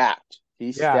stacked.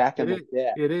 He's stacking the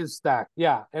deck. It is stacked.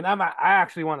 Yeah. And I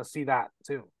actually want to see that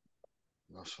too.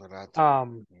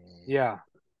 Yeah.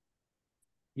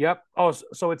 Yep. Oh,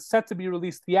 so it's set to be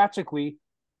released theatrically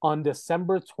on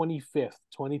December 25th,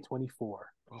 2024.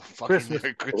 Oh, Christmas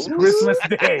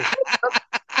Day.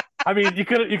 I mean, you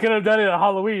could have done it on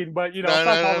Halloween, but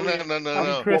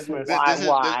no. Christmas.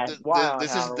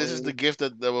 This is the gift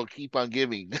that will keep on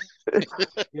giving.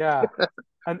 Yeah,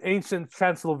 an ancient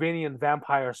Transylvanian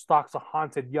vampire stalks a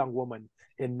haunted young woman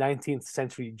in 19th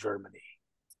century Germany.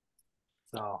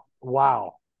 So,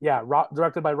 wow, yeah,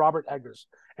 directed by Robert Eggers,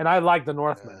 and I like The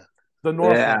Northman. The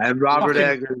Northman, and Robert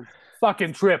Eggers.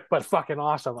 Fucking trip, but fucking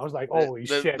awesome. I was like, holy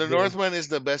shit. The Northman is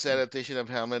the best adaptation of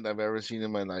Hamlet I've ever seen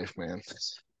in my life, man.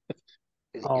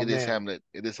 It is Hamlet.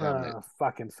 It is Hamlet.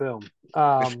 Fucking film.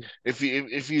 If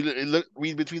you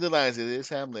read between the lines, it is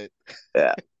Hamlet.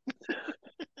 Yeah.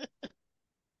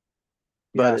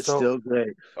 But it's still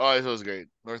great. Oh, it was great.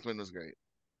 Northman was great.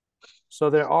 So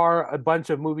there are a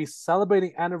bunch of movies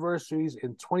celebrating anniversaries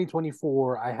in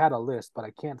 2024. I had a list, but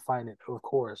I can't find it, of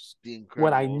course,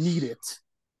 when I need it.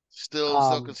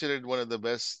 Still considered one of the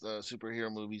best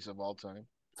superhero movies of all time.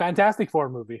 Fantastic Four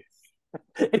movie.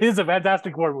 It is a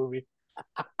Fantastic Four movie.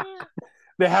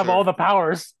 They have all the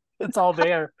powers. It's all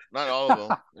there. Not all of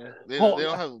them. Yeah. They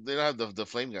don't have the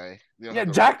flame guy. They don't have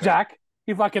the Jack rock guy. Jack.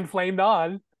 He fucking flamed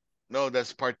on. No,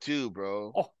 that's part 2,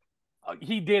 bro. Oh,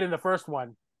 he did in the first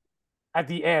one. At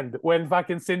the end, when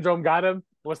fucking Syndrome got him,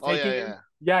 was taking him.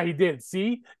 Yeah, he did.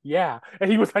 See? Yeah.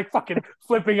 And he was like fucking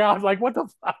flipping out, like, what the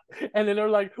fuck? And then they're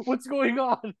like, what's going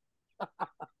on?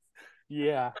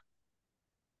 Yeah.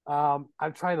 I'm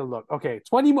trying to look. Okay,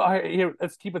 20 here,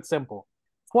 let's keep it simple.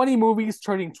 20 movies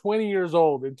turning 20 years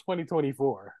old in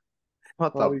 2024.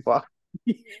 What the fuck?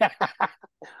 Yeah.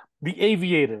 The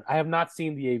Aviator. I have not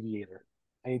seen The Aviator.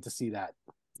 I need to see that.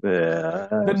 Yeah.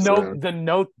 The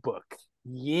Notebook.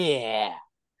 Yeah.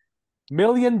 $1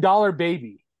 Million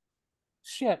Baby.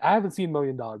 Shit, I haven't seen $1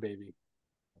 Million Baby.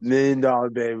 $1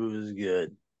 Million Baby was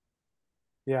good.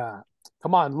 Yeah.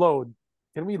 Come on, load.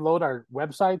 Can we load our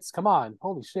websites? Come on.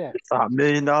 Holy shit. $1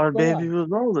 Million Baby was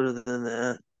older than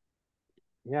that.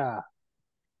 Yeah.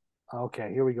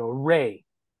 Okay, here we go. Ray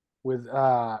with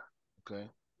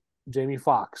Jamie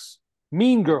Foxx.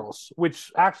 Mean Girls,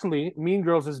 which actually Mean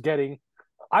Girls is getting.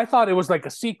 I thought it was like a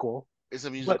sequel. It's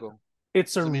a musical.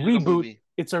 It's a reboot. Movie.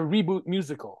 It's a reboot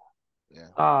musical.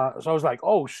 Yeah. So I was like,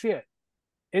 oh shit,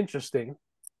 interesting.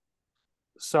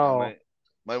 So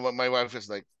my wife is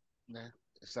like, nah,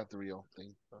 it's not the real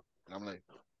thing. And I'm like,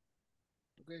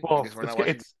 okay. Well,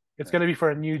 it's going to be for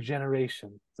a new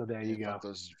generation. So there you go.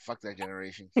 Fuck that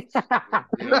generation.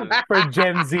 For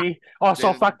Gen Z.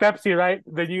 Also, fuck Pepsi, right?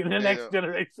 The next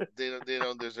generation. They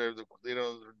don't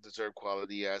deserve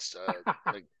quality ass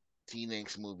like teen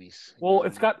angst movies. Well,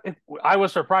 I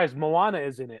was surprised. Moana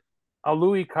is in it.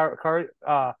 Louis so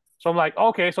I'm like,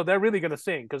 okay, so they're really gonna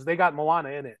sing because they got Moana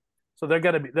in it. So they're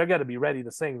gonna be ready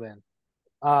to sing then.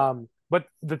 But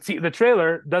the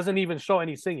trailer doesn't even show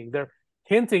any singing. They're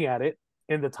hinting at it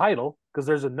in the title because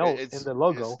there's a note in the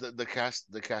logo. It's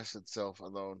the cast itself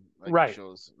alone,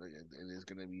 shows it is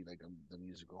gonna be like the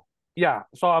musical. Yeah,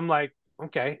 so I'm like,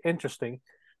 okay, interesting.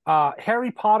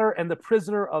 Harry Potter and the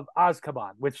Prisoner of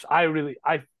Azkaban, which I really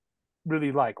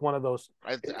like. One of those.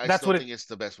 I still think it's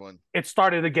the best one. It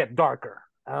started to get darker,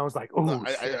 and I was like, oh, no,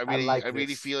 I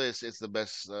really feel it's the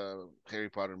best Harry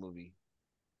Potter movie.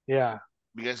 Yeah.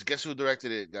 Because guess who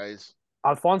directed it, guys?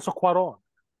 Alfonso Cuarón.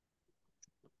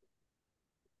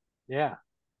 Yeah.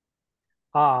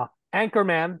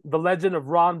 Anchorman, The Legend of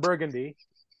Ron Burgundy.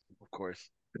 Of course.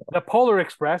 The Polar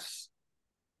Express,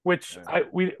 which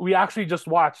we actually just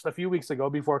watched a few weeks ago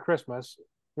before Christmas.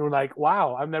 And we're like,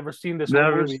 wow, I've never seen this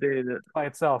movie by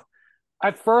itself.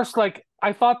 At first, like,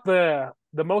 I thought the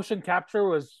motion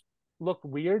capture looked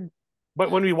weird,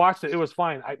 but when we watched it, it was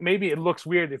fine. Maybe it looks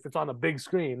weird if it's on a big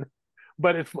screen,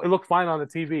 but it looked fine on the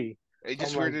TV. It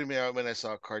just weirded me out when I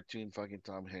saw cartoon fucking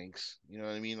Tom Hanks. You know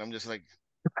what I mean? I'm just like,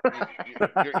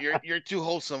 you're too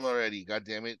wholesome already. God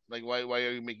damn it! Like, why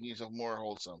are you making yourself more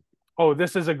wholesome? Oh,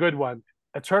 this is a good one.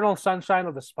 Eternal Sunshine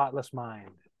of the Spotless Mind.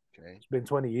 Okay, it's been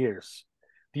 20 years.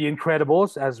 The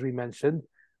Incredibles, as we mentioned.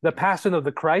 The Passion of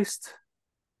the Christ.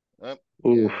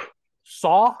 Yeah.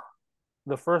 Saw,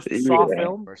 the first Saw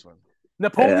film. First one.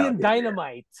 Napoleon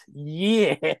Dynamite.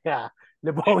 Yeah.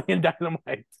 Napoleon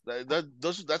Dynamite.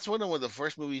 That's one of the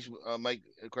first movies. Mike,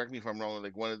 correct me if I'm wrong.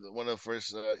 Like one of the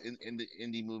first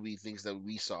indie movie things that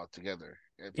we saw together.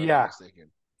 If I'm not mistaken.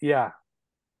 Yeah.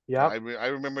 Yeah. I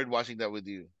remembered watching that with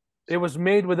you. It was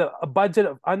made with a budget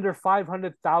of under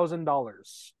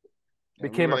 $500,000.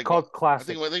 Became a cult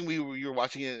classic. I think we were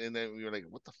watching it and then we were like,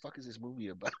 "What the fuck is this movie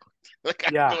about?" Like,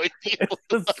 I have no idea.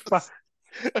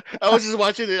 I was just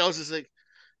watching it. I was just like,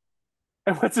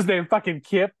 and what's his name? Fucking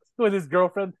Kip with his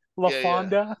girlfriend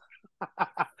LaFonda,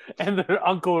 and their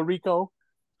Uncle Rico.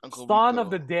 Shaun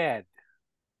of the Dead.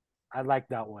 I like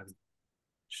that one.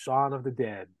 Shaun of the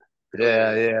Dead.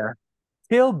 Yeah.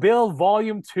 Kill Bill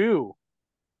Volume 2.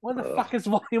 What the fuck is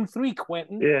Volume 3,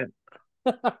 Quentin? Yeah.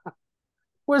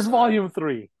 Where's Volume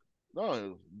 3?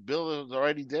 No, Bill is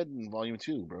already dead in Volume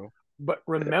 2, bro. But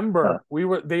remember,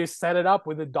 they set it up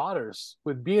with the daughters,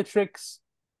 with Beatrix,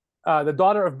 the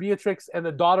daughter of Beatrix and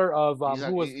the daughter of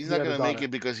he's not gonna make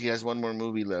it because he has one more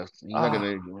movie left. He's not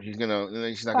gonna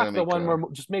make one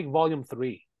more. Just make Volume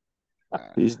 3.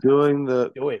 He's doing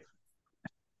Do it.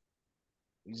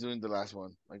 He's doing the last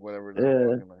one, like whatever.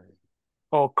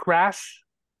 Oh, Crash.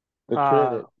 The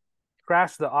Critic.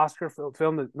 Crash, the Oscar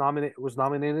film that was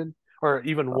nominated or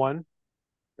even won.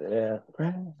 Yeah.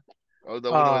 Oh,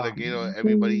 the one like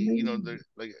everybody, they're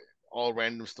like all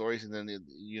random stories and then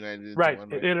united into right, one,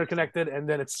 right? Interconnected, and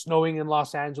then it's snowing in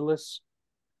Los Angeles.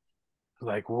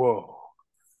 Like, whoa.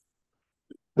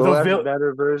 The The less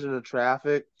better version of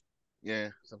Traffic. Yeah,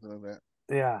 something like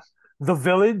that. Yeah, The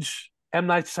Village, M.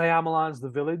 Night Shyamalan's The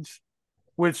Village,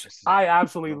 which I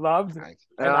absolutely loved,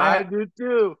 and I do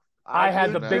too. I had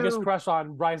do the biggest too. crush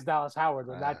on Bryce Dallas Howard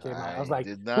when that came out. I was I like,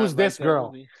 did not "Who's like this that girl?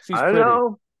 movie. She's I pretty."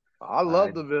 know. I I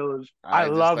love The Village. I I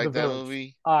love The dislike that Village.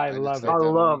 movie. I I love I it. dislike that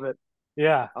love movie. it.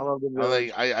 Yeah, I love The I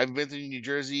Village. I've been to New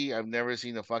Jersey. I've never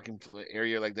seen a fucking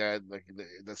area like that, like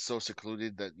that's so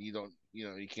secluded that you don't,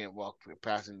 you can't walk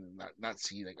past and not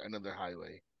see like another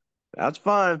highway. That's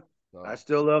fine. I So,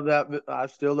 still love that. I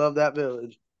still love that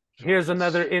village. here's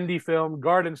another that's indie film,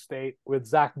 Garden State with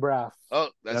Zach Braff.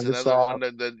 that's Never another saw one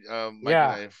it. that Mike and Yeah,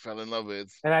 I fell in love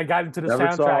with. and I got into the Never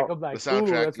soundtrack. saw it. I'm The like, "Ooh,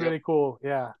 soundtrack. that's Yep. really cool."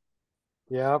 Yeah,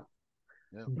 yep.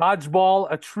 Yep. Dodgeball,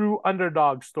 a true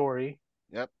underdog story.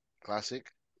 Yep. Classic.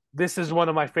 This is one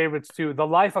of my favorites too. The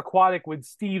Life Aquatic with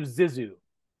Steve Zissou.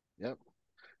 Yep.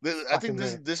 It's I think fucking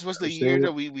this great. this was the Never year seen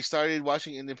that it. we started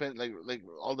watching independent, like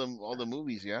all the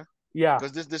movies. Yeah. Yeah,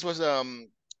 Because this was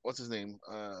what's his name,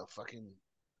 fucking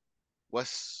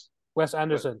Wes Wes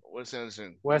Anderson. Wes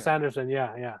Anderson. Wes Yeah. Anderson.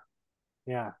 Yeah, yeah,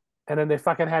 yeah. And then they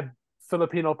fucking had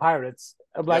Filipino pirates.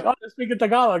 I'm like, Yep. "Oh, they're speaking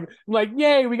Tagalog." I'm like,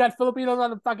 "Yay, we got Filipinos on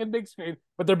the fucking big screen,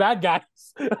 but they're bad guys."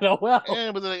 Oh, well,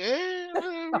 And but they're like,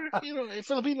 whatever, hey,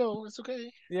 Filipino, it's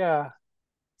okay. yeah.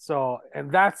 So,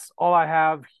 and that's all I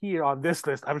have here on this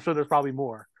list. I'm sure there's probably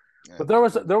more, Yeah. but there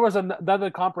was another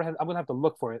comprehensive. I'm gonna have to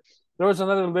look for it. There was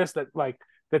another list that like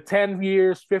the 10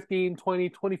 years, 15, 20,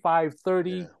 25, Yeah.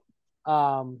 30.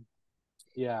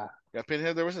 Yeah. Yeah,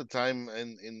 Pinhead. There was a time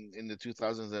in the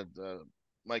 2000s that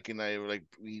Mike and I were like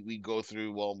we go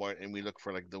through Walmart and we look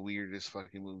for like the weirdest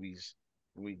fucking movies.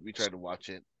 We try to watch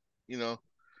it, you know,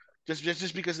 just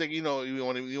because like we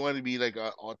want to be like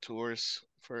auteurs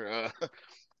for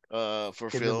for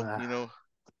film, Cinema.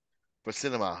 for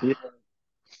cinema. Yeah,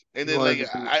 And you then like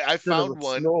wanted to be I cinema found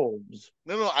one. snobs.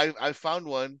 No, I found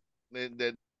one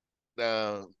that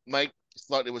Mike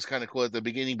thought it was kind of cool at the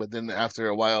beginning, but then after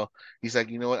a while, he's like,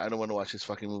 you know what? I don't want to watch this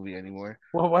fucking movie anymore.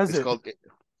 What was It's it? called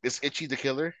it's Itchy the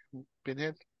Killer,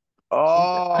 Pinhead.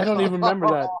 I Oh, don't even remember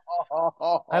that.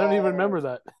 I don't even remember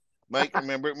that. Mike,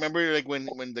 remember like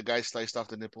when the guy sliced off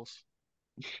the nipples?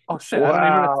 Oh shit!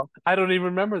 wow. I don't even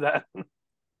remember that.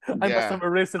 I must Yeah, have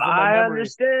erased it from my I memory.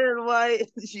 understand why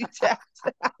you tapped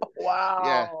out.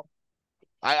 yeah. Wow.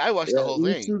 I watched the Yeah, whole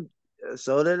me thing. too.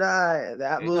 So did I.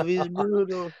 That movie's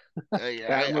brutal.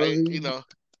 That I movie.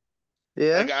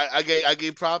 Yeah. I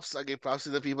gave props. I gave props to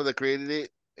the people that created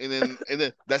it, and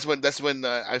then that's when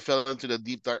I fell into the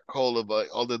deep dark hole of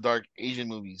all the dark Asian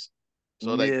movies.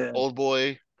 So like Yeah. Old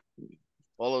Boy,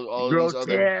 all of these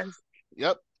other. Grotesque.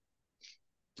 Yep.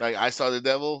 Like I saw the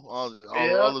devil,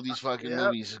 Yep. all of these fucking Yep.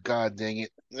 movies. God dang it!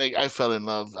 Like I fell in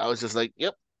love. I was just like,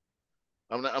 yep.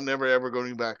 I'm never ever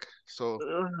going back. So,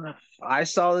 Ugh. I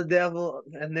saw the devil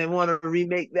and they want to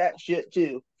remake that shit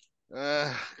too.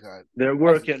 God, They're I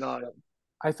working on it.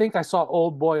 I think I saw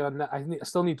Old Boy on that. I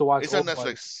still need to watch it's on Old Boy.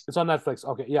 Netflix. It's on Netflix.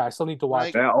 Okay, yeah, I still need to watch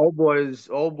Mike, it. Yeah, old boys.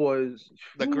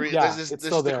 the Korean. Yeah, it's This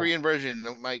still is the there. Korean version.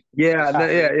 Mike, this Yeah, is the Yeah,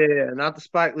 yeah. Korean. Not the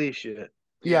Spike Lee shit. Yeah,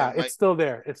 yeah, it's Mike. still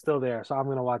there. It's still there. So I'm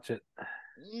gonna watch it.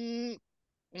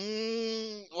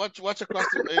 Mm, watch across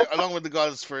along with the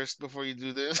gods first before you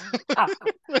do this.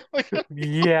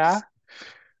 Yeah.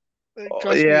 Oh,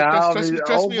 Trust me, yeah, trust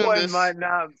old me on boy this.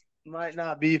 might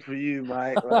not be for you,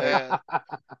 Mike. Like, Yeah,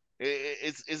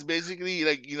 it's basically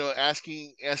like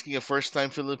asking a first time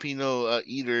Filipino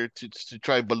eater to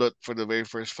try balut for the very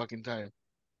first fucking time.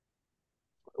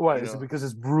 What You is it know. because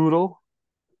it's brutal?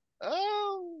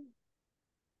 Oh,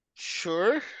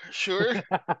 sure, sure.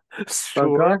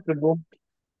 Sure. uncomfortable.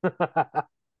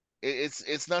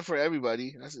 It's not for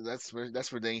everybody. That's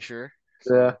for dang sure.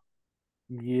 Yeah, So,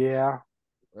 Yeah.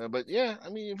 but yeah, I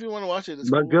mean, if you want to watch it, it's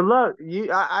but cool. good luck.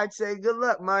 I'd say good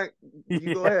luck, Mike.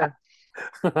 You go Yeah. ahead.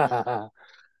 Yeah,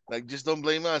 like just don't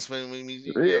blame us when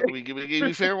Yeah. we gave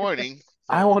you fair warning.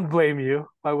 I So won't blame you.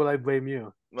 Why would I blame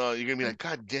you? no, you're gonna be like,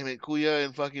 God damn it, Kuya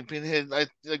and fucking Pinhead. I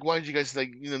like, why did you guys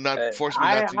like not Hey, force me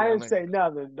I not to? I I'm didn't like, say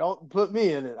nothing. Don't put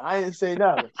me in it. I didn't say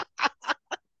nothing.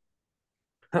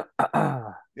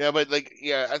 yeah, but like,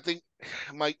 yeah, I think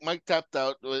Mike tapped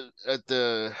out at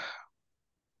the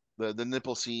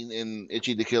nipple scene in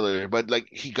Itchy the Killer, but like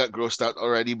he got grossed out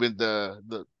already with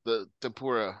the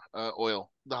tempura oil,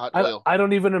 the hot oil I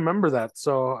don't even remember that.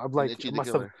 So I'm in like, Itchy I the must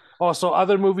have. Killer. Oh, so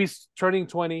other movies turning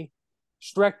 20,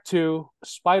 Shrek 2,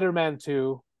 Spider-Man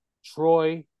 2,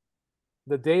 Troy,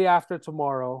 The Day After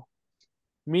Tomorrow,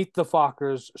 Meet the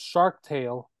Fockers, Shark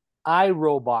Tale, I,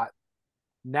 Robot,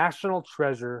 National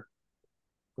Treasure,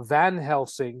 Van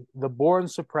Helsing, The Bourne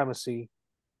Supremacy,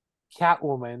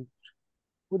 Catwoman,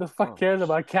 Who the fuck Oh, cares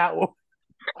about Catwoman?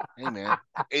 hey man,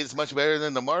 it's much better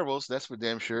than the Marvels. That's for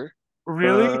damn sure.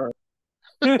 Really?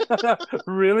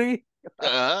 Really?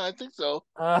 I think so.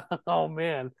 Oh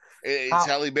man. It's How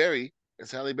Halle Berry.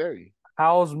 It's Halle Berry.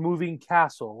 How's Moving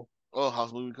Castle? Oh,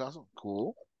 House Moving Castle.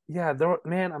 Cool. Yeah,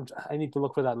 man, I need to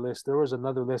look for that list. There was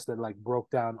another list that like broke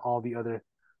down all the other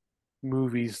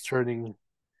movies turning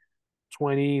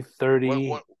 20, One 30.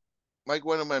 one Mike,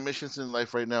 one of my missions in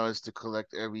life right now is to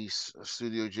collect every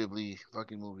Studio Ghibli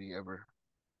fucking movie ever.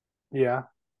 Yeah.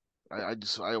 I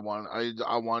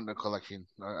want a collection.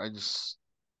 I'm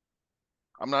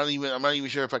not even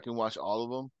sure if I can watch all of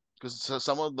them because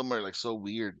some of them are like so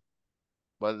weird.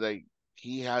 But like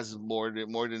he has more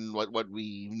than what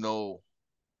we know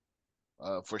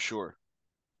for sure.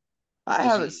 I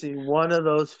Because haven't he seen one of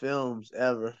those films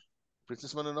ever.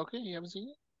 Princess Mononoke, you haven't seen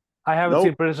it? I haven't seen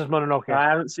Nope. Princess Mononoke. I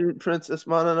haven't seen Princess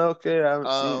Mononoke. I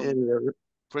haven't seen Um, any of it.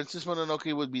 Princess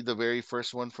Mononoke would be the very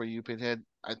first one for you, Pinhead.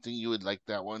 I think you would like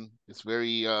that one. It's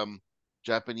very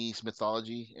Japanese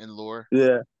mythology and lore.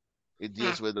 Yeah. It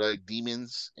deals with like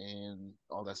demons and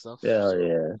all that stuff. Yeah, So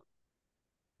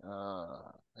yeah.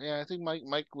 yeah, I think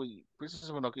Mike would Princess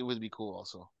Mononoke would be cool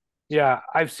also. Yeah,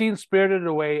 I've seen Spirited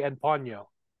Away and Ponyo.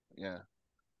 Yeah.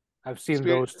 I've seen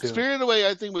those two. Spirit Away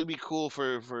I think would be cool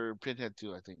for Pinhead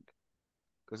too, I think.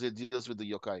 Because it deals with the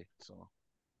yokai. So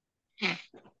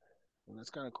that's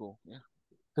kind of cool. Yeah.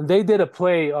 And they did a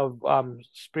play of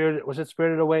Spirit. Was it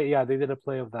Spirited Away? Yeah, they did a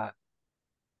play of that.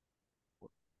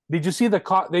 Did you see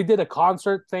they did a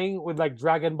concert thing with like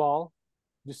Dragon Ball?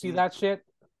 Did you see Mm. that shit?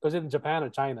 Was it in Japan or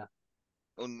China?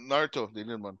 Oh, Naruto, they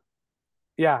did one.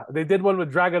 Yeah, they did one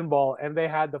with Dragon Ball, and they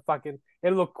had the fucking.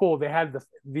 It looked cool. They had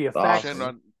the effects. Awesome.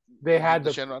 Shenron. They They had had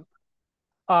the the Shenron,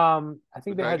 I the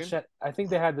think they had dragon. I think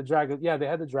they had the dragon. Yeah, they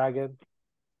had the dragon.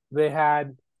 They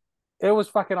had. It was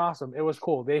fucking awesome. It was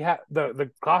cool. They had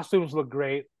the costumes look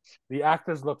great. The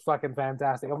actors look fucking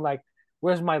fantastic. I'm like,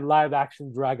 where's my live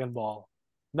action Dragon Ball?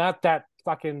 Not that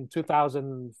fucking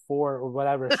 2004 or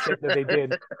whatever shit that they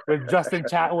did with Justin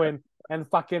Chatwin and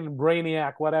fucking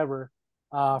Brainiac, whatever,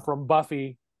 from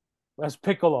Buffy as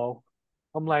Piccolo.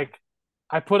 I'm like,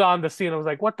 I put on the scene. I was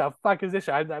like, what the fuck is this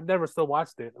shit? I've never still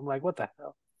watched it. I'm like, what the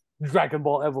hell? Dragon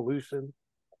Ball Evolution.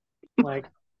 I'm like,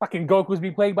 fucking Goku's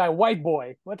being played by a white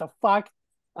boy. What the fuck?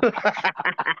 Oh,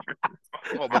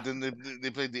 but then they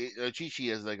played the Chi Chi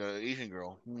as like a Asian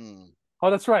girl. Hmm. Oh,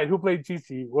 that's right. Who played Chi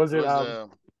Chi? Was It it was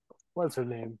what's her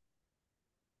name?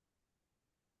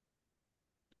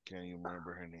 can't even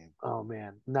remember her name. Oh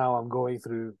man, now I'm going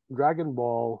through Dragon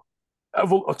Ball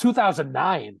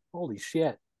 2009. Holy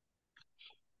shit.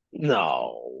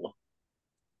 No.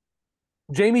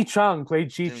 Jamie Chung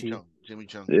played Chi Jimmy Chi. Chung. Jimmy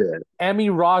Chung. Yeah. Emmy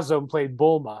Rossum played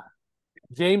Bulma.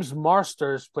 James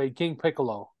Marsters played King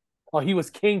Piccolo. Oh, he was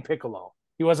King Piccolo.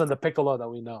 He wasn't the Piccolo that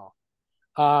we know.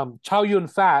 Chow Yun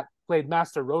Fat played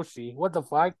Master Roshi. What the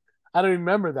fuck? I don't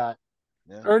remember that.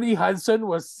 Yeah. Ernie Hudson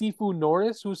was Sifu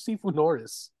Norris. Who's Sifu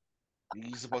Norris?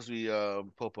 He's supposed to be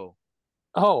Popo.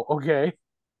 Oh, okay.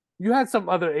 You had some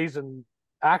other Asian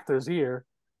actors here.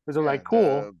 Because they're Yeah, like,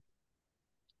 cool.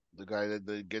 the guy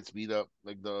that gets beat up,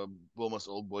 like the Bulma's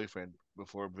old boyfriend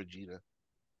before Vegeta.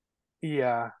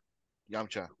 Yeah.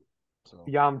 Yamcha. So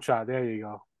Yamcha. There you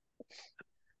go.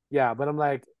 Yeah, but I'm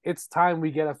like, it's time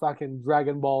we get a fucking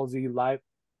Dragon Ball Z live.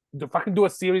 Fucking do a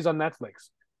series on Netflix.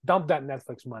 Dump that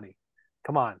Netflix money.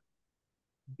 Come on.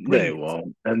 Bring They it.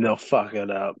 won't, and they'll fuck it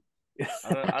up.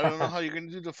 I don't know how you're gonna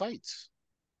do the fights.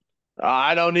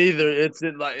 I don't either. It's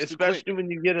like, It's too quick. especially when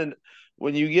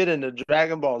you get into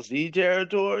Dragon Ball Z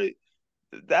territory,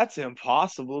 that's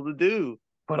impossible to do.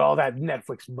 Put all that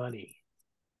Netflix money.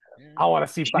 Yeah. I want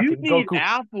to see You fucking need Goku.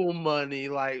 Apple money,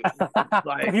 like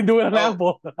Fucking do it on Oh.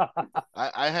 Apple.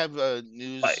 I have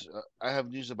news. Like- I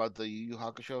have news about the Yu Yu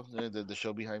Hakusho, the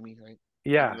show behind me, right?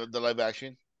 Yeah. The live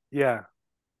action. Yeah.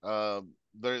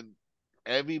 There,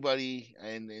 everybody,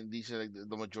 and these are like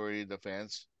the majority of the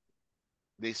fans.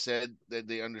 They said that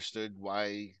they understood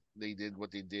why they did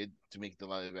what they did to make the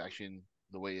live action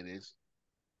the way it is,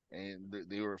 and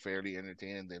they were fairly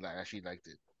entertained. They actually liked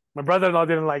it. My brother-in-law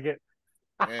didn't like it.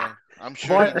 Yeah, I'm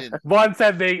sure he did. Vaughn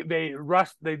said they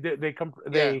rushed.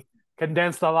 They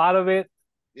condensed a lot of it.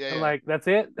 Yeah, And yeah. like that's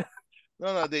it.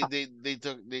 No, they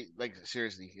took they like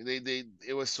seriously. They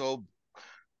it was so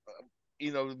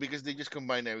because they just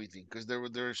combined everything because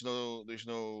there's no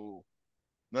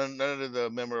none of the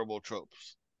memorable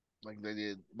tropes like they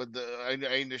did. But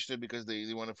I understood because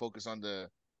they want to focus on the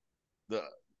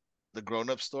the grown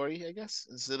up story, I guess,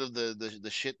 instead of the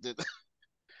shit that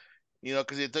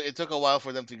because it took a while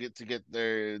for them to get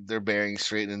their bearings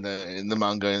straight in the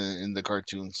manga and in the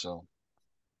cartoon. So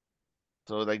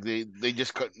So like they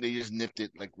just nipped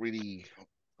it like really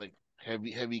like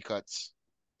heavy cuts.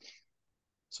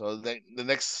 So the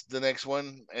next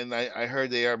one, and I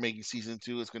heard they are making season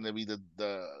two. It's gonna be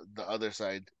the other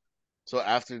side. So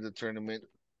after the tournament,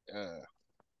 uh,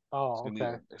 Oh,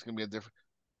 okay. it's gonna be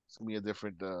a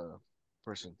different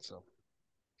person. So,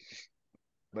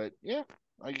 but yeah,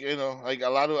 like like a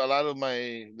lot of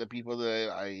the people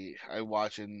that I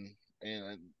watch and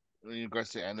in regards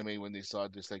to anime when they saw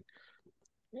it, just like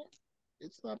yeah,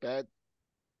 it's not bad.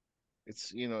 It's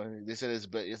they said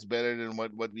it's better than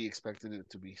what we expected it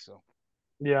to be. So.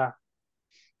 Yeah,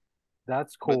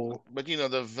 that's cool. But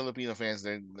the Filipino fans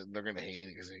they're gonna hate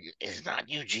it because it's not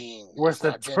Eugene, Where's it's the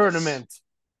not Dennis. tournament?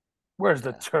 Where's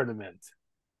the Yeah, tournament?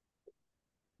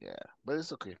 yeah, but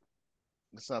it's okay.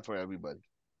 It's not for everybody.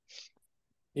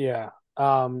 Yeah.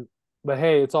 But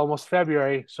hey, it's almost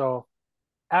February, so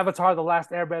Avatar: The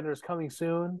Last Airbender is coming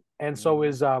soon, and so Mm.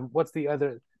 is what's the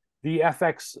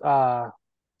FX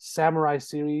samurai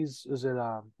series? Is it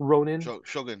Ronin?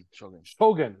 Shogun.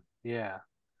 Shogun. Yeah.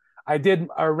 I did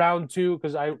a round two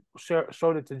because I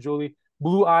showed it to Julie.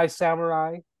 Blue Eye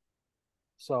Samurai.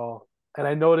 So, and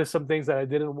I noticed some things that I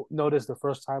didn't notice the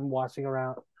first time watching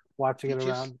it Peaches,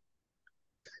 around.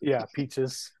 Yeah,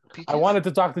 Peaches. I peaches. wanted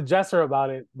to talk to Jesser about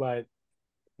it, but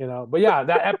but yeah,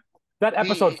 that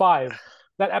episode He, five,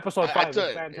 that episode I five tell is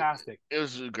you, fantastic, it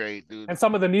was great, dude. and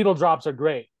some of the needle drops are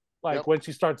great. Like Yep. when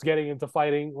she starts getting into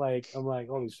fighting, like I'm like,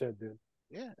 holy shit, dude.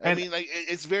 Yeah, I And mean, like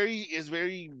it's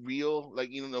very real. Like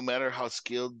no matter how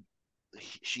skilled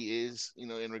she is,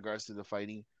 in regards to the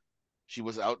fighting, she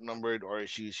was outnumbered or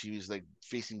she was like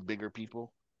facing bigger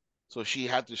people. So she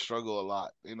had to struggle a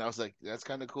lot, and I was like, "That's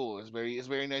kind of cool. It's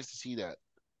very nice to see that."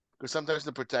 Because sometimes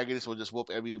the protagonist will just whoop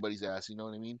everybody's ass. You know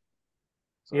what I mean?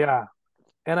 So yeah,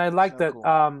 and I it's like kind of that.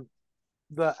 cool.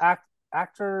 The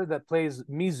actor that plays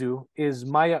Mizu is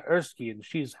Maya Erskine.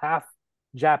 She's half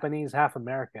Japanese, half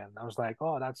American. I was like,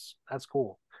 oh, that's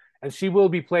cool. And she will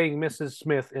be playing Mrs.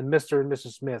 Smith in Mr. and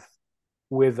Mrs. Smith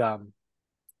with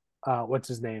what's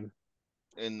his name?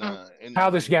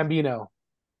 Childish In Gambino.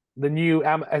 The new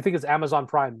I think it's Amazon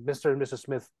Prime, Mr. and Mrs.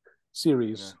 Smith yeah.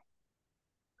 series.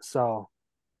 So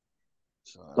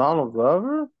So Donald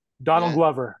Glover? Donald yeah,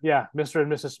 Glover, yeah, Mr.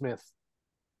 and Mrs. Smith.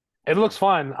 It yeah. looks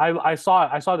fun. I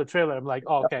saw the trailer. I'm like,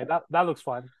 oh, okay, that looks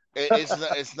fun.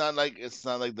 It's not like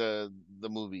the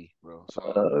movie, bro. So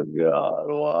Oh God,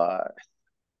 why?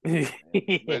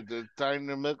 they're trying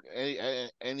to milk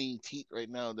any teat right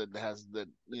now that has that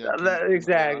can get on.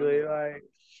 Exactly. Like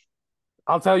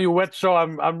I'll tell you what show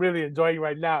I'm really enjoying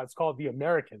right now. It's called The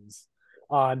Americans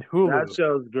on that Hulu.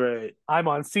 show's great. I'm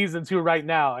on season 2 right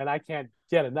now, and I can't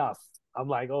get enough. I'm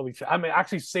like, holy shit! I'm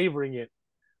actually savoring it.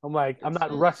 I'm like, I'm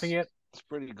not rushing it. It's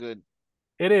pretty good.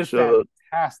 It is So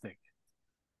fantastic,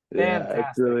 yeah, it's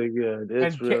fantastic. really good.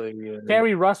 It's And really good.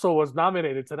 Carrie Russell was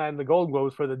nominated tonight in the Golden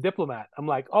Globes for The Diplomat. I'm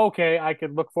like, okay, I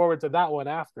can look forward to that one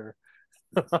after.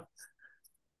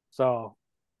 So,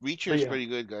 Reacher but is yeah, pretty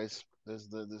good, guys. This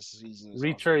season is awesome.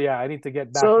 Reacher. Yeah, I need to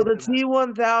get back So the into that.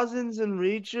 T-1000s and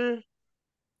Reacher,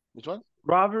 Which one?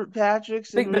 Robert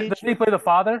Patrick's and Does he Reacher. play the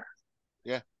father?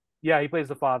 Yeah. Yeah, he plays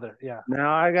the father. Yeah.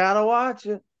 Now I gotta watch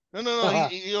it. No.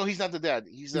 He's not the dad.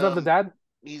 He's not the dad.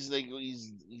 He's like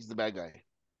he's the bad guy.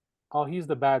 Oh, he's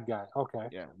the bad guy. Okay.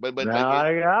 Yeah, but like Now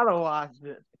I gotta watch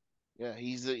it. yeah,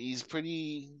 he's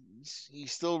pretty.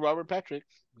 He's still Robert Patrick.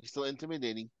 He's still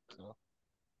intimidating. So.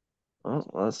 Well,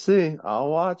 let's see. I'll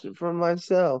watch it for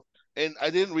myself. And I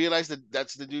didn't realize that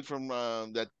that's the dude from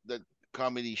that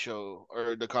comedy show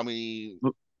or the comedy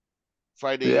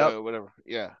Friday Yep, whatever.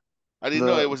 Yeah, I didn't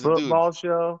know the it was the dude. football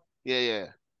show. Yeah.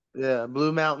 Yeah,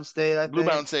 Blue Mountain State, I Blue think.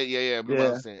 Mountain State. Yeah, Blue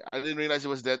Mountain Yeah, State. I didn't realize it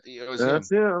was him. that's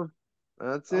him.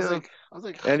 That's him. I was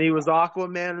like, And he was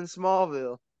Aquaman in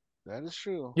Smallville. that is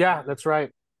true. Yeah, that's right.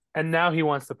 And now he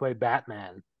wants to play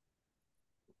Batman.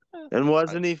 And I,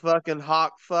 wasn't he fucking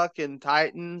Hawk fucking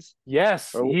Titans?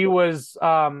 Yes, Or he was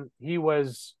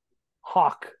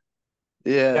Hawk.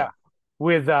 yeah, Yeah.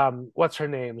 With what's her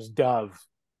name's Dove.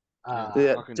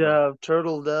 yeah, fucking Dove,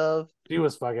 Turtle Dove. She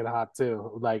was fucking hot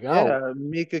too. Like, oh Yeah,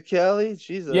 Mika Kelly.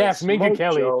 She's a yes, Minka smoke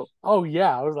Kelly. show. Oh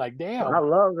yeah. I was like, I damn.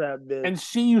 love that bitch. And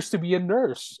she used to be a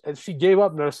nurse and she gave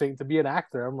up nursing to be an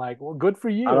actor. I'm like, well, good for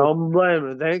I you. don't blame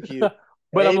her. Thank you.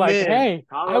 But I'm like, Amen. hey,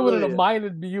 I wouldn't have Hallelujah.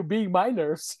 minded you being my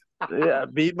nurse. Yeah,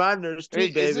 beat my nurse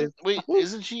too, baby.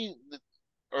 isn't she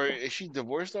or is she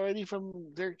divorced already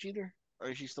from Derek Jeter? Or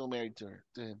is she still married to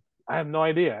him? I have no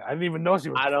idea. I didn't even know she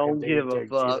was I don't dating give a Derek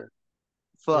fuck. Jeter.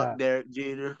 Fuck Yeah. Derek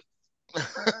Jeter.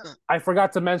 I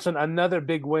forgot to mention another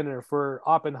big winner for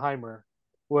Oppenheimer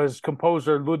was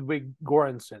composer Ludwig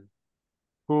Göransson,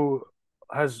 who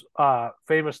has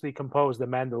famously composed the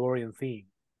Mandalorian theme.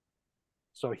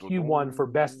 So he won for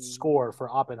best score for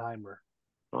Oppenheimer.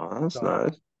 Oh, that's So,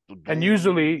 nice. and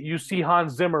usually you see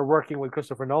Hans Zimmer working with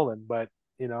Christopher Nolan, but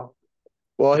you know,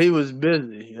 Well, he was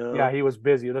busy. yeah, he was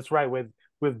busy. That's right,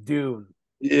 with Dune.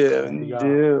 Yeah, There you go.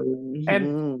 dude.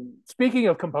 And speaking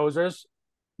of composers,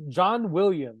 John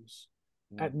Williams,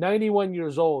 at 91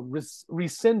 years old,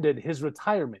 rescinded his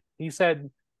retirement. He said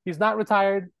he's not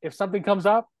retired. If something comes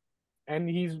up and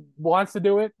he wants to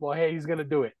do it, well, hey, he's gonna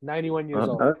do it. 91 years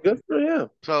old. Good for him.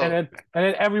 So And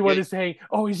then everyone is saying,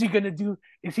 "Oh, is he gonna do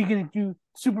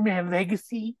Superman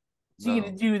Legacy? Is he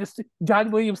gonna do the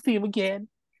John Williams theme again?"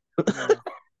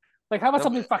 Like, how about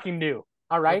something fucking new?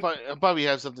 All right, I'll probably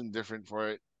have something different for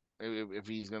it if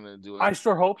he's gonna do it. I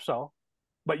sure hope so.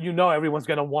 But you know, everyone's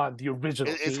gonna want the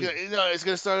original It's theme. it's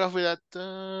gonna start off with that,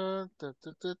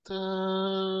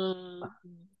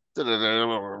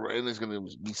 and it's gonna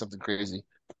be something crazy.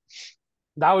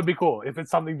 That would be cool if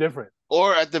it's something different.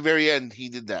 Or at the very end, he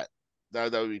did that.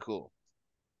 That would be cool.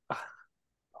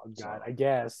 Oh God, I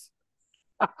guess.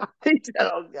 He said,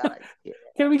 "Oh God,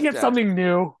 Can we get something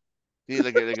new? He's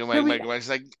like Mike's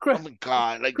like, oh my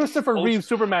God, like Christopher Reeve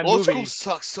Superman old movie school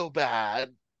sucks so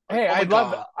bad. Hey, Like,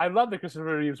 I love the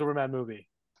Christopher Reeve Superman movie,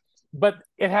 but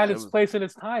it had its place in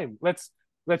its time. Let's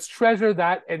treasure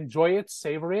that, enjoy it,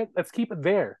 savor it. Let's keep it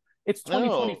there. It's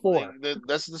 2024. No,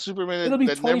 that's the Superman. It'll be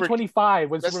 2025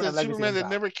 when that's Superman the Legacy Superman comes that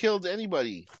out. never killed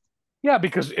anybody. Yeah,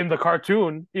 because in the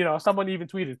cartoon, someone even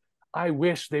tweeted, "I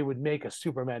wish they would make a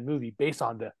Superman movie based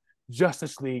on the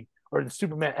Justice League or the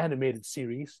Superman animated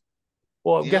series."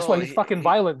 Well, guess what? He's fucking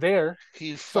violent there.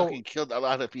 He fucking killed a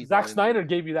lot of people. Zack Snyder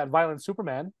gave you that violent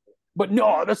Superman, but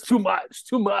no, that's too much.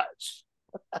 Too much.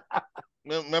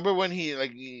 Remember when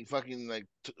he fucking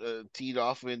teed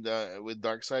off with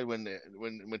Darkseid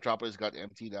when Metropolis got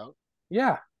emptied out?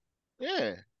 Yeah,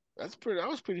 that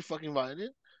was pretty fucking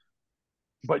violent.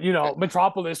 But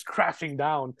Metropolis crashing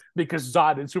down because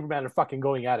Zod and Superman are fucking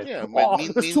going at it. Yeah,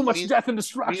 there's too much death and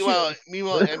destruction.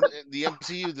 Meanwhile, the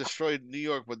MCU destroyed New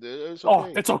York, but it's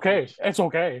okay. Oh, it's okay. It's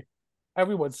okay.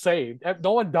 Everyone's saved.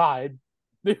 No one died.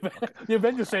 The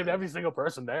Avengers saved every single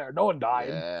person there. No one died.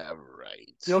 Yeah,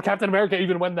 right. Captain America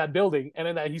even went in that building,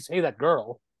 and then he saved that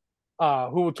girl,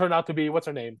 who turned out to be, what's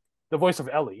her name? The voice of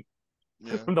Ellie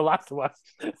from The Last of Us.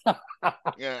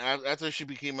 Yeah, after she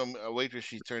became a waitress,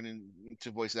 she turned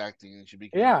into voice acting, and she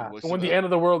became when the end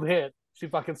of the world hit, she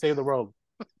fucking saved the world.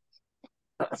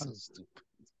 That's so stupid.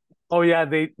 Oh yeah,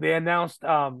 they announced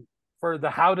for the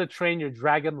How to Train Your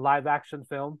Dragon live action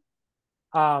film.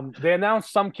 They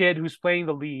announced some kid who's playing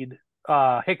the lead,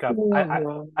 Hiccup.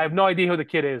 I have no idea who the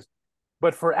kid is,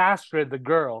 but for Astrid, the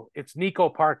girl, it's Nico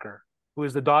Parker, who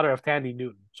is the daughter of Tandy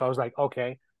Newton. So I was like,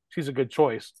 okay, she's a good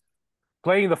choice.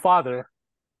 Playing the father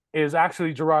is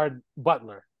actually Gerard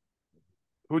Butler,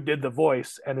 who did the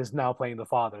voice and is now playing the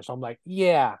father. So I'm like,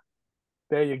 yeah,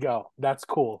 there you go. That's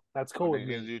cool. That's cool with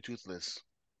me. Gonna do Toothless.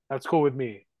 That's cool with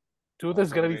me. Toothless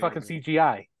is gonna be fucking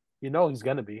CGI. He's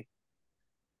gonna be.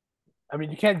 I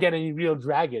mean, you can't get any real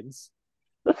dragons.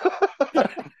 You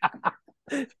can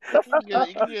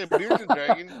get a bearded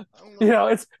dragon.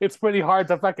 It's pretty hard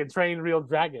to fucking train real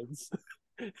dragons.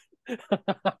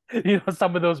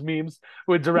 Some of those memes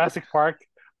with Jurassic Park,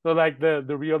 so like the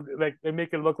real, like they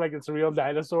make it look like it's real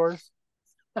dinosaurs.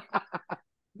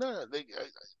 No,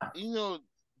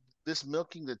 this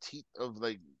milking the teeth of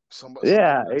somebody.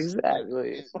 Yeah,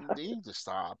 exactly. They need to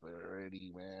stop it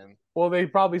already, man. Well, they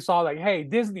probably saw hey,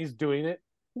 Disney's doing it,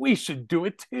 we should do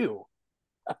it too.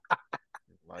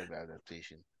 Live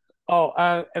adaptation. Oh,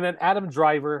 and then Adam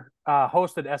Driver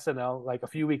hosted SNL like a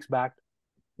few weeks back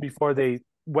before they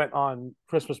went on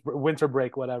winter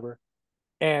break, whatever.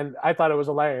 And I thought it was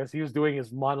hilarious. He was doing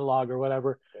his monologue or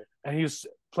whatever, and he was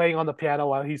playing on the piano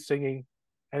while he's singing,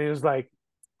 and he was like,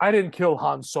 "I didn't kill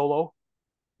Han Solo.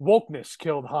 Wokeness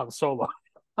killed Han Solo."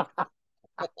 I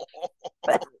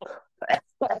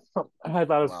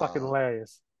thought it was fucking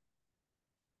hilarious.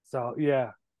 So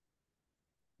yeah.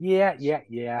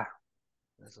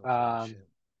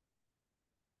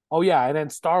 Oh yeah, and then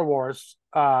Star Wars,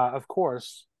 of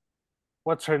course.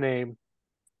 What's her name?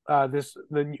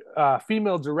 The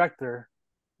female director,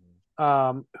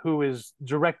 who is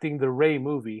directing the Rey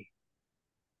movie,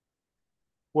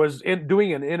 was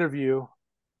doing an interview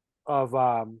of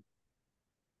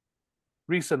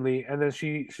recently, and then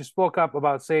she spoke up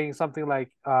about saying something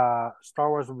like Star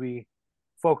Wars will be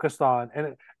focused on,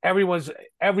 and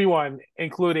everyone,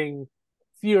 including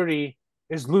Fury,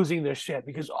 is losing their shit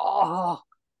because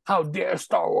how dare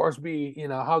Star Wars be,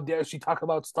 how dare she talk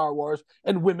about Star Wars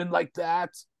and women like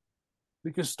that,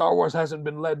 because Star Wars hasn't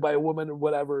been led by a woman or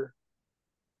whatever.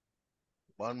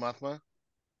 Mon Mothma,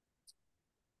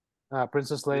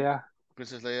 Princess Leia.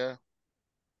 Princess Leia,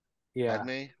 Yeah,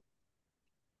 Padme.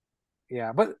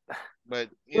 yeah. But But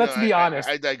let's be honest.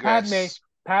 I Padme, digress.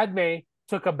 Padme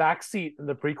took a back seat in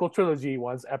the prequel trilogy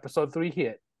once Episode 3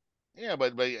 hit. Yeah,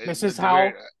 but This at is the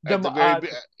very how at the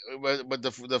very but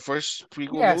the first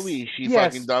prequel yes, movie, she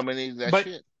fucking yes. dominated that But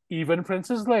shit. even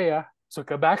Princess Leia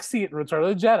took a back seat in Return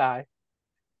of the Jedi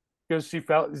because she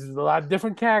felt this is a lot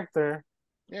different character.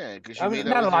 Yeah, because she I made mean,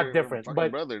 up not a with lot her different, fucking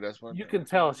but brother. That's what. you can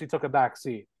tell she took a back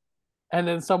seat. And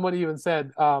then someone even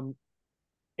said,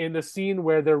 in the scene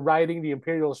where they're riding the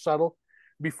Imperial shuttle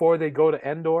before they go to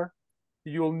Endor,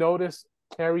 you'll notice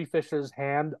Carrie Fisher's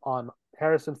hand on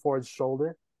Harrison Ford's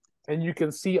shoulder, and you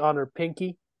can see on her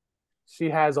pinky she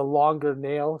has a longer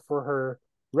nail for her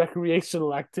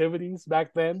recreational activities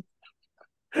back then.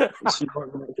 She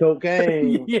working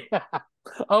cocaine. Yeah.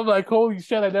 I'm like, holy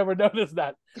shit, I never noticed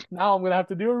that. Now I'm gonna have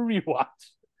to do a rewatch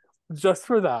just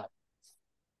for that.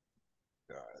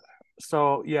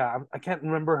 So yeah, I can't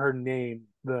remember her name,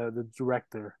 the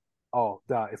director. Oh,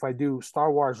 duh. If I do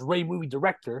Star Wars Ray movie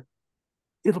director,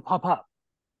 it'll pop up.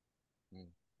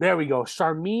 There we go.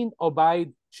 Charmine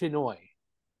Obaid Chinoy.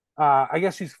 I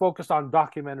guess she's focused on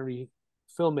documentary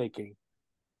filmmaking.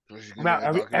 So she's gonna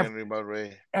Now, make a documentary about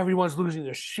Ray. everyone's losing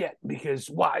their shit because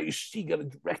why is she gonna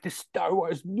direct a Star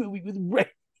Wars movie with Ray?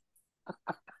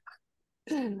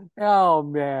 Oh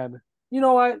man, you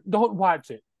know what? Don't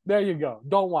watch it. There you go.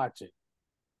 Don't watch it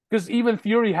because even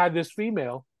Fury had this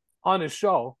female on his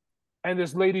show, and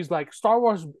this lady's like, Star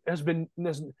Wars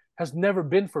has never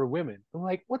been for women. I'm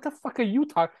like, what the fuck are you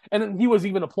talking? And then he was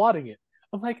even applauding it.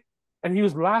 I'm like, and he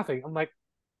was laughing. I'm like,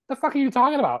 the fuck are you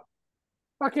talking about?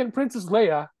 Fucking Princess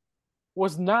Leia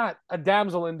was not a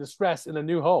damsel in distress in A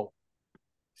New Hope.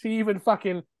 She even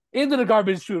fucking into the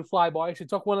garbage chute, flyboy. She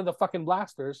took one of the fucking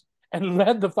blasters and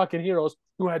led the fucking heroes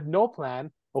who had no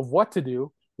plan of what to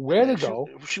do, where to go.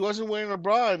 She wasn't wearing a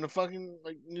bra in the fucking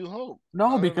like New Hope.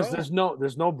 No, because there's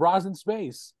no bras in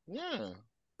space. Yeah.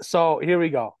 So here we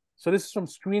go. So this is from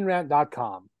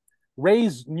ScreenRant.com.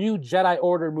 Ray's new Jedi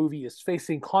Order movie is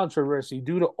facing controversy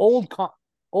due to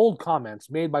old comments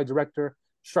made by director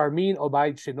Charmine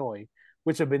Obaid Chinoy,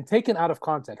 which have been taken out of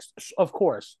context, of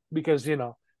course, because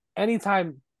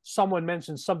anytime someone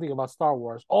mentions something about Star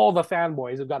Wars, all the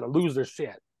fanboys have got to lose their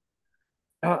shit.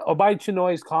 Obaid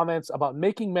Chinoy's comments about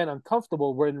making men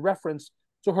uncomfortable were in reference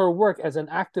to her work as an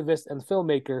activist and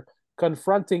filmmaker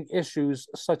confronting issues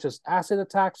such as acid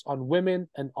attacks on women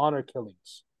and honor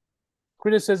killings.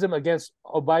 Criticism against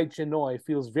Obaid Chinoy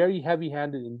feels very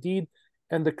heavy-handed indeed,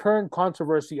 and the current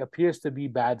controversy appears to be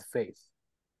bad faith.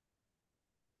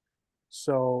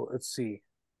 So let's see.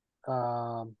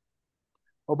 Obaid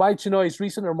Chinoy's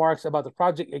recent remarks about the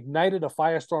project ignited a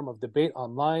firestorm of debate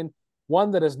online,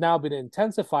 one that has now been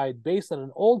intensified based on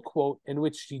an old quote in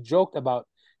which she joked about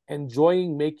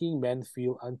enjoying making men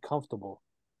feel uncomfortable.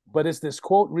 But is this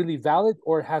quote really valid,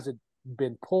 or has it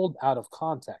been pulled out of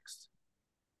context?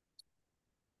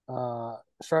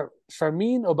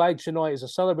 Charmine Obaid Chinoy is a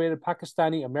celebrated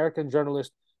Pakistani-American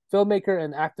journalist, filmmaker,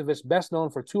 and activist best known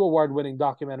for 2 award-winning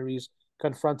documentaries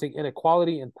confronting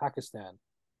inequality in Pakistan.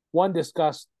 One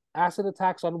discussed acid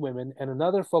attacks on women and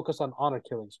another focused on honor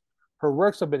killings. Her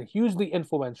works have been hugely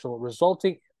influential,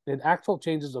 resulting in actual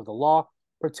changes of the law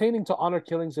pertaining to honor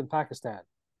killings in Pakistan.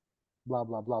 Blah,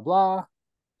 blah, blah, blah.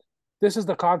 This is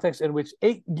the context in which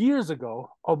 8 years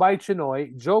ago, Obaid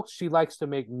Chinoy joked she likes to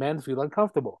make men feel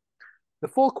uncomfortable. The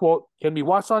full quote can be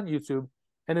watched on YouTube,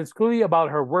 and it's clearly about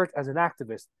her work as an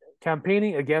activist,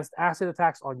 campaigning against acid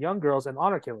attacks on young girls and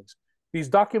honor killings. These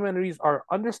documentaries are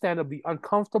understandably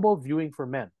uncomfortable viewing for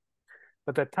men,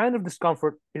 but that kind of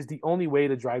discomfort is the only way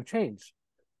to drive change.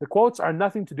 The quotes are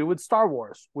nothing to do with Star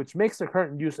Wars, which makes the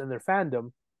current use in the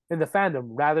fandom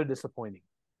rather disappointing.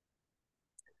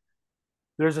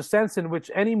 There's a sense in which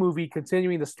any movie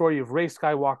continuing the story of Rey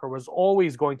Skywalker was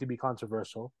always going to be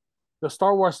controversial. The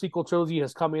Star Wars sequel trilogy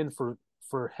has come in for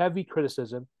heavy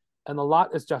criticism, and a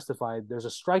lot is justified. There's a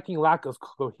striking lack of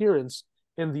coherence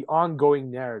in the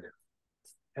ongoing narrative.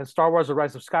 And Star Wars The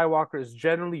Rise of Skywalker is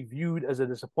generally viewed as a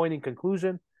disappointing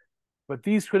conclusion, but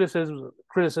these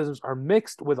criticisms are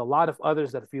mixed with a lot of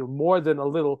others that feel more than a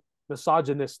little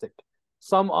misogynistic.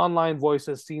 Some online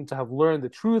voices seem to have learned the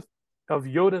truth of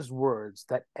Yoda's words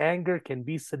that anger can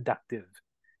be seductive,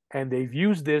 and they've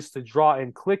used this to draw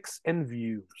in clicks and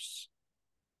views.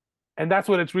 And that's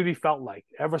what it's really felt like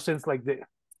ever since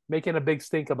making a big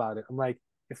stink about it. I'm like,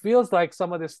 it feels like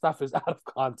some of this stuff is out of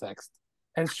context.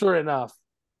 And sure enough,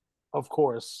 of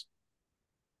course,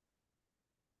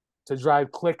 to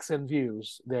drive clicks and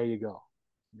views, there you go.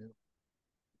 Yeah.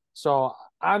 So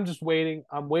I'm just waiting.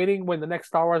 I'm waiting when the next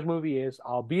Star Wars movie is.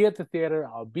 I'll be at the theater.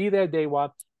 I'll be there day one.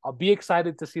 I'll be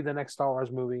excited to see the next Star Wars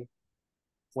movie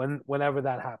whenever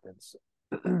that happens.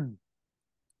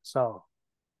 So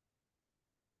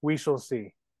we shall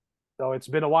see. So it's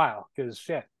been a while because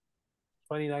shit,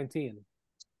 2019.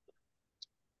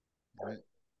 Right.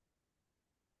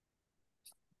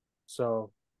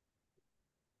 So,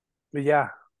 but yeah,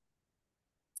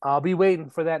 I'll be waiting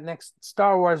for that next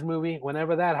Star Wars movie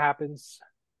whenever that happens.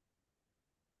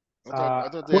 I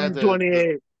thought they had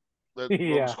 128. the Rogue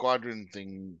Yeah, Squadron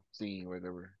thing or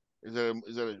whatever. Is that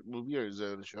a movie or is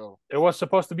that a show? it was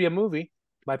supposed to be a movie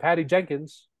by Patty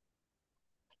Jenkins,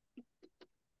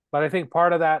 but I think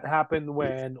part of that happened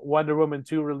when Wonder Woman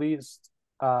 2 released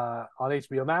on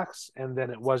HBO Max, and then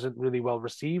it wasn't really well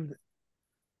received.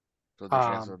 So they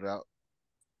canceled it out.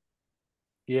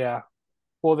 Yeah.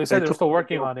 Well, they They said they're told still me to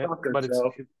working go on it, fuck but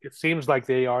herself. it seems like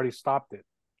they already stopped it,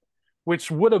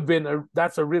 which would have been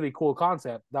that's a really cool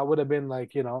concept. That would have been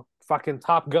like, fucking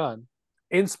Top Gun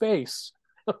in space,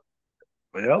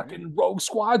 Well, fucking Rogue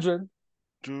Squadron.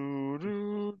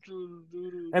 And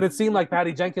it seemed like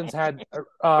Patty Jenkins had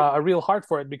a real heart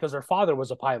for it because her father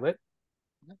was a pilot.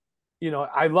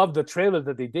 I love the trailer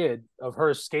that they did of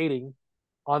her skating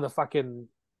on the fucking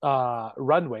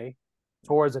runway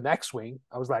towards an X-wing.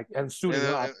 I was like, and suiting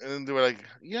up. And then they were like,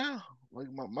 yeah, like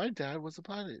my dad was a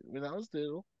pilot when I was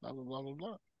little. Blah blah blah blah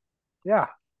blah. Yeah,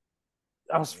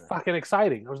 that was fucking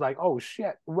exciting. I was like, oh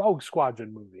shit, Rogue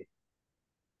Squadron movie.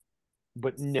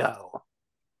 But no.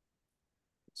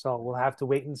 So we'll have to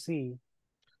wait and see.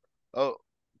 Oh,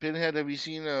 Pinhead, have you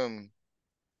seen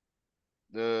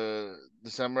the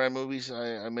samurai movies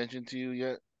I mentioned to you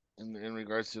yet? In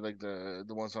regards to like the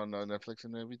ones on Netflix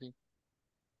and everything.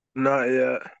 not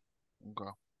yet.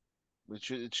 Okay,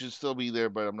 it should still be there,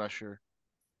 but I'm not sure.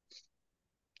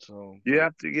 So, You but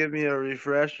have to give me a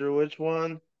refresher. Which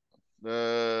one?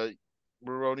 the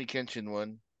Rurouni Kenshin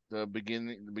one, the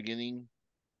beginning,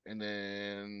 and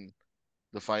then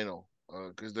the final.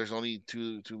 Because there's only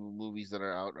two movies that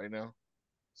are out right now.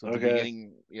 So the Okay.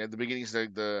 beginning, yeah, the beginning is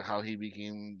like the how he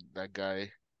became that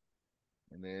guy,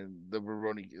 and then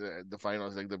the final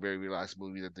is like the very last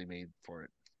movie that they made for it.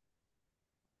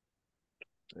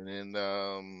 And then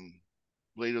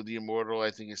Blade of the Immortal,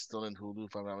 I think is still in Hulu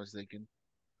if I'm not mistaken,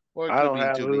 or it I could don't be in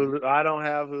have Tubi, Hulu. I don't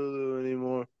have Hulu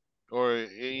anymore. or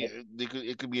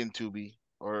it could be in Tubi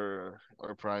or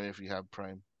Prime if you have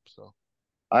Prime. So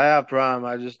I have Prime.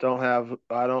 I just don't have.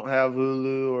 I don't have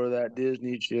Hulu or that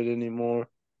Disney shit anymore.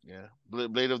 yeah,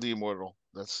 Blade of the Immortal.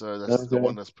 That's the one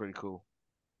Okay. that's pretty cool.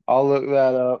 I'll look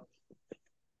that up.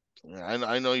 Yeah,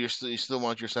 I know you still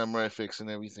want your samurai fix and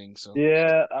everything. So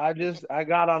Yeah, I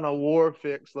got on a war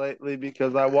fix lately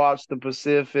because I watched the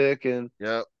Pacific and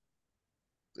yeah,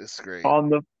 it's great. on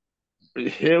the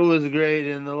it was great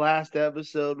and the last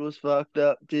episode was fucked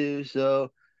up too.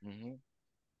 So Hmm.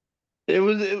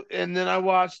 and then I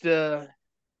watched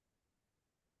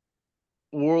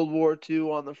World War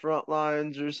II on the front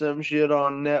lines or some shit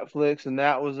on Netflix and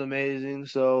that was amazing.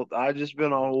 So I just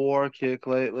been on a war kick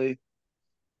lately.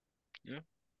 Yeah,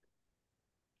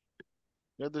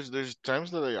 yeah. There's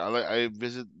times that I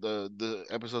visit the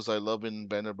episodes I love in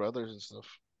Band of Brothers and stuff.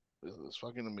 It's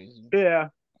fucking amazing. Yeah,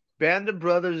 Band of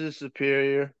Brothers is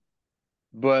superior,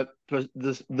 but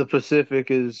the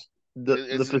Pacific is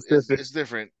the Pacific. It's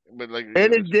different, but like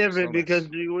It is it's so different because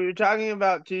nice. we were talking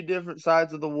about two different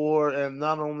sides of the war, and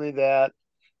not only that,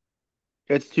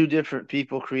 it's two different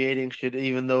people creating shit,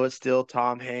 even though it's still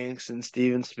Tom Hanks and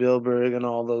Steven Spielberg and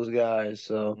all those guys.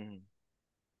 So Hmm.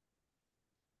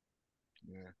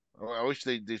 Yeah, I wish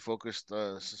they focused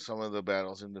some of the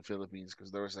battles in the Philippines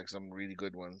because there was like some really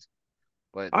good ones.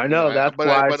 But I know that's why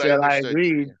I but I said I understood.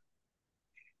 agreed. Yeah,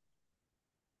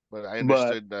 but I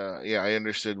But understood. Yeah, I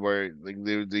understood where like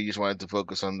they just wanted to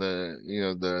focus on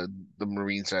the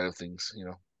marine side of things.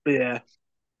 yeah,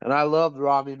 and I loved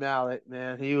Rami Malek,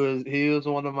 man. He was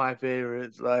one of my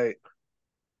favorites. Like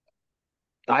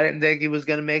I didn't think he was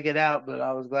gonna make it out, but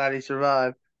I was glad he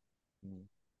survived. Mm.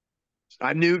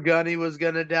 I knew Gunny was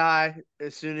gonna die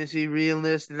as soon as he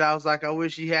re-enlisted. I was like, I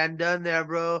wish he hadn't done that,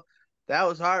 bro. That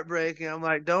was heartbreaking. I'm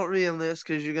like, don't re-enlist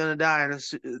because you're gonna die.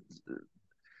 And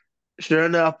sure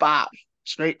enough, pop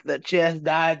straight to the chest,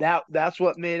 died. That's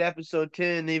what made episode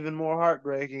 10 even more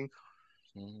heartbreaking.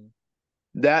 Mhm.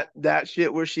 That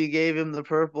shit where she gave him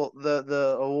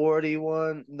the award he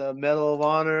won, the Medal of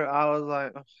Honor. I was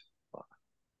like,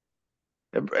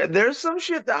 there's some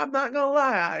shit that I'm not gonna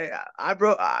lie. It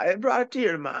brought a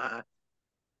tear to my eye.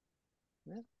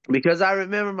 Yeah. Because I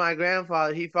remember my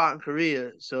grandfather, he fought in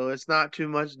Korea, so it's not too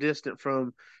much distant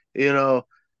from, you know,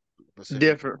 Pacific.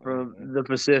 different from the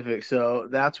Pacific. So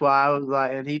that's why I was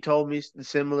like, and he told me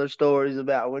similar stories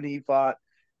about when he fought,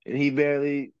 and he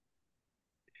barely.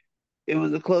 It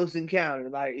was a close encounter,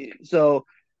 like so,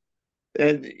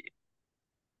 and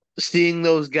seeing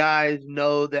those guys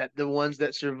know that the ones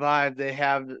that survive, they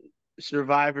have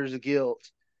survivor's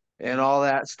guilt and Mhm. all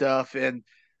that stuff, and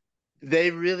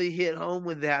they really hit home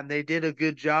with that, and they did a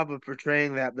good job of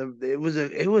portraying that. It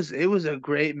was a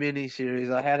great mini series.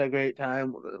 I had a great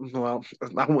time. Well,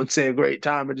 I wouldn't say a great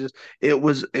time, but just it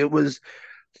was.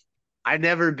 I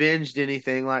never binged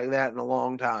anything like that in a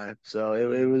long time, so it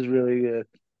Mhm. was really good.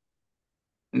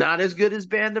 Not as good as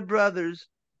Band of Brothers,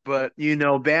 but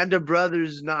Band of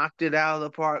Brothers knocked it out of the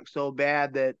park so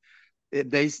bad that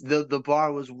the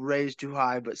bar was raised too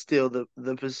high, but still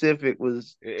the Pacific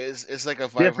was It's like a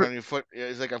different. 500 foot.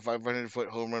 It's like a 500 foot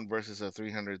home run versus a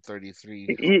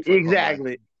 333 foot home run.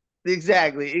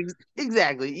 Exactly. Yeah,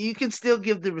 Exactly. You can still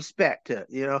give the respect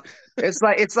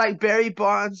It's like Barry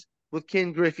Bonds with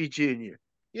Ken Griffey Jr.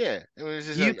 yeah. It was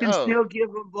just You like, can oh, still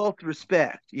give them both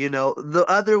respect. The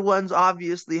other one's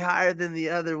obviously higher than the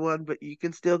other one, but you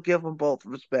can still give them both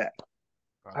respect.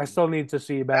 I copy. still need to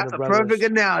see Band That's of a perfect Brothers.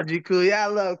 analogy, Cooley. I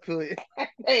love Cooley.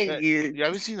 Thank you. You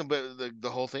haven't seen the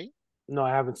whole thing? No,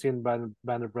 I haven't seen Band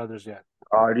of Brothers yet.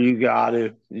 Oh, you got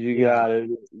it. You Yeah, got it.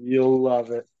 You'll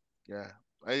love it. Yeah,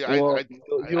 I I Well, I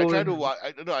I you'll tried to watch.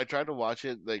 I don't know. I tried to watch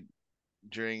it like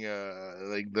during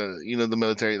like the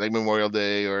military, like Memorial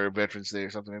Day or Veterans Day or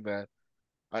something like that.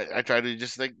 I tried to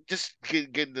just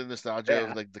get the nostalgia yeah,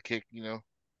 of like the kick.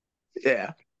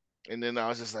 yeah, And then I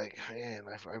was just like, man,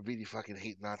 I really fucking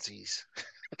hate Nazis.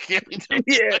 I can't be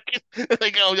yeah.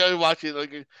 like I'll watch it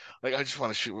like I just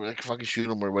want to shoot like fucking shoot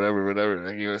them or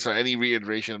whatever. So any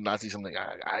reiteration of Nazis, I'm like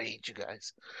I hate you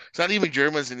guys. It's not even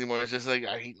Germans anymore. It's just like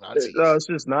I hate No, Nazis. it's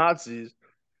just Nazis.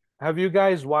 have you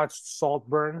guys watched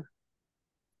Saltburn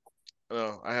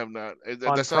No, I have not. on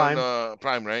That's on Prime?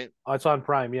 Prime, right? Oh, it's on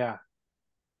Prime. Yeah.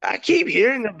 I keep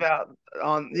hearing about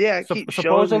yeah, I keep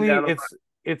showing me Supposedly that.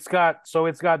 it's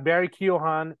got Barry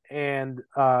Keoghan and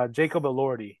Jacob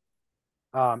Elordi,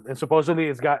 and supposedly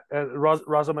it's got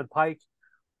Rosamund Pike,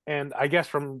 and I guess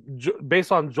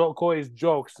based on Joe Coy's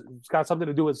jokes, it's got something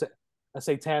to do with a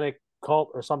satanic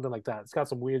cult or something like that. It's got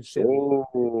some weird shit.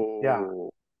 Yeah. Oh,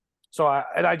 So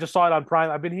I just saw it on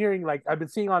Prime. I've been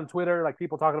seeing on Twitter like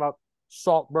people talking about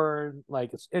Saltburn,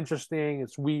 like it's interesting,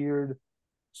 it's weird.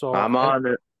 So I'm on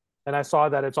it. and I saw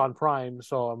that it's on Prime,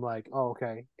 so I'm like, oh okay,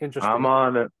 I'm interesting.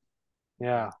 on it. Okay.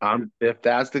 Yeah, If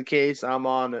that's the case, I'm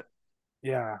on it.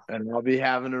 yeah, And I'll be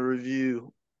having a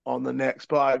review on the next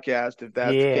podcast if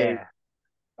that's the case.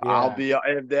 yeah, yeah.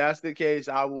 If that's the case,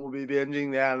 I will be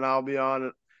binging that and I'll be on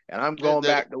it. And I'm That going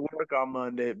that back to work on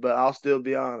Monday, but I'll still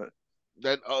be on it.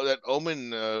 that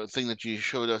Omen thing that you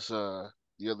showed us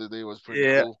the other day was pretty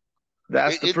Yeah, cool.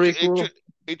 that's It the it it prequel. tri-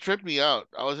 it tripped me out.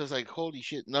 I was just like, holy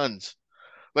shit, nuns.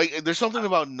 Like there's something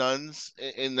about nuns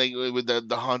and like with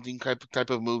the haunting type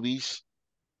of movies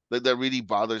that really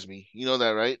bothers me. You know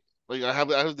that, right? Like I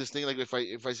have this thing like if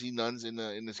I see nuns in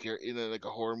a like a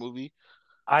horror movie,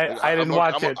 I like I I'm didn't more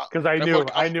watch it because I I'm more knew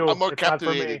I I'm knew more it's not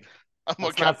for me. captivated. I'm more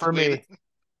It's not for captivated. me.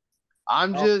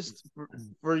 I'm Oh, just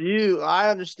for you. I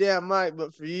understand, Mike,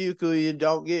 but for you, cool, you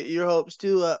don't get your hopes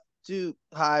too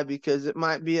high because it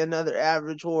might be another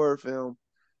average horror film.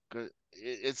 'Cause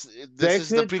this They is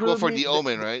the could prequel prove for me. The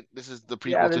Omen, right? This is the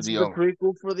Yeah, prequel to this is The the Omen.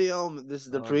 prequel for the Omen. This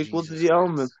is the Oh prequel to Jesus the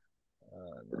Omen. Christ!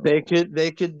 No.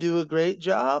 They could do a great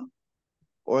job,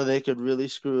 or they could really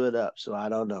screw it up. So I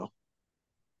don't know.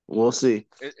 We'll see.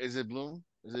 Is it Bloom?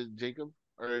 Is it Jacob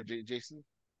or Jason?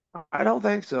 I don't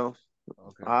think so.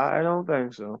 Okay. I don't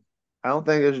think so. I don't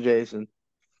think it's Jason.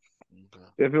 Okay.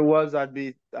 If it was, I'd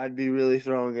be really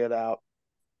throwing it out.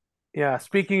 yeah.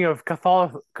 Speaking of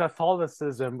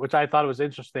Catholicism, which I thought was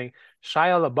interesting,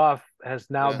 Shia LaBeouf has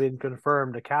now Yeah, been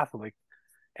confirmed a Catholic,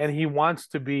 and he wants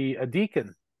to be a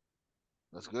deacon.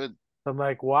 that's good. I'm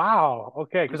like, wow,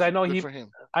 okay, because Good for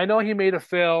him. I know he made a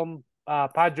film,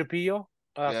 Padre Pio,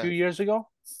 a Yeah, few years ago,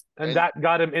 and and that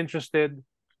got him interested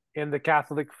in the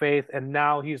Catholic faith, and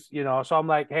now so I'm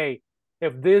like, hey,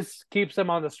 if this keeps him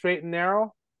on the straight and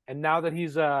narrow, and now that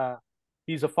he's a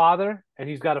father and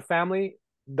he's got a family,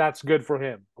 that's good for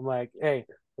him. I'm like, hey,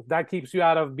 if that keeps you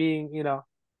out of being,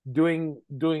 doing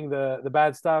the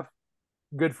bad stuff,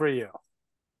 good for you,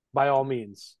 by all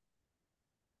means.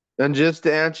 And just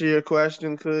to answer your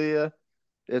question, Kuya,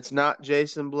 it's not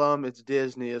Jason Blum, it's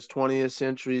Disney. It's 20th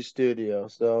Century Studio.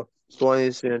 So it's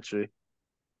 20th Century. oh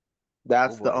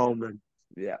That's the boy, Omen.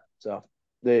 Yeah. So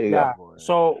there you oh go. Yeah. boy.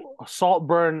 So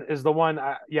Saltburn is the one.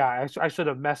 Yeah, I should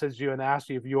have messaged you and asked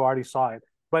you if you already saw it.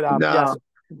 But No, yes,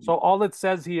 So all it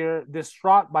says here,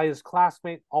 distraught by his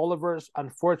classmate Oliver's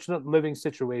unfortunate living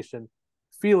situation,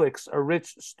 Felix, a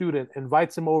rich student,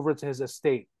 invites him over to his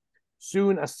estate.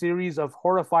 Soon, a series of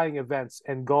horrifying events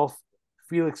engulf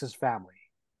Felix's family.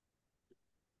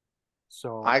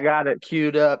 So I got it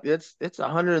queued up. It's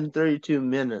 132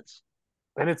 minutes.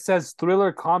 and it says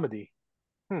thriller comedy.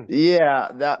 Yeah,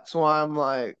 that's why I'm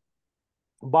like,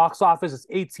 Box office is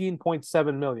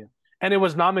 18.7 million, and it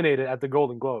was nominated at the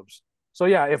Golden Globes. So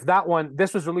yeah, if that one,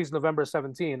 this was released November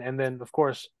 17, and then of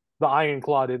course the Iron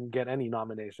Claw didn't get any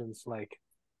nominations. Like,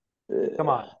 come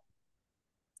on,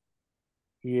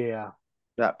 yeah,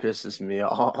 that pisses me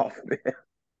off, man.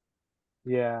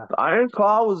 yeah. The Iron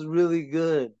Claw was really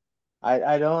good.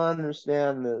 I don't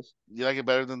understand this. You like it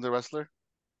better than the wrestler,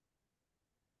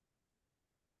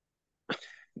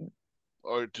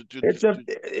 or It's a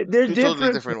they're two totally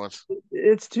different. different ones?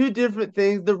 It's two different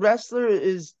things. The Wrestler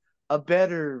is a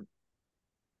better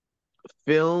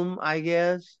film, I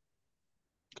guess,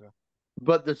 Okay.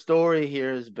 but the story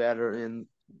here is better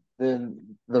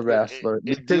than the Wrestler It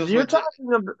because deals you're with the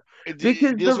talking about it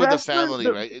because the deals with the Wrestler, family,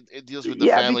 right? It deals with the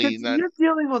yeah, because family, not you're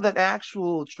dealing with an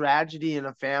actual tragedy in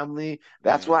a family.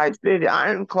 That's yeah. why I say the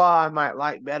Iron Claw I might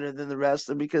like better than the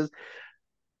Wrestler because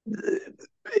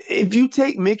if you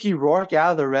take Mickey Rourke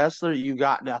out of the Wrestler, you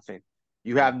got nothing.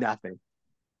 You Yeah. have nothing.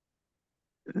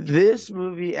 This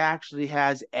movie actually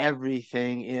has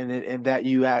everything in it, and that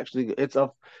you actually it's a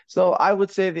so I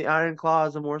would say the Iron Claw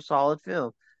is a more solid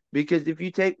film because if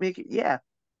you take Mickey, yeah,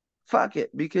 fuck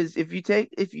it. Because if you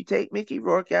take Mickey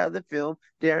Rourke out of the film,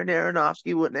 Darren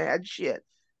Aronofsky wouldn't have had shit.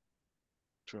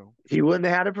 True. He wouldn't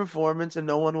have had a performance, and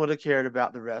no one would have cared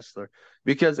about the wrestler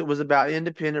because it was about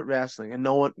independent wrestling, and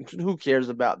no one who cares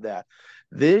about that.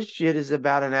 This shit is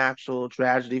about an actual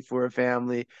tragedy for a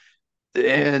family,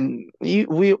 and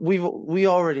we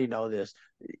already know this.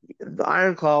 The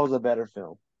Iron Claw was a better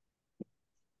film.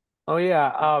 Oh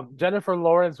yeah, Jennifer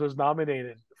Lawrence was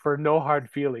nominated for No Hard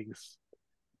Feelings,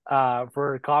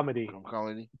 for comedy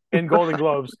Comedy. in Golden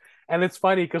Globes, and it's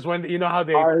funny because when you know how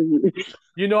they,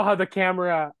 you know how the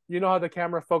camera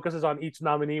focuses on each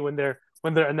nominee when they're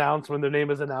announced, when their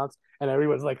name is announced, and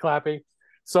everyone's like clapping.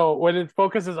 So when it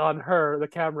focuses on her, the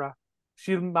camera,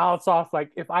 she mouths off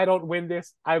like, "If I don't win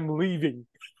this, I'm leaving."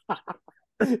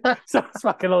 So it's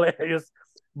fucking hilarious.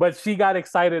 But she got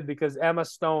excited because Emma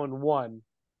Stone won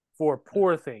for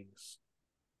Poor Things,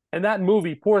 and that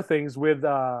movie Poor Things with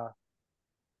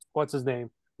what's his name,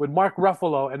 with Mark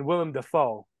Ruffalo and Willem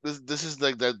Dafoe. This is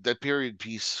like that period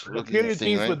piece The looking period thing,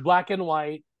 piece right? with black and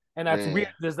white, and that's weird.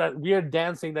 Yeah. There's that weird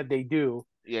dancing that they do.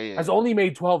 Yeah, Has yeah. only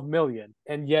made 12 million,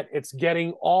 and yet it's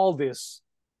getting all this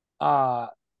uh,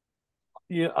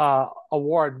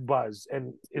 award buzz,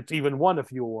 and it's even won a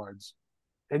few awards.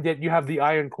 And yet you have the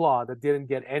Iron Claw that didn't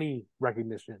get any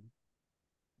recognition.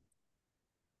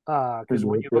 Because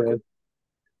when you look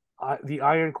at the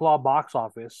Iron Claw box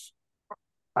office,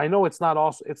 I know it's not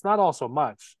also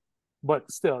much,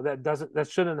 but still that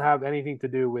shouldn't have anything to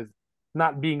do with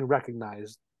not being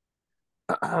recognized.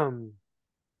 I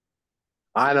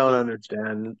don't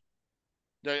understand.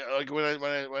 Like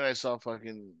when I saw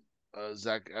fucking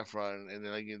Zac Efron and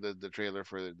then like in the trailer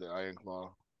for the Iron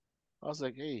Claw, I was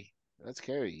like, hey, that's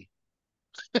Carrie.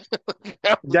 I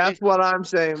was That's like, what I'm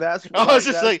saying. That's I was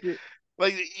like just that's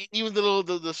like even the little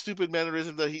the stupid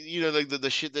mannerism that he like the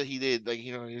shit that he did like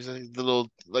he's like the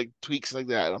little like tweaks like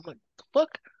that. I'm like, the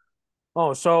fuck.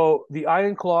 Oh, so the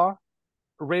Iron Claw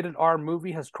rated R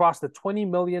movie has crossed the 20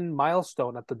 million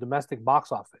milestone at the domestic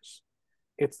box office.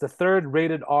 It's the third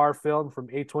rated R film from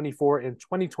A24 in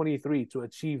 2023 to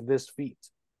achieve this feat.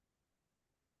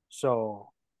 So,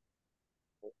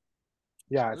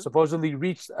 yeah, it supposedly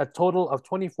reached a total of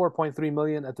 24.3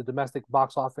 million at the domestic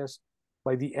box office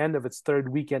by the end of its third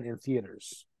weekend in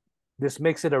theaters. This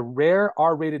makes it a rare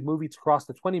R-rated movie to cross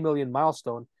the 20 million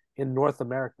milestone in North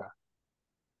America.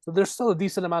 So there's still a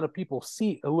decent amount of people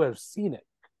who have seen it.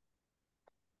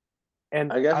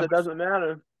 And I guess it doesn't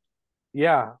matter.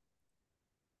 yeah.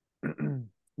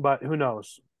 But who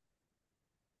knows?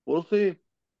 We'll see.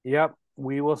 Yep,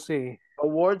 we will see.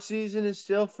 Award season is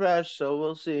still fresh, so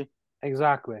we'll see.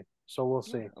 Exactly. So we'll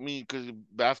see. I mean, because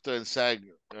BAFTA and SAG,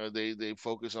 they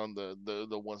focus on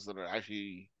the ones that are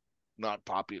actually not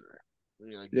popular.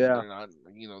 Like Yeah. they're not,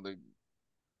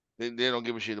 they don't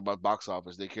give a shit about box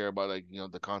office. They care about like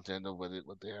the content of what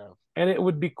they have. And it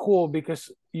would be cool because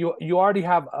you already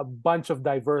have a bunch of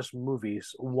diverse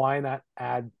movies. Why not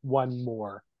add one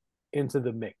more into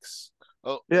the mix?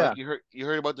 Oh, Yeah. Like you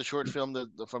heard about the short film that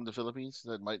from the Philippines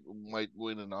that might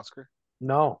win an Oscar?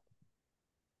 No.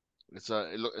 It's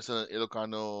an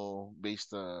Ilocano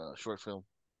based short film.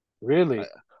 Really? I'm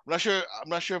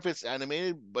not sure if it's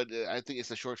animated, but I think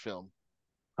it's a short film.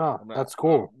 Huh, I'm not, that's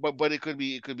cool. but it could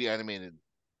be animated.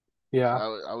 Yeah.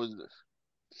 I was,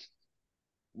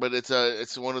 but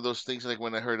it's one of those things like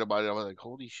when I heard about it, I was like,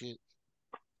 holy shit,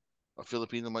 a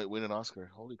Filipino might win an Oscar.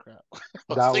 Holy crap! I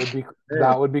was That would thinking, be Yeah,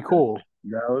 that would be cool.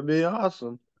 that would be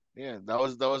awesome. yeah, that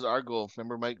was our goal.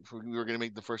 Remember, Mike, we were gonna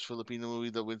make the first Filipino movie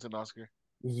that wins an Oscar,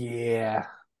 Yeah.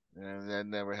 and that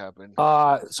never happened.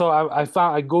 So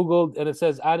I googled and it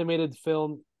says animated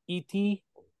film E.T.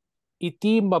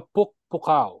 E.T.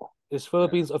 Mapukpukaw is Yeah.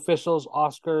 Philippines officials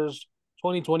Oscars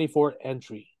 2024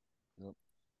 entry. Yep.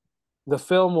 The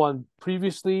film won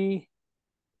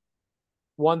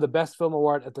the Best Film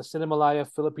Award at the Cinemalaya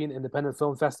Philippine Independent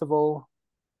Film Festival.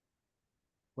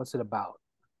 What's it about?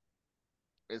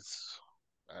 It's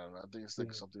I don't know. I think it's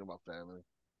like something about family,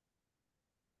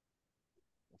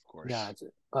 of Yeah,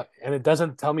 course. and it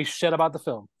doesn't tell me shit about the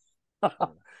film. Yeah.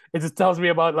 It just tells me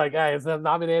about like, hey, it's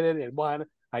nominated, it won.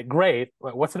 Like, great.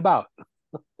 What's it about?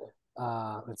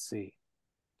 Let's see.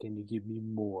 Can you give me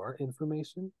more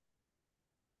information?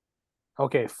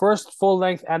 Okay, first full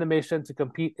length animation to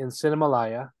compete in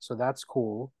Cinemalaya, so that's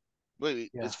cool.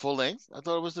 Wait, Yeah. it's full length? I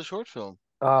thought it was the short film.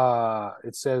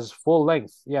 It says full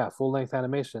length. Yeah, full length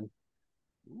animation.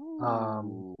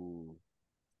 Ooh.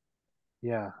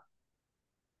 Yeah.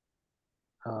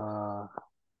 Uh,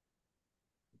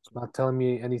 it's not telling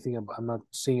me anything about. I'm not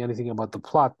seeing anything about the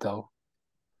plot though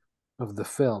of the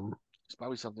film. It's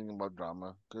probably something about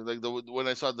drama. Cause like when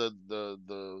I saw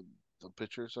the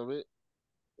pictures of it,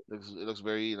 it looks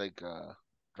very like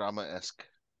drama esque.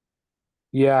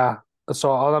 Yeah. So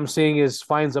all I'm seeing is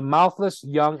finds a mouthless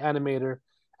young animator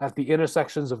at the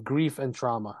intersections of grief and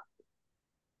trauma.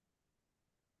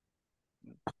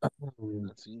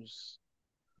 That seems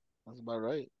that's about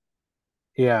right.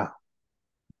 Yeah.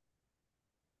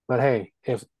 But hey,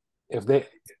 if they,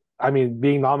 I mean,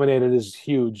 being nominated is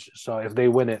huge. So if they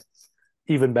win it,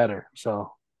 even better.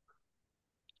 So,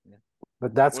 Yeah.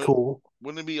 but that's Wouldn't, cool.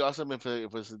 wouldn't it be awesome if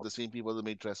it was the same people that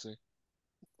made Tresse?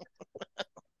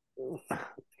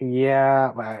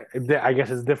 Yeah, I guess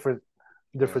it's different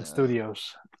Yeah.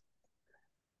 studios.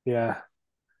 Yeah.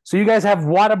 So you guys have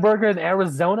Whataburger in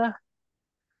Arizona?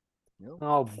 Yep.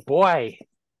 Oh boy,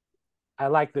 I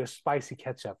like their spicy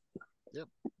ketchup. Yep.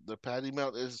 The patty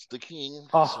melt is the king.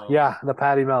 Oh So yeah, the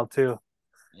patty melt too.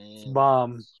 It's and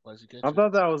bomb. spicy I ketchup.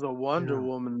 thought that was a Wonder Yeah.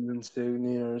 Woman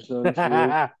insignia or some shit.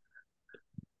 Yeah,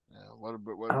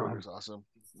 Whataburger's awesome.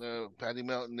 The patty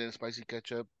melt and then spicy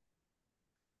ketchup,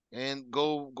 and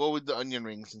go with the onion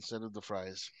rings instead of the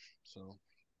fries. So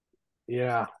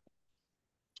Yeah.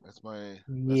 that's my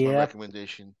Yep.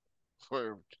 recommendation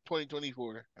for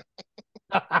 2024.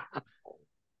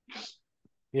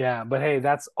 Yeah, but hey,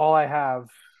 that's all I have.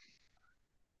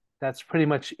 That's pretty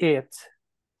much it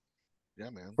Yeah,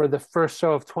 man. for the first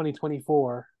show of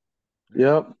 2024.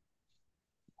 Yep.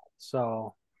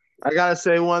 So, I gotta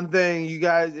say one thing, you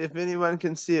guys. If anyone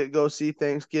can see it, go see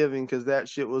Thanksgiving because that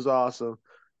shit was awesome.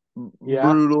 yeah.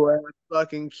 Brutal ass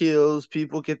fucking kills.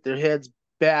 People get their heads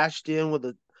bashed in with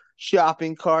a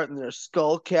shopping cart and their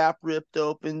skull cap ripped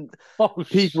open. Oh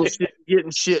People shit.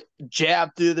 getting shit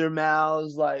jabbed through their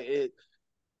mouths. Like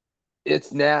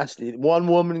it's nasty. One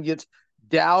woman gets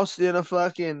doused in a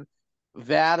fucking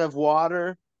vat of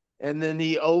water, and then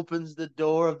he opens the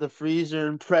door of the freezer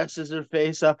and presses her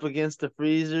face up against the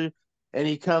freezer. And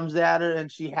he comes at her,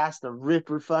 and she has to rip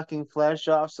her fucking flesh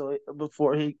off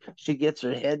before she gets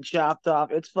her head chopped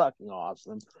off. It's fucking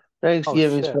awesome. Oh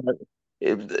Thanksgiving's shit. fun.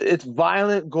 It's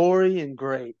violent, gory, and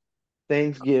great.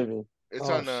 Thanksgiving. It's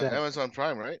Oh on shit. Amazon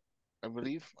Prime, right? I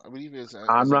believe I'm it's on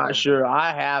not Amazon sure. Prime.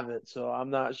 I have it, so I'm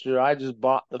not sure. I just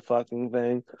bought the fucking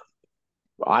thing.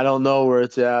 I don't know where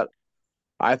it's at.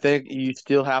 I think you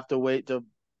still have to wait to.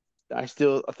 I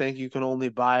still think you can only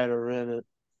buy it or rent it,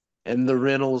 and the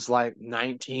rental's like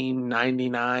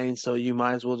 19.99. So you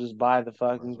might as well just buy the Might as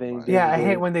fucking well thing buy it. Yeah, I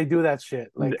hate digitally. when they do that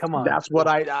shit. Like, come on. That's what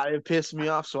it pissed me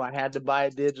off. So I had to buy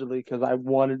it digitally because I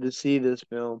wanted to see this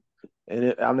film, and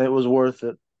it was worth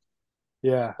it.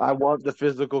 Yeah. I want the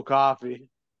physical copy.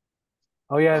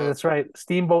 Oh yeah, Uh, that's right.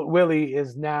 Steamboat Willie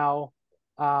is now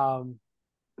um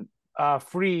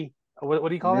free. What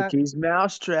do you call that? Mickey's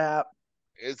Mousetrap,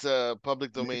 it's a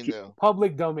public domain Mickey, now.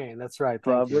 Public domain. That's right.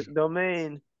 Thank you. public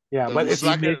domain. Yeah, but The it's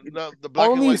Mickey, black and Mickey. no, the black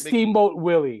and only white Mickey. Steamboat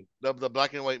Willie. The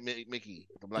black and white Mickey.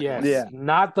 The black and white Yes, Yeah, Mickey.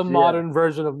 not the yeah. modern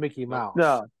version of Mickey Nope. Mouse.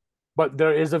 No. But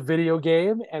there is a video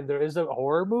game and there is a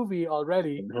horror movie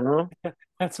already Uh-huh.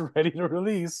 that's ready to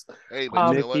release. Hey,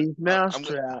 but you know what? Mickey's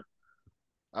Mousetrap.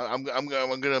 I'm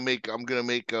gonna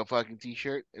make a fucking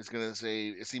T-shirt. It's gonna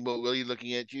say Steamboat Willie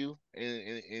looking at you, and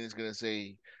it's gonna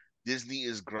say Disney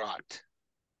is grot.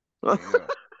 There you go.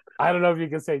 I don't know if you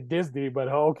can say Disney, but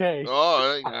okay.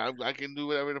 Oh, I can do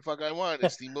whatever the fuck I want.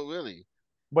 It's Steamboat Willie.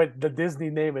 But the Disney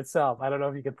name itself, I don't know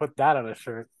if you can put that on a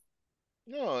shirt.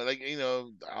 No,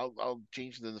 I'll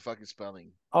change the fucking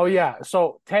spelling. Oh yeah.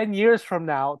 So 10 years from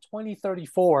now,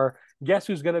 2034, guess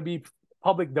who's gonna be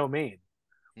public domain?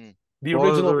 Hmm. The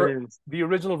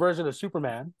original version of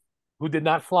Superman, who did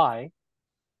not fly,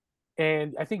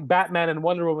 and I think Batman and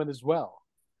Wonder Woman as well.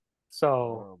 So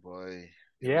Oh boy.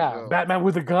 Here yeah, Batman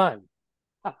with a gun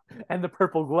and the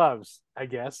purple gloves, I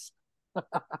guess.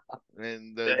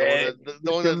 And You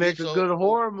can make a good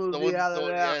horror movie out of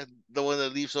that. Yeah, the one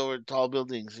that leaps over tall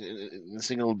buildings in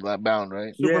single bound,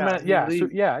 right? Superman, Yeah,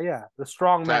 yeah. The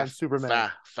strong man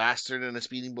Superman. Faster than a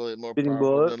speeding bullet, more Speeding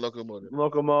powerful bullet. than a locomotive.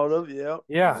 Locomotive,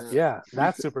 yeah. Yeah,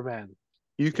 that's Superman.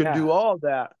 You can do all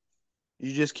that.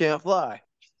 You just can't fly.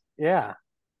 Yeah.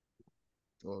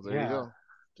 Well, there you go.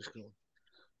 Just go.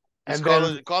 And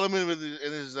call him in with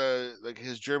his like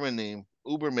his German name,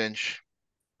 Ubermensch.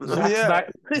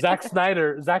 Zack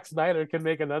Snyder can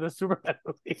make another Superman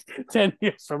movie 10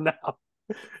 years from now,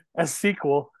 a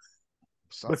sequel.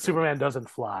 But Superman doesn't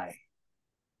fly;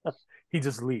 he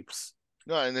just leaps.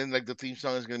 No, and then like the theme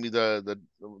song is gonna be the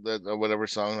whatever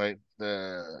song, right?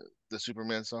 The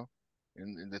Superman song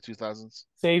in the 2000s.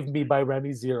 Save Me by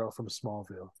Remy Zero from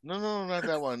Smallville. No, not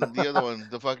that one. The other one,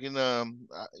 the fucking the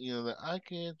I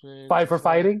can't wait Fight for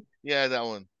Fighting. Yeah, that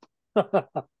one.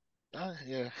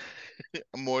 Yeah.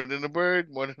 More than a bird,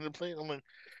 more than a plane. I'm like,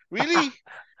 really?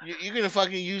 You're gonna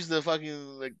fucking use the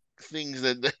fucking like things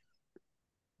that.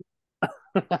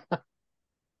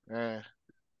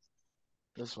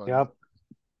 That's fine.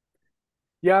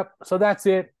 Yep. So that's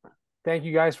it. Thank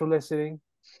you guys for listening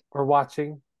or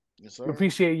watching. Yes, sir. We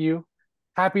appreciate you.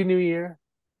 Happy New Year.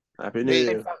 Happy New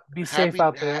Year. Be safe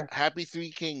out there. Happy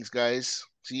Three Kings, guys.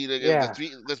 See,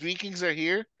 the three kings are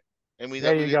here, and we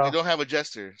don't have a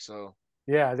jester, so.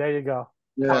 Yeah, there you go.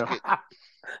 Yeah.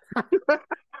 Fuck it.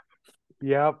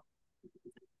 Yep.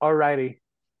 Alrighty.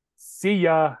 See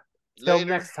ya. Till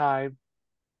next time.